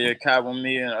earlier, Kai, when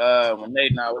me and when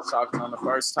Nate and I was talking on the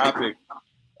first topic,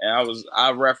 and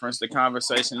I referenced the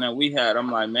conversation that we had.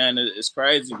 I'm like, man, it's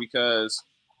crazy because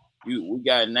we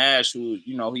got Nash, who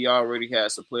he already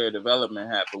has a player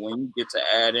development hat, but when you get to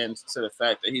add into the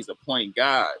fact that he's a point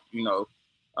guard,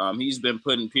 he's been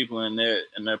putting people in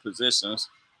their positions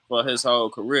for his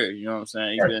whole career. You know what I'm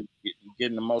saying? He's been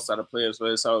getting the most out of players for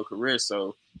his whole career.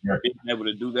 So being able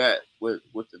to do that with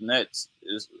the Nets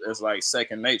is like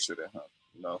second nature to him.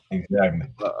 Exactly.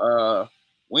 But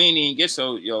we ain't even get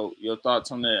your thoughts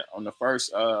on the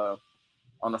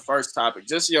first topic.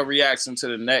 Just your reaction to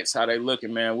the Nets, how they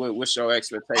looking, man. What's your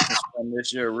expectations from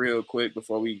this year, real quick,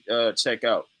 before we check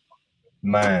out?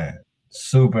 Man,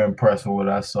 super impressed with what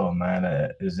I saw, man.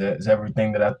 It's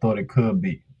everything that I thought it could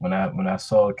be. When I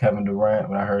saw Kevin Durant,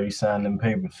 when I heard he signed them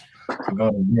papers to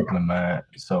go to Brooklyn, man.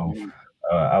 So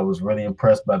I was really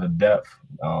impressed by the depth,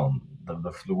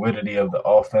 the fluidity of the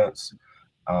offense.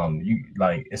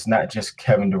 It's not just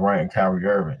Kevin Durant and Kyrie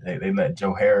Irving. They let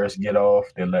Joe Harris get off.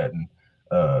 They're letting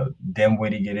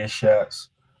Dinwiddie get his shots.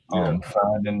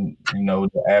 Finding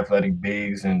the athletic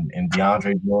bigs and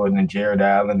DeAndre Jordan and Jared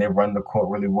Allen, they run the court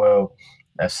really well.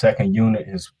 That second unit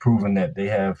has proven that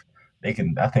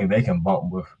I think they can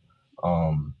bump with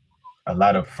a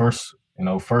lot of first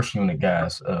unit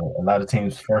guys. A lot of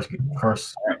teams first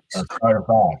starter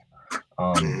 5.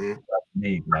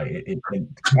 It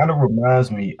kind of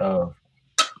reminds me of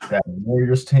that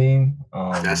Warriors team.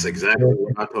 That's exactly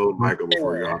what I told Micah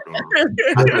before y'all come on.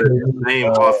 I got the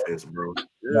same offense, bro.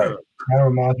 Yeah. Kind of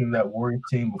reminds me of that Warriors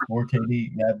team before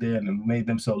KD got there and made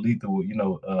them so lethal.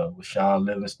 With Sean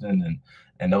Livingston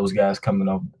and those guys coming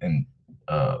off, and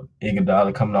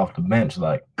Iguodala coming off the bench.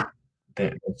 Like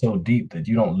they're so deep that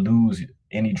you don't lose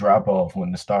any drop off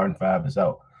when the starting 5 is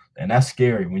out, and that's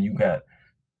scary when you got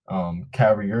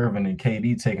Kyrie Irving and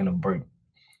KD taking a break,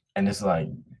 and it's like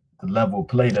the level of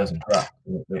play doesn't drop.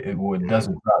 It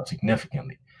doesn't drop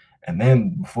significantly. And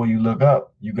then before you look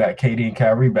up, you got KD and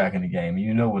Kyrie back in the game, and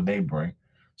you know what they bring.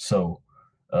 So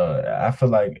I feel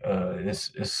like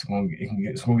it's gonna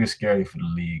get scary for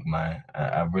the league, man.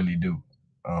 I really do.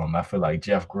 I feel like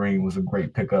Jeff Green was a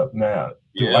great pickup. Now,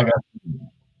 like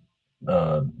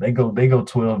they go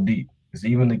 12 deep. Because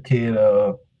even the kid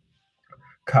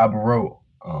Cabarro,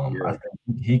 I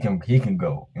think he can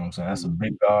go. You know what I'm saying? That's a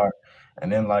big guard.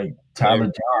 And then like Tyler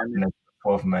Johnson, the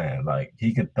 4th man, like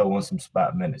he could throw in some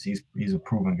spot minutes. He's a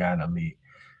proven guy in the league.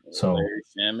 So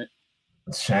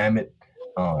Shamit,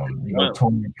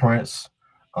 Tony Prince.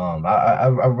 I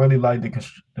really like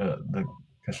the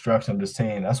construction of this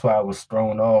team. That's why I was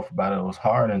thrown off by those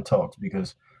Harden talks,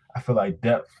 because I feel like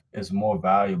depth is more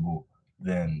valuable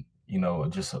than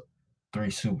just 3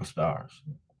 superstars,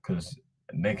 because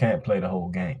they can't play the whole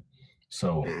game.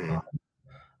 So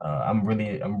I'm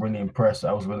really impressed.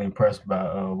 I was really impressed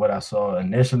by what I saw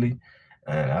initially,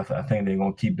 and I think they're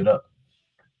gonna keep it up.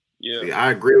 Yeah. See,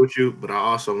 I agree with you, but I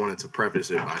also wanted to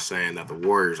preface it by saying that the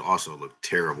Warriors also looked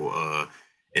terrible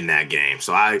in that game.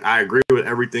 So I agree with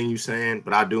everything you're saying,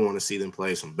 but I do want to see them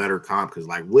play some better comp because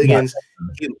like Wiggins,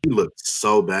 he looked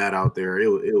so bad out there. It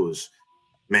was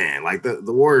man, like the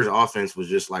Warriors offense was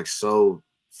just like so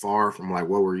far from like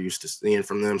what we're used to seeing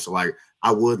from them. So like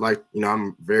I would like,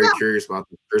 I'm very curious about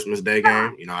the Christmas Day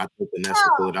game. I think the Nets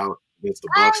will pull it out against the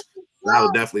Bucks. But I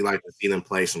would definitely like to see them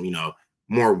play some,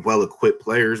 more well-equipped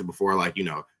players before like,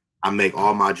 I make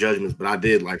all my judgments. But I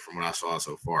did like from what I saw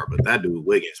so far. But that dude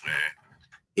Wiggins,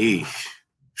 man,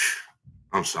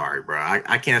 I'm sorry, bro.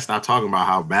 I can't stop talking about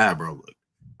how bad bro looked.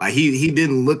 Like he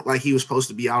didn't look like he was supposed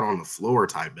to be out on the floor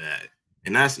type bad.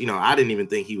 And that's, I didn't even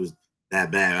think he was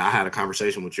that bad. I had a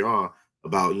conversation with y'all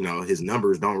about, his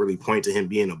numbers don't really point to him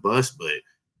being a bust. But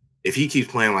if he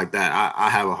keeps playing like that, I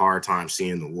have a hard time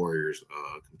seeing the Warriors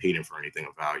competing for anything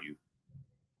of value.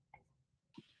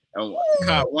 And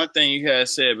Kyle, one thing you had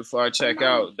said before I check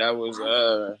out that was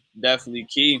definitely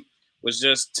key was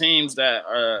just teams that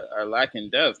are lacking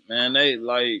depth, man. They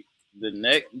like the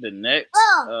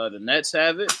Nets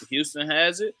have it, Houston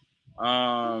has it,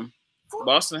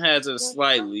 Boston has it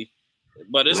slightly,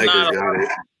 but it's Lakers not a got it.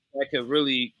 that could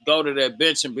really go to that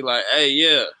bench and be like, hey,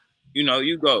 yeah,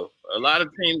 you go. A lot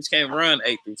of teams can't run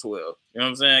 8 through 12. You know what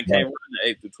I'm saying? Can't run the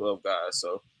 8 through 12 guys.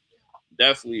 So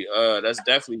definitely, that's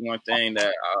definitely one thing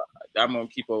that I'm gonna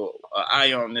keep an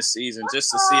eye on this season,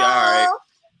 just to see, all right,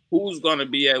 who's gonna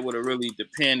be able to really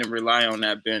depend and rely on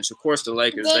that bench. Of course, the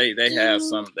Lakers, they have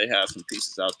some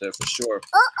pieces out there for sure.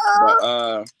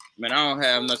 But man, I don't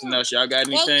have nothing else. Y'all got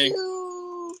anything?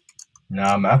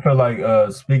 Nah, man, I feel like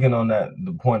speaking on that,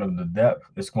 the point of the depth,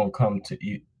 it's gonna come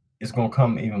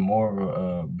even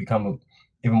more become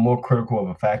even more critical of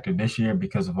a factor this year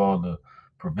because of all the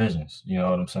provisions. You know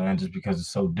what I'm saying? Just because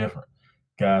it's so different.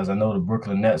 Guys, I know the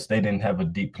Brooklyn Nets, they didn't have a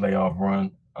deep playoff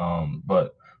run.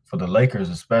 But for the Lakers,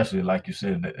 especially, like you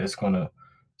said, it's gonna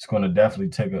definitely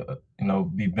take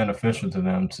be beneficial to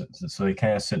them so they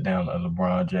can sit down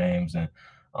LeBron James and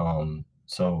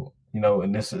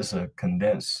and this is a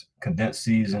condensed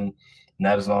season,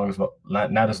 not as long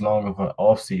of an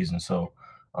off season. So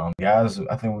guys,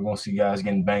 I think we're gonna see guys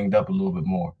getting banged up a little bit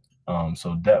more.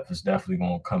 So depth is definitely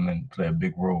gonna come and play a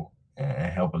big role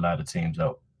and help a lot of teams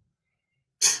out.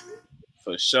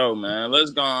 For sure, man.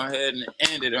 Let's go ahead and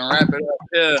end it and wrap it up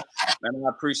here. Man, I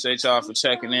appreciate y'all for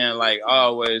checking in like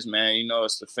always, man.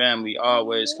 It's the family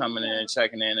always coming in,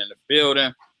 checking in the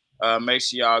building. Make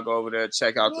sure y'all go over there,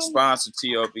 check out the sponsor,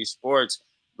 TOB Sports.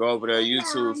 Go over there,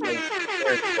 YouTube,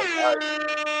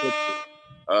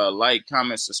 like,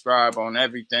 comment, subscribe on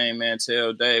everything, man.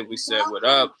 Tell Dave we said what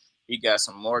up. He got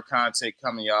some more content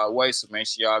coming y'all way, so make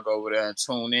sure y'all go over there and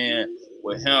tune in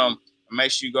with him.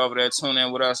 Make sure you go over there and tune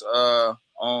in with us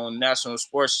on National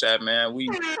Sports Chat, man. We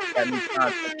got new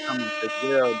content coming as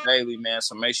well daily, man.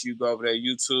 So make sure you go over there,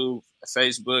 YouTube,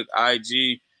 Facebook,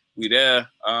 IG. We there.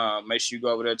 Make sure you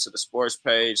go over there to the sports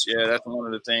page. Yeah, that's one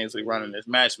of the things we running as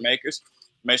matchmakers.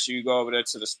 Make sure you go over there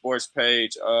to the sports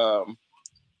page.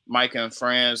 Micah and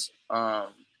Friends.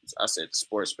 I said the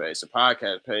sports page, the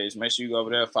podcast page. Make sure you go over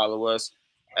there, follow us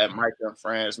at Micah and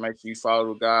Friends. Make sure you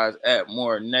follow the guys at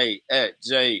More Nate, at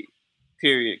J.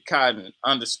 Cotton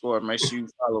 _. Make sure you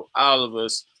follow all of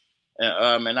us.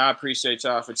 And I appreciate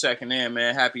y'all for checking in,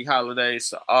 man. Happy holidays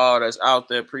to all that's out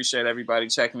there. Appreciate everybody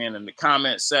checking in the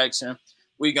comment section.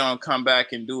 We gonna come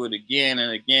back and do it again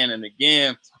and again and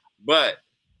again. But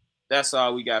that's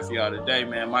all we got for y'all today,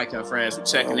 man. Mike and Friends for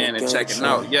checking in and checking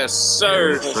out. Yes,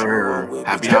 sir. Yes, sir.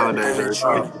 Happy holidays,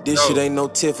 everybody. This shit ain't no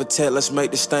tit for tat. Let's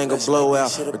make this thing a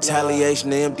blowout.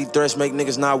 Retaliation and empty threats make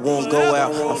niggas not want go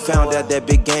out. I found out that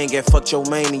big gang had fucked your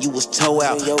main and you was toe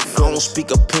out. I don't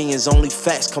speak opinions, only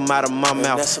facts come out of my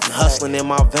mouth. I'm hustling in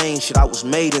my veins, shit I was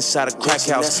made inside a crack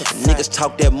house. And niggas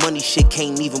talk that money shit,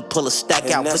 can't even pull a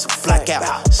stack out. Put the black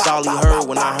out. That's all he heard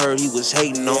when I heard he was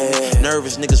hating on me.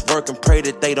 Nervous niggas work and pray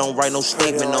that they don't write no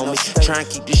statement on me. Try and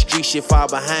keep this street shit far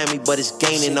behind me, but it's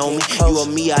gaining on me. You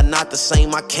and me are not the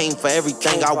same. I came for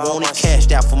everything I wanted.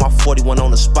 Cashed out for my 41 on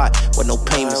the spot with no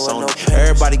payments on it.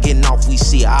 Everybody getting off, we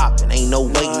see a op and ain't no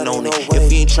waiting on it.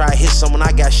 If you ain't try to hit someone,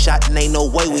 I got shot and ain't no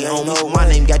way we homies. My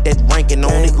name got that ranking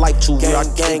on it. Life too real, I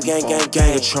can't be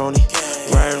Gangatronic.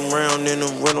 Riding around in a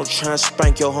rental trying to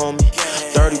spank your homie.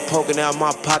 30 poking out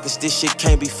my pockets, this shit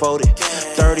can't be folded.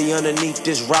 30 underneath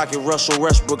this rocket, Russell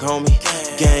Westbrook, homie.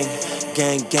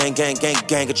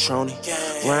 Gangatronic.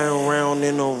 Riding around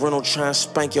in a rental trying to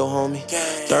spank your homie.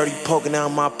 30 poking out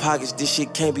my pockets, this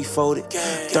shit can't be folded.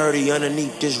 30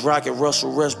 underneath this rocket,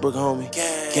 Russell Westbrook, homie.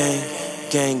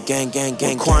 Gang, gang, gang,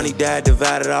 gang. Kwani dad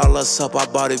divided all us up, I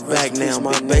bought it back now.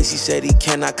 Big Basie said he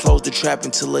cannot close the trap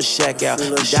until a shack out.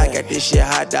 And Doc got this shit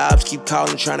hot, the ops keep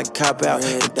calling, trying to cop out.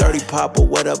 And 30 Papa,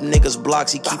 what up niggas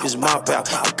blocks, he keep his mop out.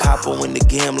 The Capo in the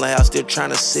gambler house, still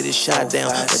trying to sit his shot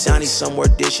down. But Donnie somewhere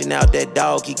dishing out that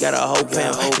dog, he got a whole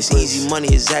pound. It's easy money,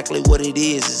 exactly what it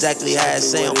is, exactly how it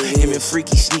sound. Him and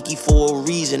Freaky sneaky for a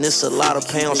reason, it's a lot of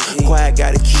pounds. Quiet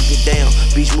gotta keep it down,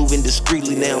 beach moving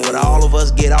discreetly now. But all of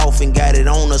us get off and got it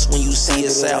on us when you see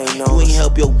us out. You ain't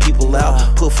help your people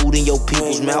out, put food in your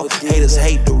people's mouth. Haters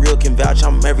hate, the real can vouch,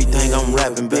 I'm everything I'm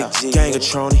rapping about.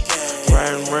 Gangatroni,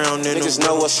 riding around in niggas the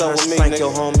know what's up with me, thank nigga.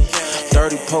 your homie.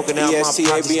 30 poking out my pockets,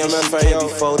 this shit can't be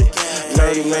folded.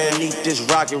 30 man need this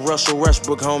rocket, Russell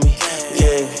Westbrook, homie.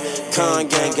 Yeah, con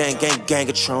gang, gang, gang,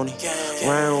 Gangatroni.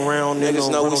 Round,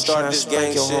 Niggas know we started this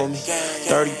gang your shit. homie.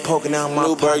 30 poking out my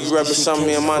Newburgh, pockets, you reppin' this shit something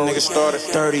me and my can't be niggas folded.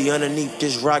 started. 30 underneath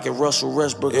this rocket, Russell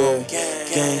Westbrook, homie.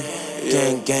 Gang,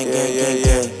 gang, gang, gang, gang,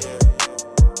 gang.